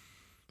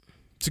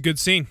 It's a good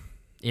scene.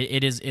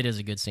 It is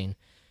a good scene.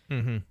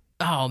 Mm-hmm.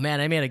 Oh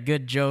man, I made a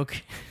good joke.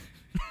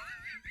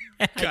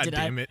 God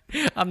damn it!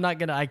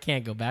 I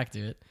can't go back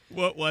to it.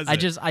 What was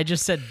it? I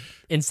just said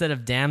instead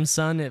of damn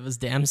son, it was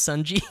damn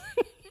Sunji.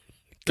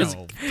 Because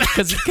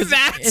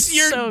that's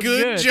your so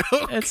good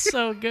joke. It's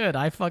so good.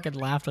 I fucking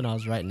laughed when I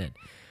was writing it.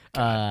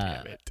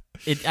 God damn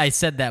it. I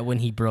said that when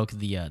he broke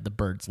the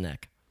bird's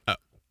neck. Oh,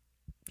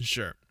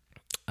 sure.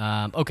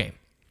 Okay.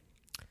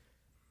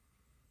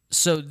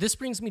 So this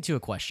brings me to a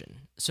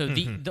question. So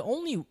the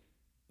only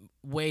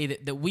way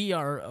that we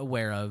are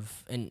aware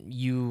of, and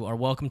you are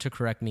welcome to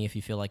correct me if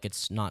you feel like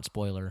it's not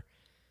spoiler.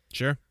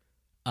 Sure.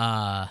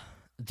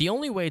 The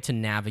only way to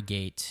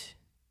navigate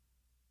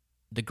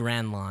the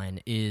Grand Line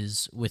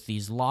is with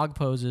these log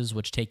poses,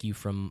 which take you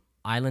from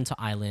island to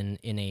island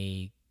in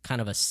a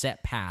kind of a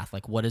set path.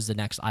 Like, what is the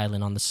next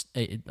island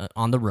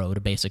on the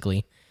road,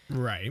 basically?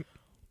 Right.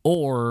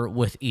 Or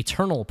with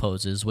eternal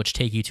poses, which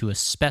take you to a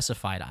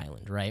specified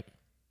island, right?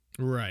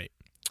 Right.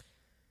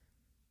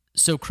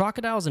 So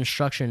Crocodile's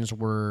instructions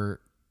were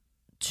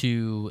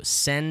to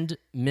send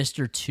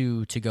Mr.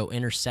 2 to go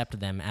intercept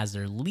them as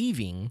they're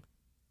leaving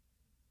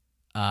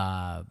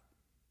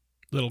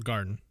Little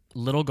Garden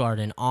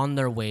on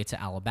their way to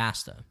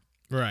Alabasta.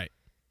 Right.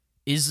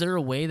 Is there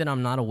a way that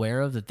I'm not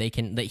aware of that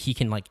he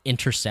can like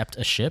intercept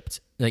a ship,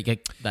 like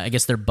I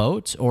guess their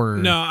boat, or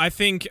no? I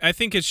think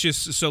it's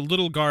just so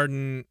Little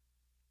Garden.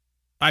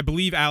 I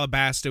believe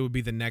Alabasta would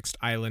be the next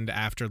island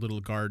after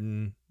Little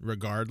Garden,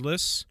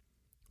 regardless.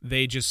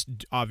 They just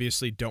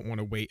obviously don't want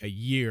to wait a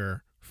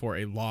year for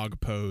a log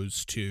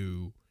pose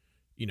to,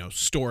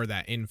 store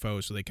that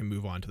info so they can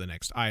move on to the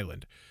next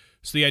island.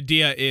 So the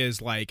idea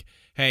is like,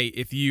 hey,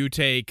 if you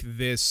take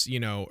this,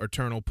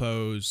 Eternal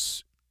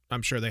Pose,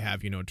 I'm sure they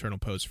have, Eternal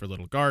Pose for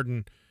Little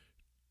Garden,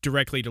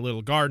 directly to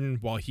Little Garden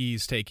while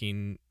he's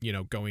taking,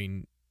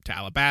 going to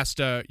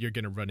Alabasta, you're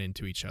going to run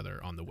into each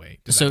other on the way.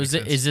 So is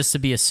this to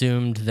be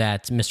assumed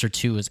that Mr.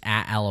 2 is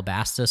at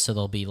Alabasta, so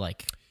they'll be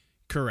like...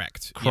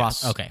 Correct.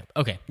 Yes. Okay.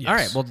 Yes. All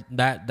right. Well,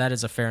 that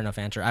is a fair enough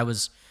answer. I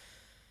was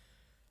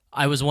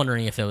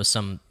wondering if there was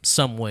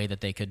some way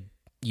that they could,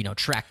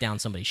 track down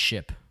somebody's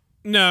ship.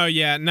 No,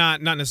 yeah,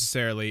 not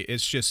necessarily.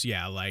 It's just,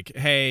 like,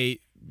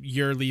 hey,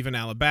 you're leaving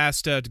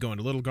Alabasta to go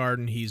into Little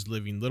Garden. He's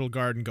leaving Little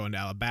Garden, going to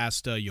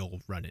Alabasta. You'll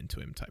run into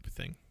him, type of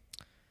thing.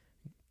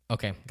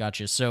 Okay,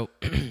 gotcha. So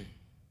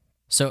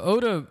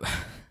Oda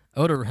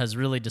has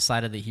really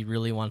decided that he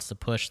really wants to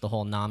push the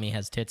whole Nami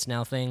has tits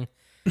now thing.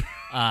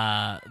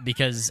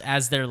 Because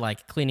as they're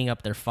like cleaning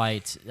up their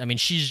fight, I mean,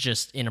 she's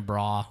just in a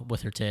bra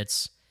with her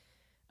tits.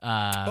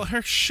 Well,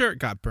 her shirt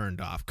got burned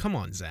off. Come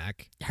on,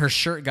 Zach. Her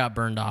shirt got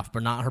burned off,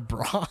 but not her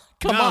bra.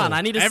 Come on,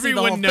 I need to see the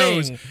whole thing. Everyone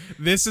knows thing.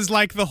 This is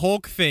like the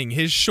Hulk thing.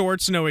 His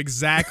shorts know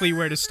exactly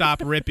where to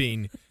stop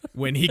ripping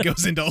when he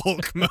goes into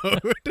Hulk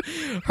mode.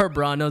 Her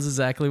bra knows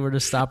exactly where to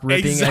stop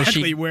ripping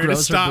exactly as she where to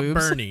grows stop her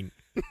boobs. burning.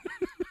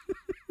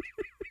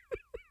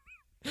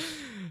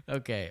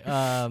 Okay.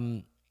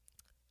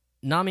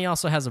 Nami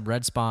also has a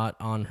red spot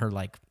on her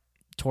like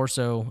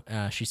torso.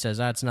 She says,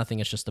 "It's nothing.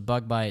 It's just a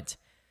bug bite."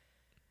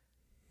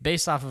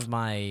 Based off of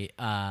my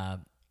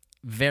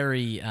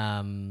very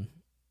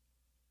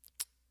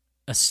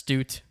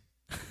astute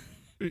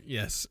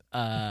yes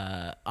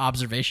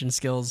observation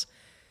skills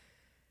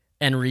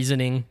and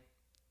reasoning,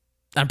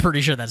 I'm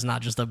pretty sure that's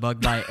not just a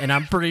bug bite, and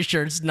I'm pretty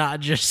sure it's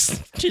not going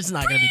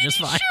to be just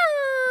fine.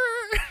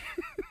 Sure.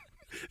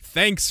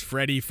 Thanks,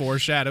 Freddy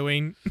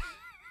foreshadowing.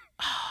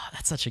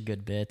 That's such a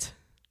good bit.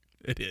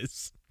 It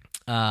is.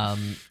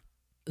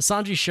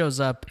 Sanji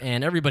shows up,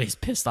 and everybody's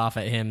pissed off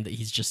at him that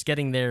he's just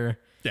getting there.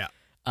 Yeah.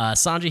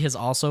 Sanji has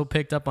also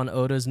picked up on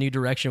Oda's new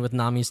direction with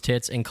Nami's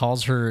tits and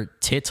calls her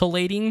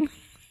titillating.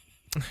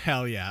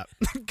 Hell yeah.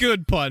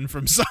 Good pun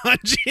from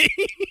Sanji.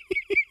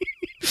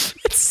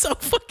 It's so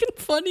fucking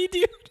funny,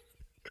 dude.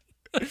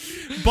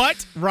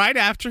 But right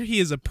after he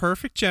is a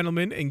perfect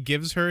gentleman and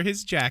gives her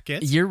his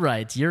jacket. You're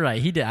right.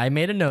 He did. I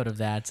made a note of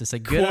that. It's a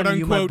good quote on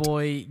you, my unquote,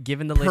 boy,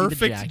 giving the lady the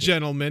jacket. Perfect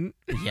gentleman.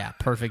 Yeah,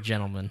 perfect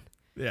gentleman.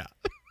 Yeah.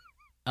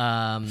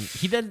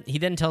 He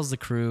then tells the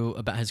crew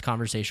about his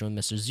conversation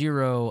with Mr.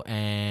 Zero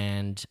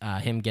and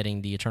him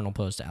getting the Eternal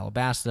Pose to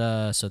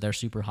Alabasta, so they're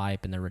super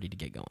hype and they're ready to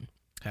get going.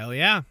 Hell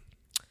yeah.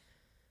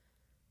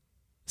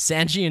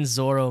 Sanji and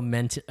Zoro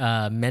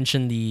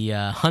mention the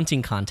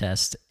hunting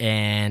contest,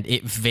 and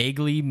it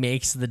vaguely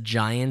makes the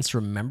Giants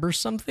remember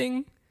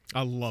something.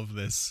 I love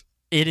this.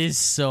 It is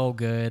so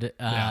good.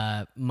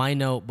 Yeah. My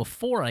note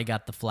before I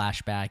got the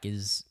flashback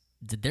is,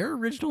 did their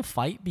original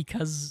fight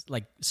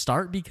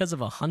start because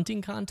of a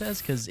hunting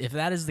contest? Because if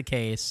that is the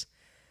case,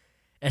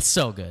 it's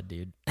so good,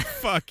 dude.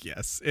 Fuck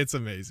yes. It's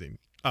amazing.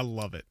 I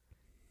love it.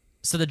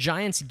 So the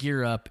Giants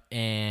gear up,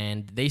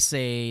 and they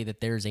say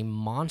that there's a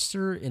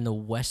monster in the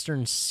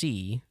Western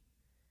Sea,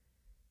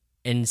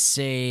 and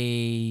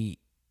say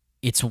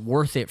it's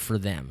worth it for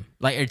them.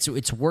 Like,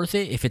 it's worth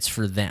it if it's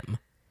for them.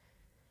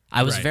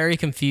 I was very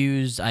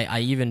confused.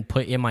 I even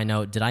put in my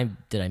note, did I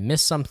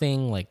miss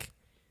something? Like,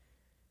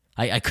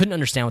 I couldn't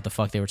understand what the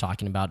fuck they were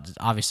talking about.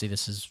 Obviously,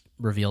 this is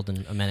revealed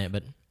in a minute,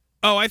 but...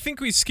 Oh, I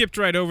think we skipped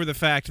right over the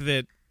fact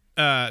that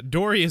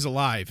Dory is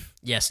alive.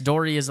 Yes,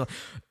 Dory is...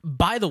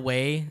 By the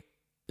way,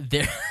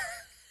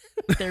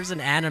 there's an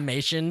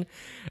animation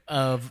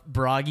of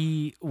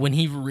Bragi when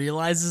he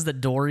realizes that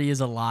Dory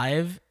is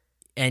alive,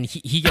 and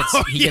he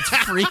gets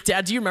freaked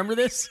out. Do you remember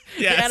this?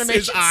 Yes, the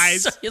animation,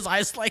 his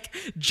eyes like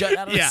jut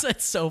out of his.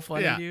 It's so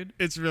funny, dude.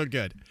 It's real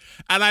good.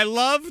 And I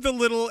love the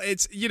little,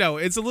 it's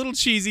a little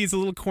cheesy, it's a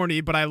little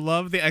corny, but I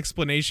love the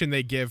explanation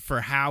they give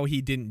for how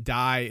he didn't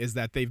die is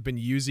that they've been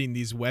using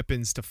these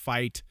weapons to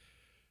fight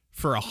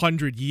for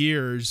 100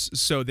 years,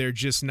 so they're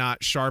just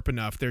not sharp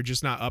enough. They're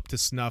just not up to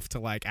snuff to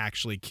like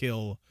actually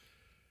kill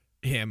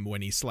him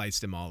when he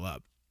sliced him all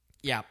up.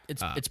 Yeah,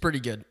 it's pretty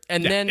good.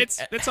 And then it's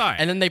all right.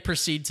 And then they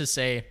proceed to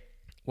say,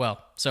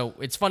 well, so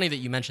it's funny that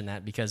you mentioned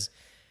that because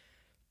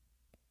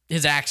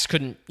his axe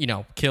couldn't,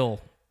 kill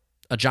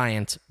a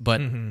giant,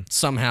 but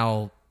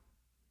somehow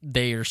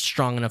they are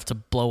strong enough to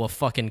blow a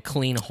fucking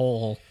clean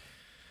hole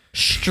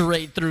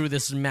straight through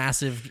this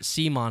massive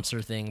sea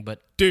monster thing.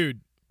 But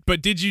dude,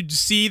 did you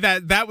see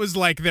that? That was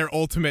like their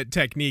ultimate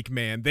technique,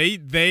 man.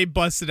 They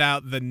busted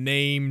out the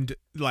named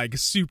like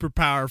super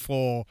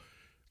powerful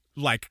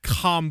like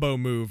combo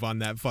move on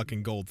that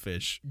fucking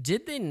goldfish.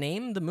 Did they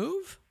name the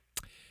move?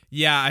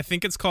 Yeah, I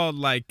think it's called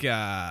like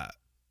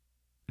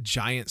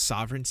giant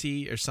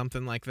sovereignty or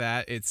something like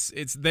that. It's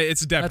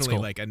definitely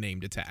cool. like a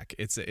named attack.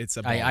 It's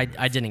a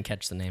I didn't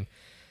catch the name.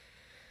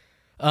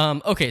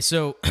 Okay,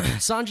 so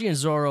Sanji and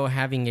Zoro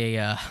having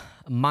a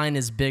mine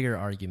is bigger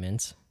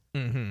argument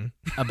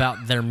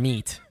about their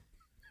meat.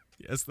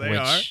 Yes, they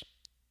are.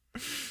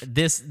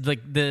 This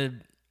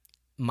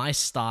my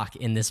stock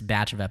in this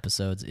batch of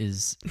episodes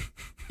is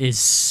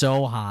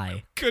so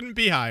high. Couldn't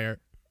be higher.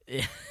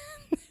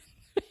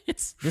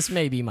 This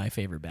may be my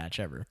favorite batch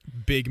ever.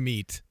 Big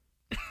meat.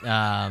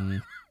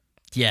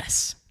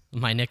 Yes,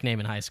 my nickname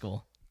in high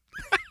school.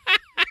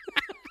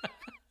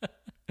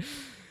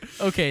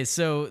 Okay,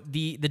 so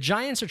the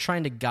Giants are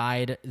trying to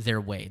guide their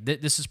way.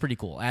 This is pretty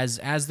cool.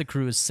 As the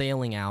crew is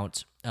sailing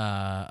out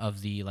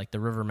of the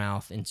river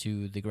mouth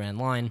into the Grand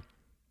Line,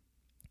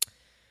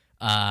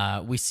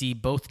 we see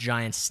both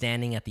Giants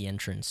standing at the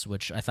entrance,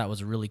 which I thought was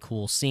a really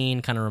cool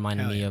scene. Kind of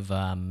reminded me of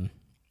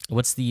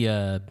what's the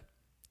I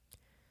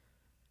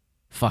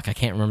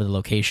can't remember the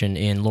location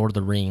in Lord of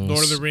the Rings.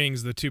 Lord of the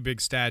Rings, the two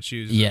big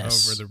statues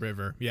over the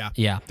river.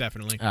 Yeah,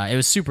 definitely. It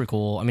was super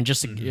cool. I mean,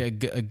 just a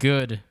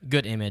good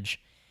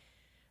image.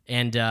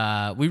 And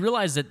we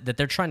realize that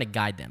they're trying to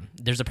guide them.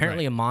 There's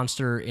apparently a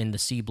monster in the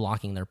sea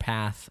blocking their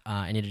path,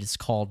 and it is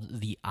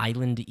called the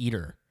Island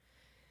Eater.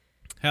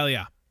 Hell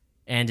yeah!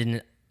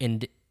 And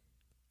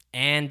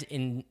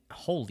in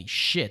holy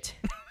shit,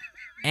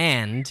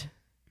 and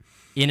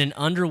in an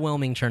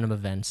underwhelming turn of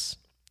events,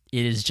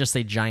 it is just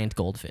a giant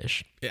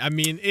goldfish. I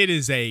mean, it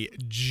is a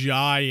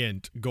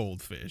giant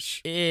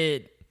goldfish.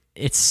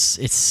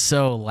 It's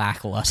so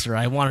lackluster.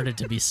 I wanted it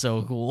to be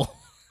so cool.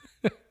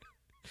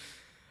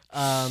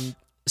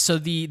 So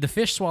the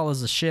fish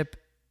swallows the ship.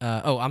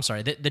 I'm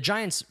sorry. The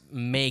Giants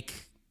make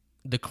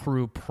the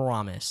crew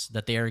promise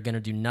that they are going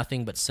to do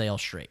nothing but sail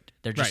straight.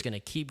 They're just going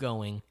to keep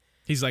going.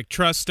 He's like,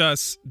 trust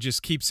us.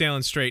 Just keep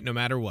sailing straight no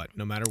matter what.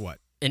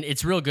 And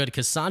it's real good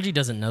because Sanji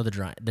doesn't know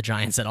the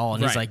Giants at all.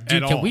 And he's like,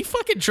 dude, can we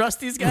fucking trust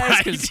these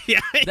guys? Because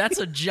that's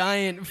a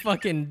giant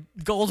fucking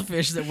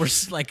goldfish that we're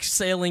like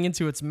sailing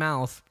into its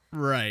mouth.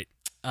 Right.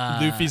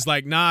 Luffy's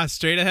like, nah,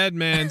 straight ahead,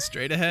 man.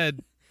 Straight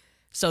ahead.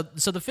 So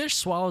the fish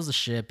swallows the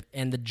ship,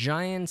 and the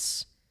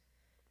Giants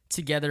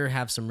together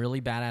have some really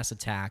badass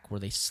attack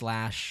where they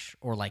slash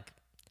or like...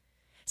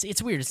 See,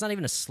 it's weird. It's not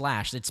even a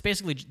slash. It's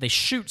basically... They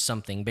shoot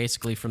something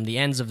basically from the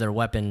ends of their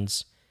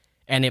weapons,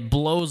 and it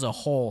blows a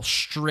hole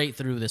straight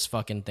through this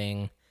fucking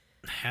thing.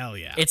 Hell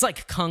yeah. It's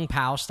like Kung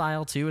Pao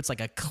style, too. It's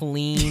like a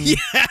clean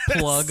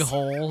plug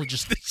hole.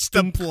 Just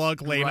a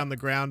plug laying on the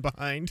ground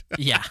behind.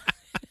 Yeah.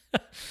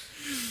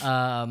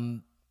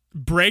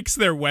 Breaks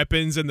their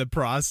weapons in the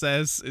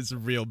process. It's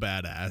real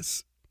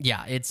badass.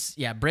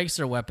 Yeah, breaks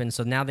their weapons,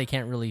 so now they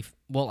can't really...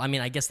 Well, I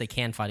mean, I guess they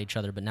can fight each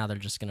other, but now they're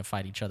just going to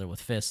fight each other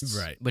with fists.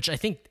 Right. Which I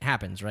think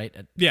happens, right?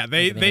 Yeah,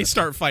 they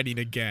start fighting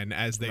again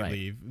as they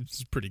leave.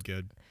 It's pretty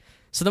good.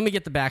 So then we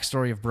get the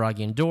backstory of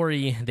Bragi and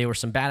Dory. They were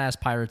some badass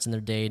pirates in their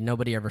day.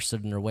 Nobody ever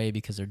stood in their way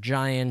because they're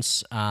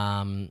giants.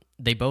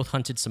 They both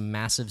hunted some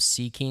massive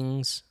sea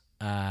kings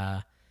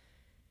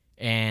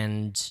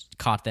and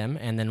caught them.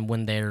 And then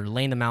when they're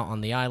laying them out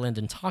on the island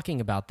and talking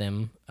about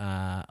them,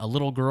 a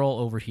little girl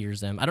overhears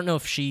them. I don't know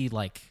if she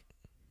like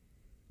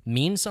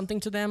means something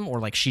to them or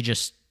like she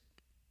just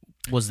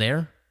was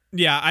there.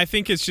 Yeah, I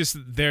think it's just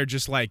they're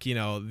just like, you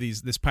know,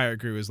 this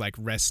pirate crew is like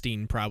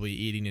resting, probably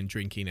eating and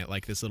drinking at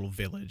like this little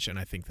village, and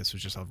I think this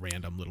was just a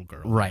random little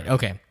girl. Right.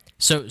 Okay.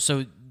 So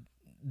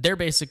they're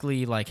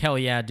basically like, hell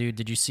yeah, dude!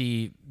 Did you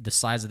see the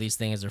size of these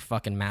things? They're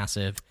fucking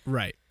massive.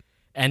 Right.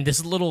 And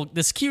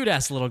this cute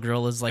ass little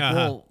girl is like,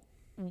 well,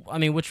 I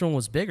mean, which one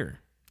was bigger?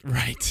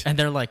 Right. And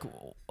they're like,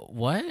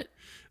 what?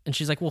 And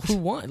she's like, well, who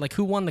won? Like,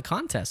 who won the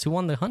contest? Who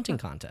won the hunting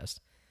contest?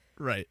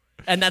 Right.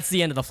 And that's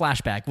the end of the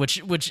flashback,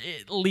 which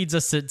leads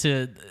us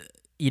to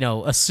you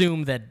know,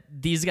 assume that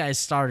these guys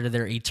started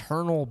their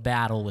eternal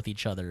battle with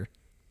each other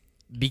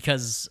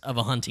because of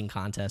a hunting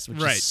contest,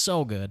 which is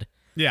so good.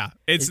 Yeah,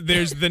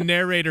 there's the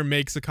narrator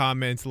makes a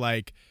comment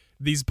like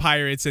these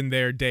pirates in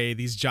their day,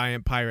 these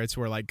giant pirates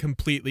were like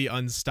completely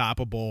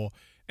unstoppable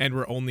and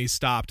were only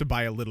stopped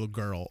by a little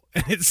girl.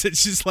 And it's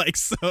just like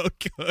so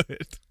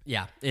good.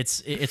 Yeah,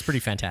 it's pretty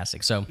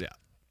fantastic. So yeah.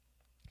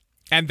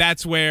 And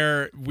that's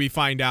where we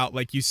find out,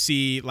 like, you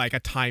see, like, a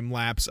time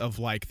lapse of,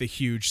 like, the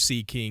huge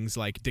sea kings,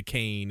 like,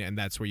 decaying, and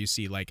that's where you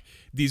see, like,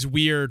 these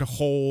weird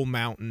whole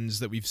mountains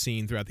that we've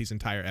seen throughout these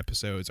entire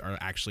episodes are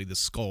actually the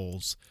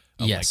skulls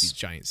of, like, these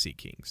giant sea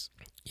kings.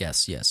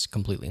 Yes,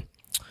 completely.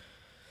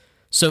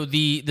 So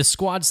the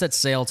squad sets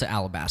sail to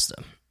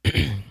Alabasta.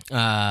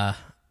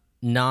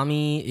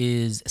 Nami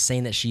is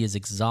saying that she is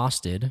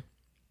exhausted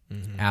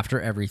after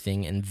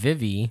everything, and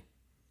Vivi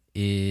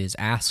is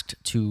asked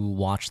to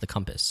watch the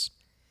compass.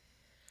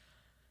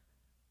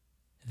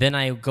 Then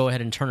I go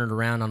ahead and turn it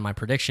around on my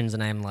predictions,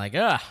 and I'm like,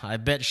 I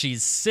bet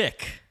she's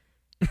sick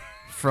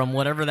from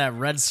whatever that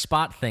red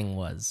spot thing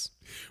was.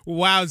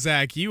 Wow,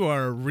 Zach, you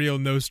are a real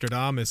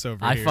Nostradamus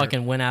over here. I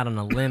fucking went out on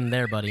a limb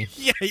there, buddy.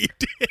 Yeah, you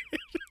did.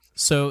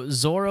 So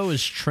Zoro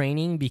is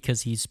training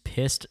because he's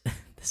pissed.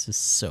 This is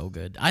so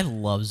good. I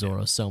love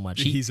Zoro so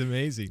much. He's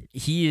amazing.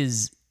 He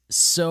is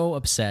so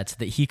upset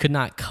that he could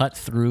not cut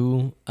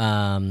through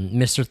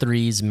Mr.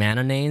 Three's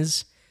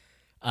mayonnaise.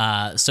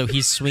 So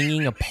he's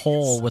swinging a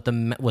pole with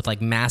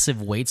like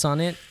massive weights on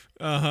it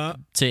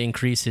to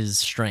increase his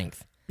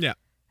strength. Yeah.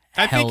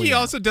 I think he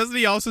also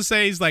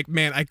say he's like,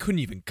 man, I couldn't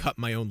even cut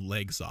my own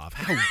legs off.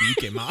 How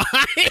weak am I?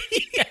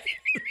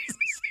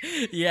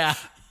 Yeah,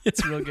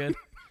 it's real good.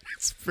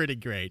 It's pretty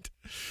great.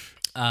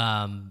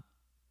 So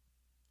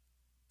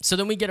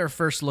then we get our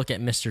first look at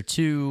Mr.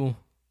 2,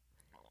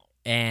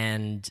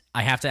 and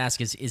I have to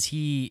ask, is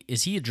he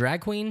a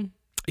drag queen?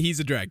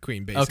 He's a drag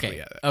queen,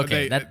 basically.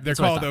 Okay. They're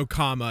called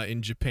Okama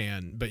in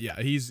Japan, but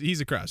yeah,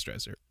 he's a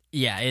crossdresser.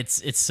 Yeah,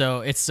 it's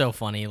so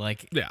funny.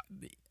 Like, yeah,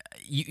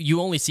 you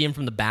only see him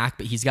from the back,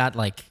 but he's got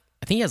like,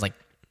 I think he has like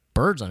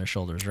birds on his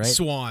shoulders, right?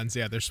 Swans,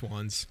 yeah, they're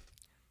swans.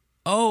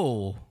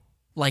 Oh,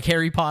 like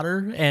Harry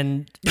Potter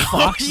and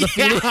Fox the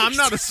Phoenix? I'm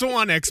not a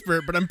swan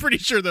expert, but I'm pretty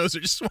sure those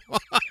are swans.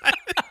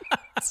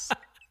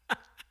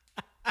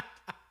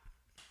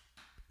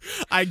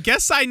 I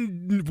guess I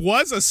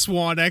was a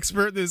swan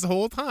expert this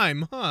whole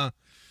time, huh?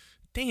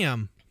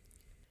 Damn.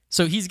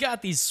 So he's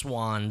got these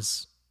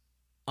swans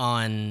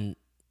on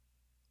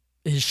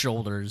his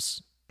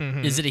shoulders.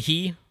 Mm-hmm. Is it a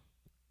he?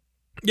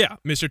 Yeah,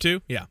 Mr.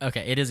 2? Yeah.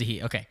 Okay, it is a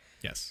he. Okay.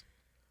 Yes.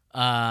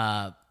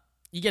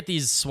 You get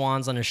these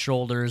swans on his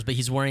shoulders, but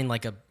he's wearing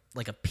like a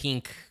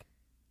pink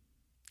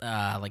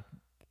like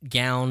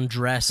gown,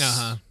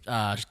 dress,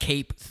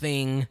 cape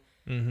thing.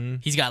 Mm-hmm.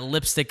 He's got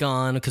lipstick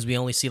on because we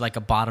only see like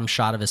a bottom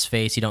shot of his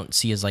face. You don't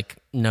see his like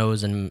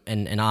nose and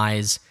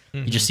eyes.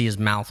 Mm-hmm. You just see his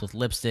mouth with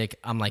lipstick.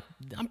 I'm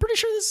pretty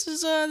sure this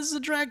is a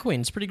drag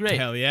queen. It's pretty great.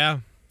 Hell yeah.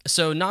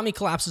 So Nami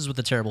collapses with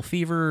a terrible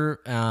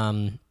fever.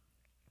 We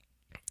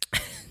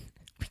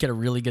get a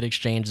really good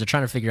exchange. They're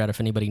trying to figure out if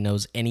anybody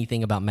knows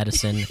anything about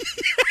medicine.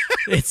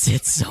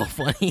 It's so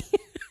funny.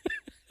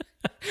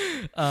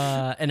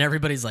 And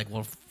everybody's like,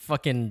 well,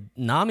 fucking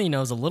Nami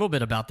knows a little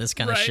bit about this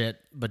kind of shit,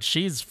 but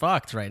she's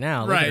fucked right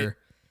now. Look at her.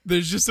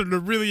 There's just a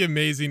really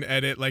amazing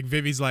edit. Like,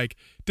 Vivi's like,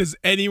 does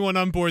anyone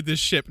on board this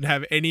ship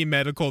have any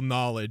medical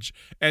knowledge?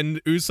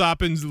 And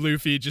Usopp and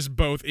Luffy just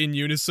both in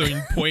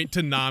unison point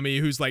to Nami,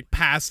 who's like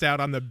passed out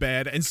on the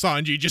bed, and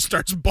Sanji just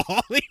starts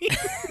bawling.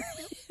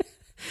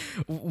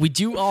 We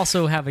do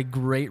also have a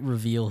great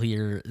reveal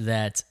here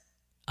that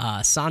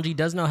Sanji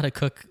does know how to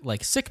cook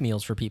like sick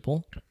meals for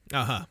people.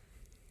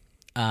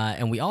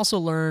 And we also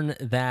learn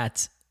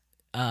that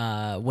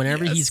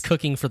whenever he's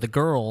cooking for the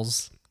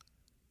girls,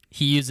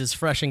 he uses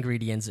fresh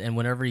ingredients, and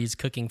whenever he's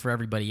cooking for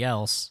everybody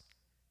else,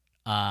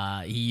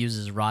 he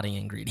uses rotting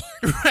ingredients.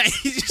 Right?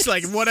 He's just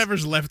like,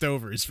 whatever's left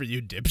over is for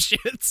you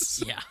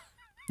dipshits. Yeah.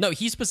 No,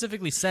 he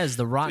specifically says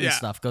the rotten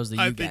stuff goes to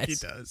you guys. I think he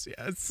does.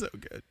 Yeah, it's so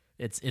good.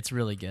 It's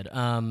really good.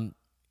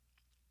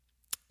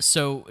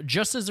 So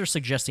just as they're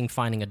suggesting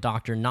finding a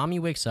doctor, Nami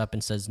wakes up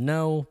and says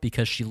no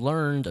because she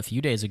learned a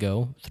few days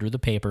ago through the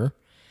paper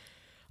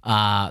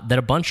that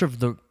a bunch of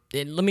the...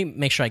 Let me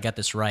make sure I got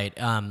this right.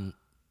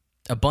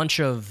 A bunch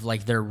of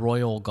like their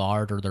royal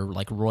guard or their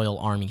like royal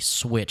army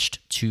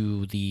switched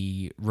to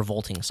the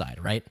revolting side,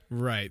 right?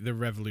 Right, the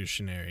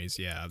revolutionaries,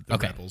 yeah, the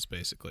rebels,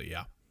 basically,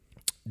 yeah.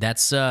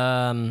 That's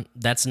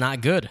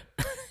not good.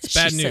 It's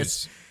bad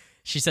news.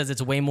 She says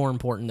it's way more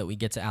important that we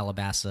get to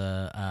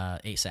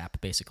Alabasta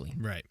ASAP, basically.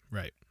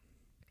 Right.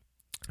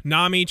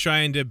 Nami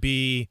trying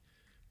to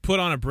put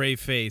on a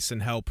brave face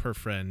and help her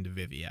friend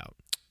Vivi out.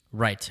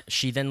 Right.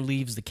 She then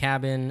leaves the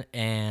cabin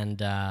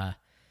and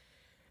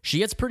she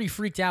gets pretty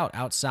freaked out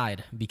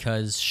outside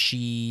because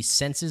she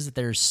senses that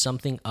there's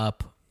something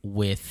up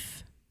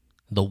with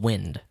the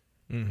wind.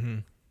 Mm-hmm.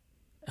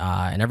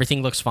 And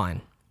everything looks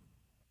fine.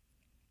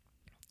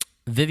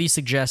 Vivi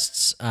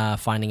suggests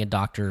finding a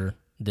doctor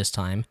this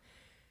time.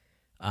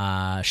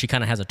 She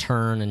kind of has a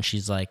turn and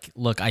she's like,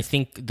 look, I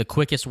think the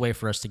quickest way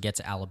for us to get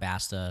to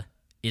Alabasta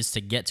is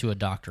to get to a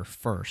doctor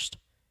first.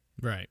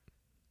 Right.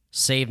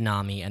 Save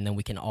Nami, and then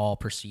we can all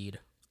proceed.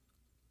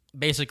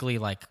 Basically,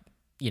 like,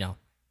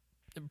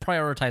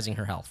 prioritizing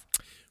her health.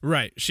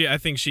 Right. I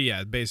think she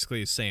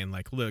basically is saying,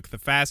 like, look, the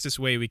fastest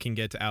way we can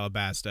get to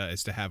Alabasta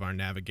is to have our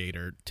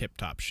navigator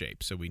tip-top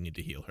shape, so we need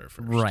to heal her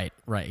first.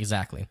 Right,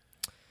 exactly.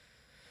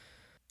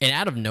 And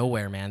out of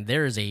nowhere, man,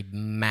 there is a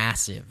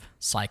massive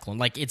cyclone.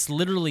 Like, it's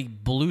literally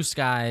blue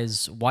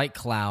skies, white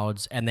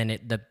clouds, and then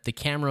the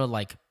camera,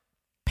 like,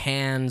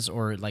 pans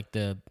or, like,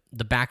 the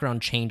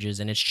background changes,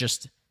 and it's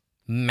just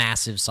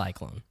massive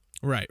cyclone.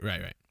 Right.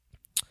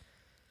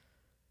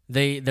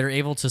 They're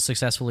able to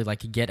successfully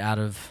like get out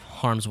of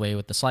harm's way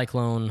with the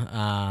cyclone.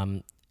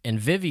 And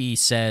Vivi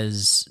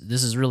says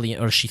this is really,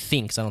 or she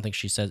thinks. I don't think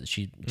she says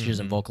she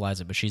doesn't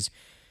vocalize it, but she's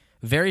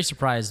very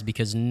surprised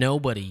because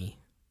nobody's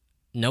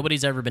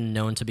ever been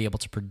known to be able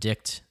to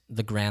predict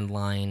the Grand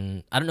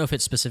Line. I don't know if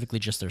it's specifically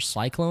just their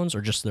cyclones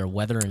or just their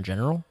weather in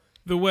general.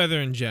 The weather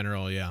in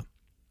general, yeah.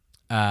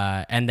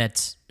 And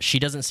that she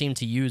doesn't seem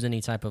to use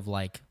any type of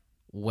like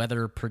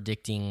weather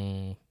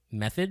predicting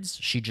methods.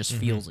 She just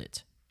feels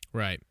it.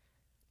 Right.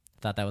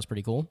 Thought that was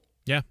pretty cool.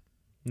 Yeah.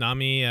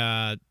 Nami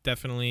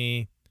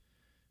definitely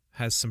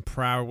has some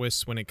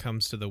prowess when it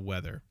comes to the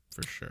weather,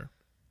 for sure.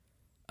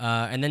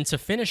 And then to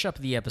finish up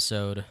the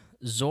episode,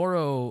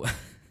 Zoro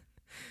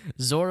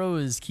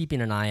is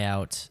keeping an eye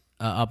out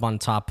up on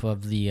top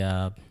of the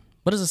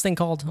what is this thing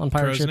called on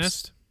pirate ships?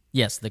 Nest?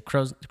 Yes, the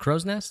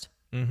crow's nest.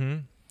 Mm-hmm.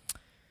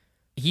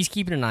 He's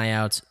keeping an eye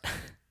out.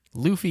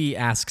 Luffy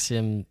asks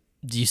him,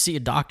 "Do you see a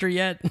doctor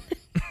yet?"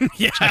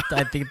 Yeah,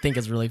 I think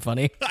is really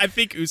funny. I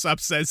think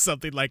Usopp says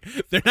something like,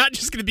 "They're not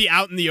just going to be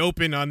out in the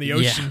open on the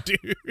ocean,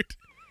 dude."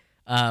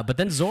 But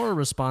then Zoro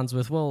responds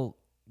with, "Well,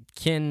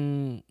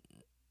 can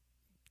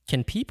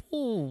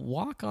people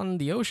walk on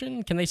the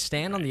ocean? Can they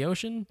stand on the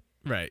ocean?"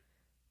 Right.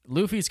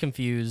 Luffy's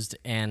confused,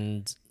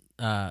 and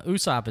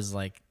Usopp is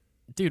like,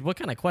 "Dude, what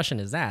kind of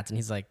question is that?" And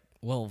he's like,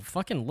 "Well,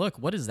 fucking look,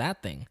 what is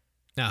that thing?"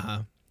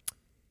 Uh-huh.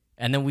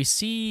 And then we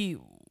see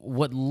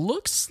what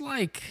looks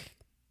like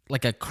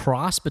a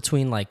cross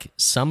between like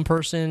some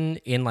person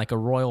in like a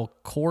royal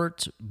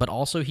court, but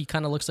also he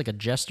kind of looks like a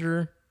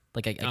jester.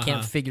 Like I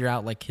can't figure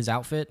out like his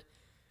outfit.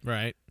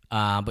 Right.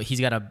 But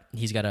he's got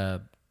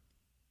a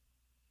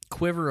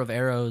quiver of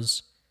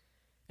arrows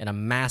and a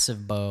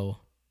massive bow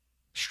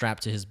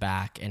strapped to his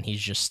back, and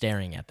he's just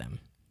staring at them.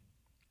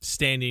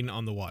 Standing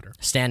on the water.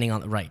 Standing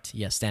on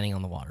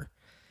the water.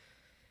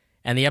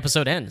 And the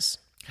episode ends.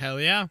 Hell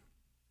yeah.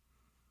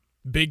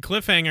 Big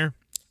cliffhanger.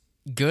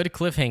 Good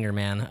cliffhanger,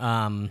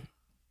 man.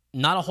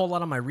 Not a whole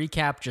lot on my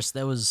recap, just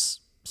there was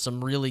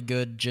some really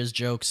good jizz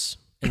jokes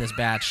in this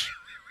batch.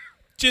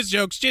 Jizz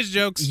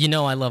jokes. You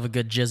know I love a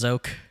good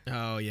jizzoke.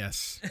 Oh,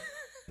 yes.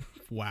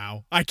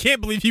 Wow. I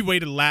can't believe you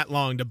waited that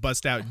long to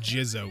bust out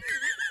jizzoke.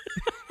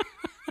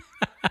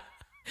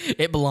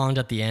 It belonged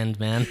at the end,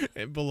 man.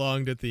 It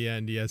belonged at the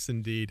end, yes,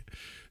 indeed.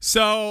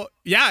 So,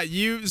 yeah,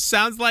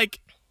 sounds like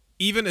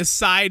even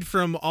aside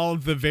from all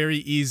of the very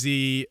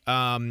easy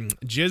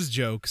jizz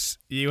jokes,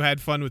 you had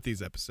fun with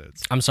these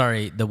episodes. I'm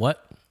sorry, the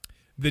what?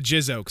 The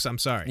jizzokes, I'm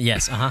sorry.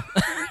 Yes, How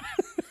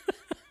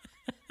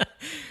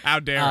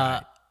dare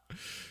I?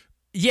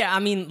 Yeah, I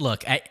mean,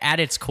 look, at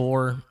its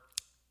core,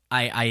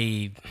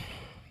 the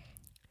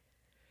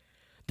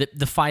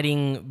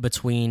fighting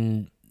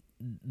between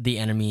the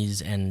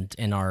enemies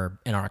and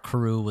our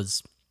crew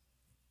was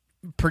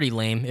pretty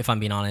lame, if I'm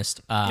being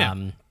honest.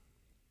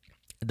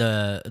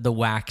 The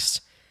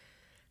wax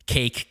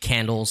cake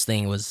candles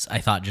thing was, I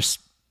thought, just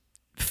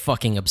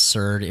fucking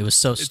absurd. It was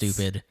so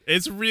stupid.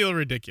 It's real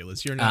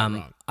ridiculous. You're not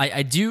wrong.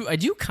 I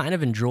do kind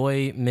of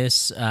enjoy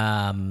Miss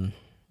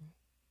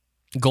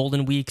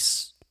Golden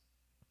Week's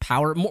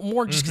power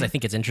more just because I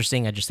think it's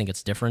interesting. I just think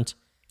it's different.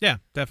 Yeah,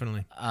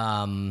 definitely.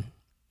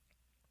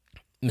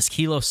 Miss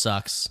Kilo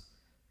sucks.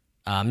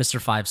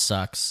 Mr. Five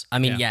sucks. I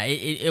mean,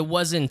 it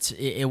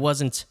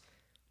wasn't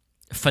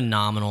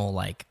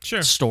phenomenal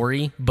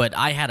story, but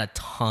I had a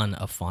ton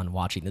of fun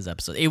watching this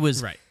episode. It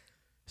was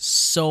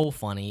So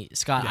funny,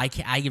 Scott.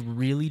 Yeah. I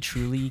really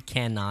truly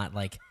cannot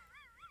like.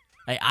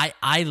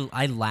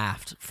 I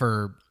laughed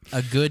for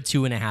a good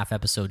 2.5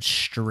 episodes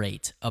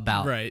straight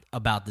about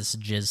this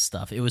jizz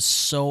stuff. It was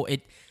so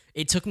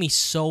it took me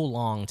so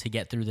long to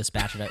get through this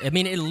batch of it. I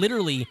mean, it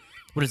literally,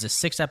 what is this,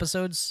 6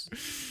 episodes?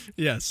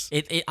 Yes.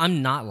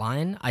 I'm not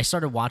lying. I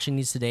started watching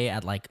these today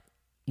at like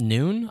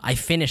noon. I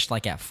finished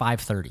like at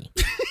 5:30.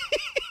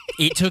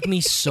 It took me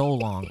so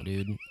long,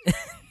 dude.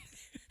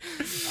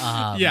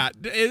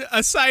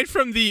 Aside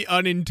from the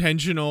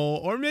unintentional,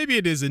 or maybe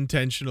it is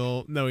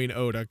intentional, knowing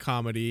Oda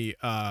comedy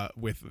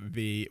with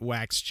the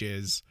wax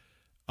jizz,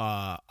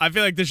 I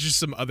feel like there's just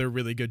some other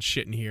really good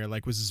shit in here,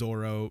 like with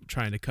Zoro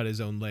trying to cut his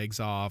own legs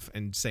off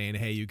and saying,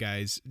 hey, you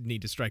guys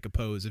need to strike a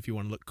pose if you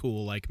want to look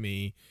cool like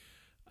me.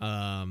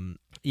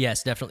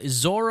 Yes, definitely.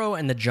 Zoro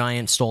and the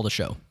Giant stole the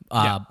show,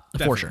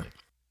 for sure.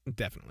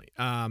 Definitely.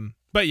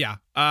 But yeah.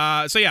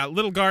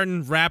 Little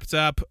Garden wrapped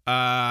up.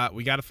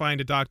 We got to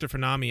find a doctor for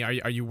Nami.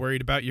 Are you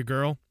worried about your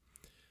girl?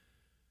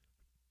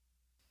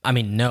 I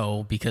mean,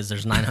 no, because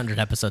there's 900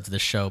 episodes of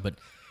this show, but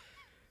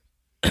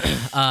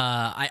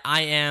I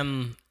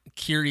am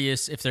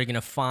curious if they're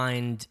gonna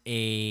find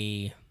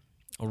a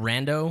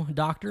rando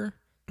doctor,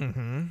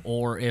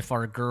 or if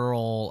our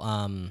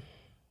girl,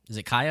 is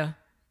it Kaya?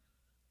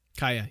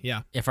 Kaya,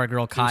 yeah. If our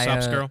girl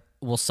Kaya girl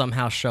will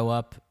somehow show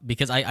up,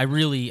 because I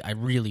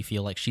really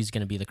feel like she's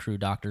gonna be the crew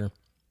doctor.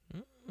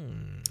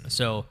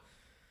 So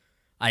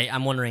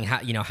I'm wondering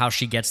how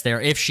she gets there,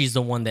 if she's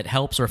the one that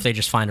helps, or if they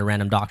just find a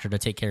random doctor to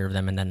take care of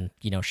them, and then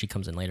she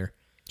comes in later.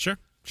 Sure.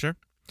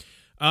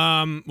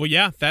 Well,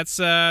 yeah, that's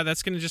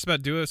gonna just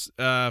about do us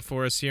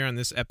for us here on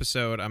this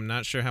episode. I'm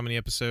not sure how many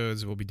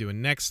episodes we'll be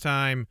doing next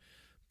time.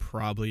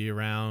 Probably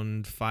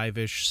around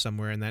 5-ish,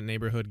 somewhere in that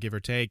neighborhood, give or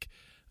take.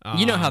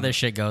 You know how this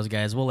shit goes,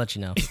 guys. We'll let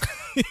you know.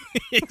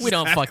 Exactly. We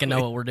don't fucking know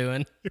what we're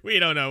doing. We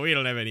don't know. We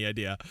don't have any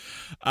idea.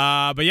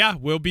 But yeah,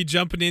 we'll be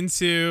jumping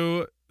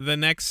into the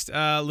next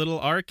little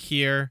arc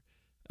here.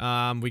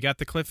 We got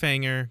the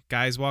cliffhanger,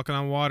 guys walking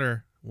on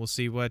water. We'll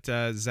see what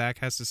Zach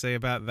has to say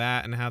about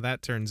that and how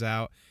that turns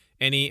out.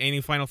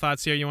 Any final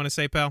thoughts here you want to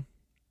say, pal?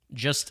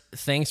 Just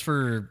thanks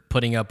for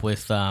putting up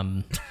with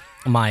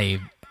my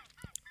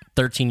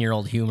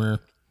 13-year-old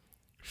humor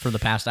for the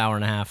past hour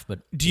and a half.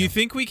 But do you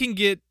think we can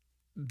get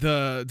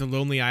the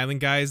Lonely Island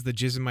guys, the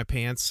Jizz in My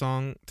Pants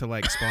song, to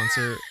like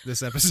sponsor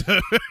this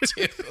episode?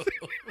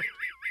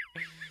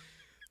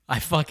 I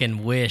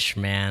fucking wish,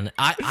 man.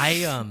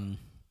 That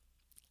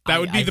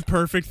would be the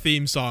perfect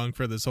theme song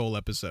for this whole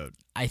episode.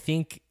 I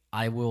think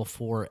I will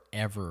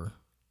forever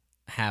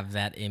have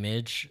that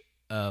image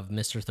of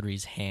Mr.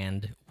 Three's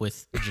hand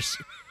with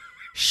just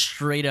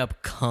straight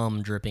up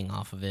cum dripping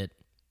off of it.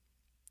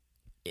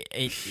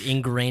 It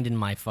ingrained in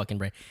my fucking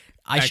brain.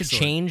 I should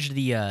change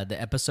the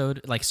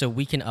episode, like, so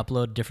we can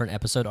upload different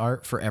episode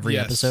art for every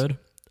episode.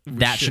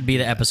 That should be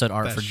the episode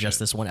art for just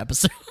this one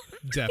episode.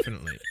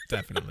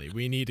 Definitely.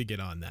 We need to get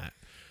on that.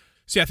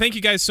 So yeah, thank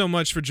you guys so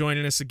much for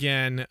joining us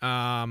again.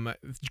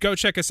 Go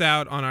check us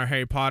out on our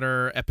Harry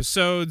Potter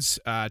episodes.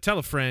 Tell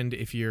a friend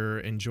if you're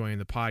enjoying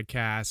the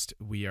podcast.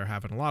 We are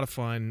having a lot of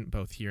fun,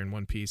 both here in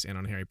One Piece and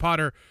on Harry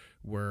Potter.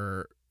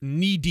 We're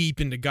knee-deep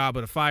into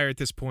Goblet of Fire at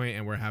this point,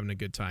 and we're having a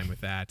good time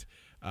with that.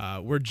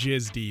 We're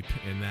jizz deep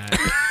in that.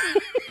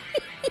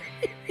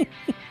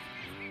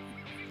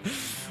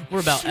 We're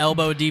about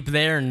elbow deep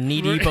there and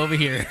knee deep over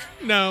here.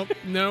 Nope.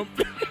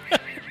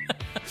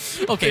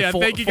 Okay, yeah,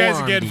 thank you guys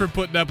again for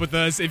putting up with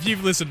us. If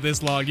you've listened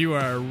this long, you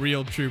are a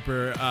real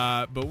trooper.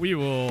 But we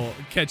will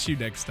catch you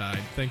next time.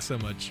 Thanks so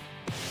much.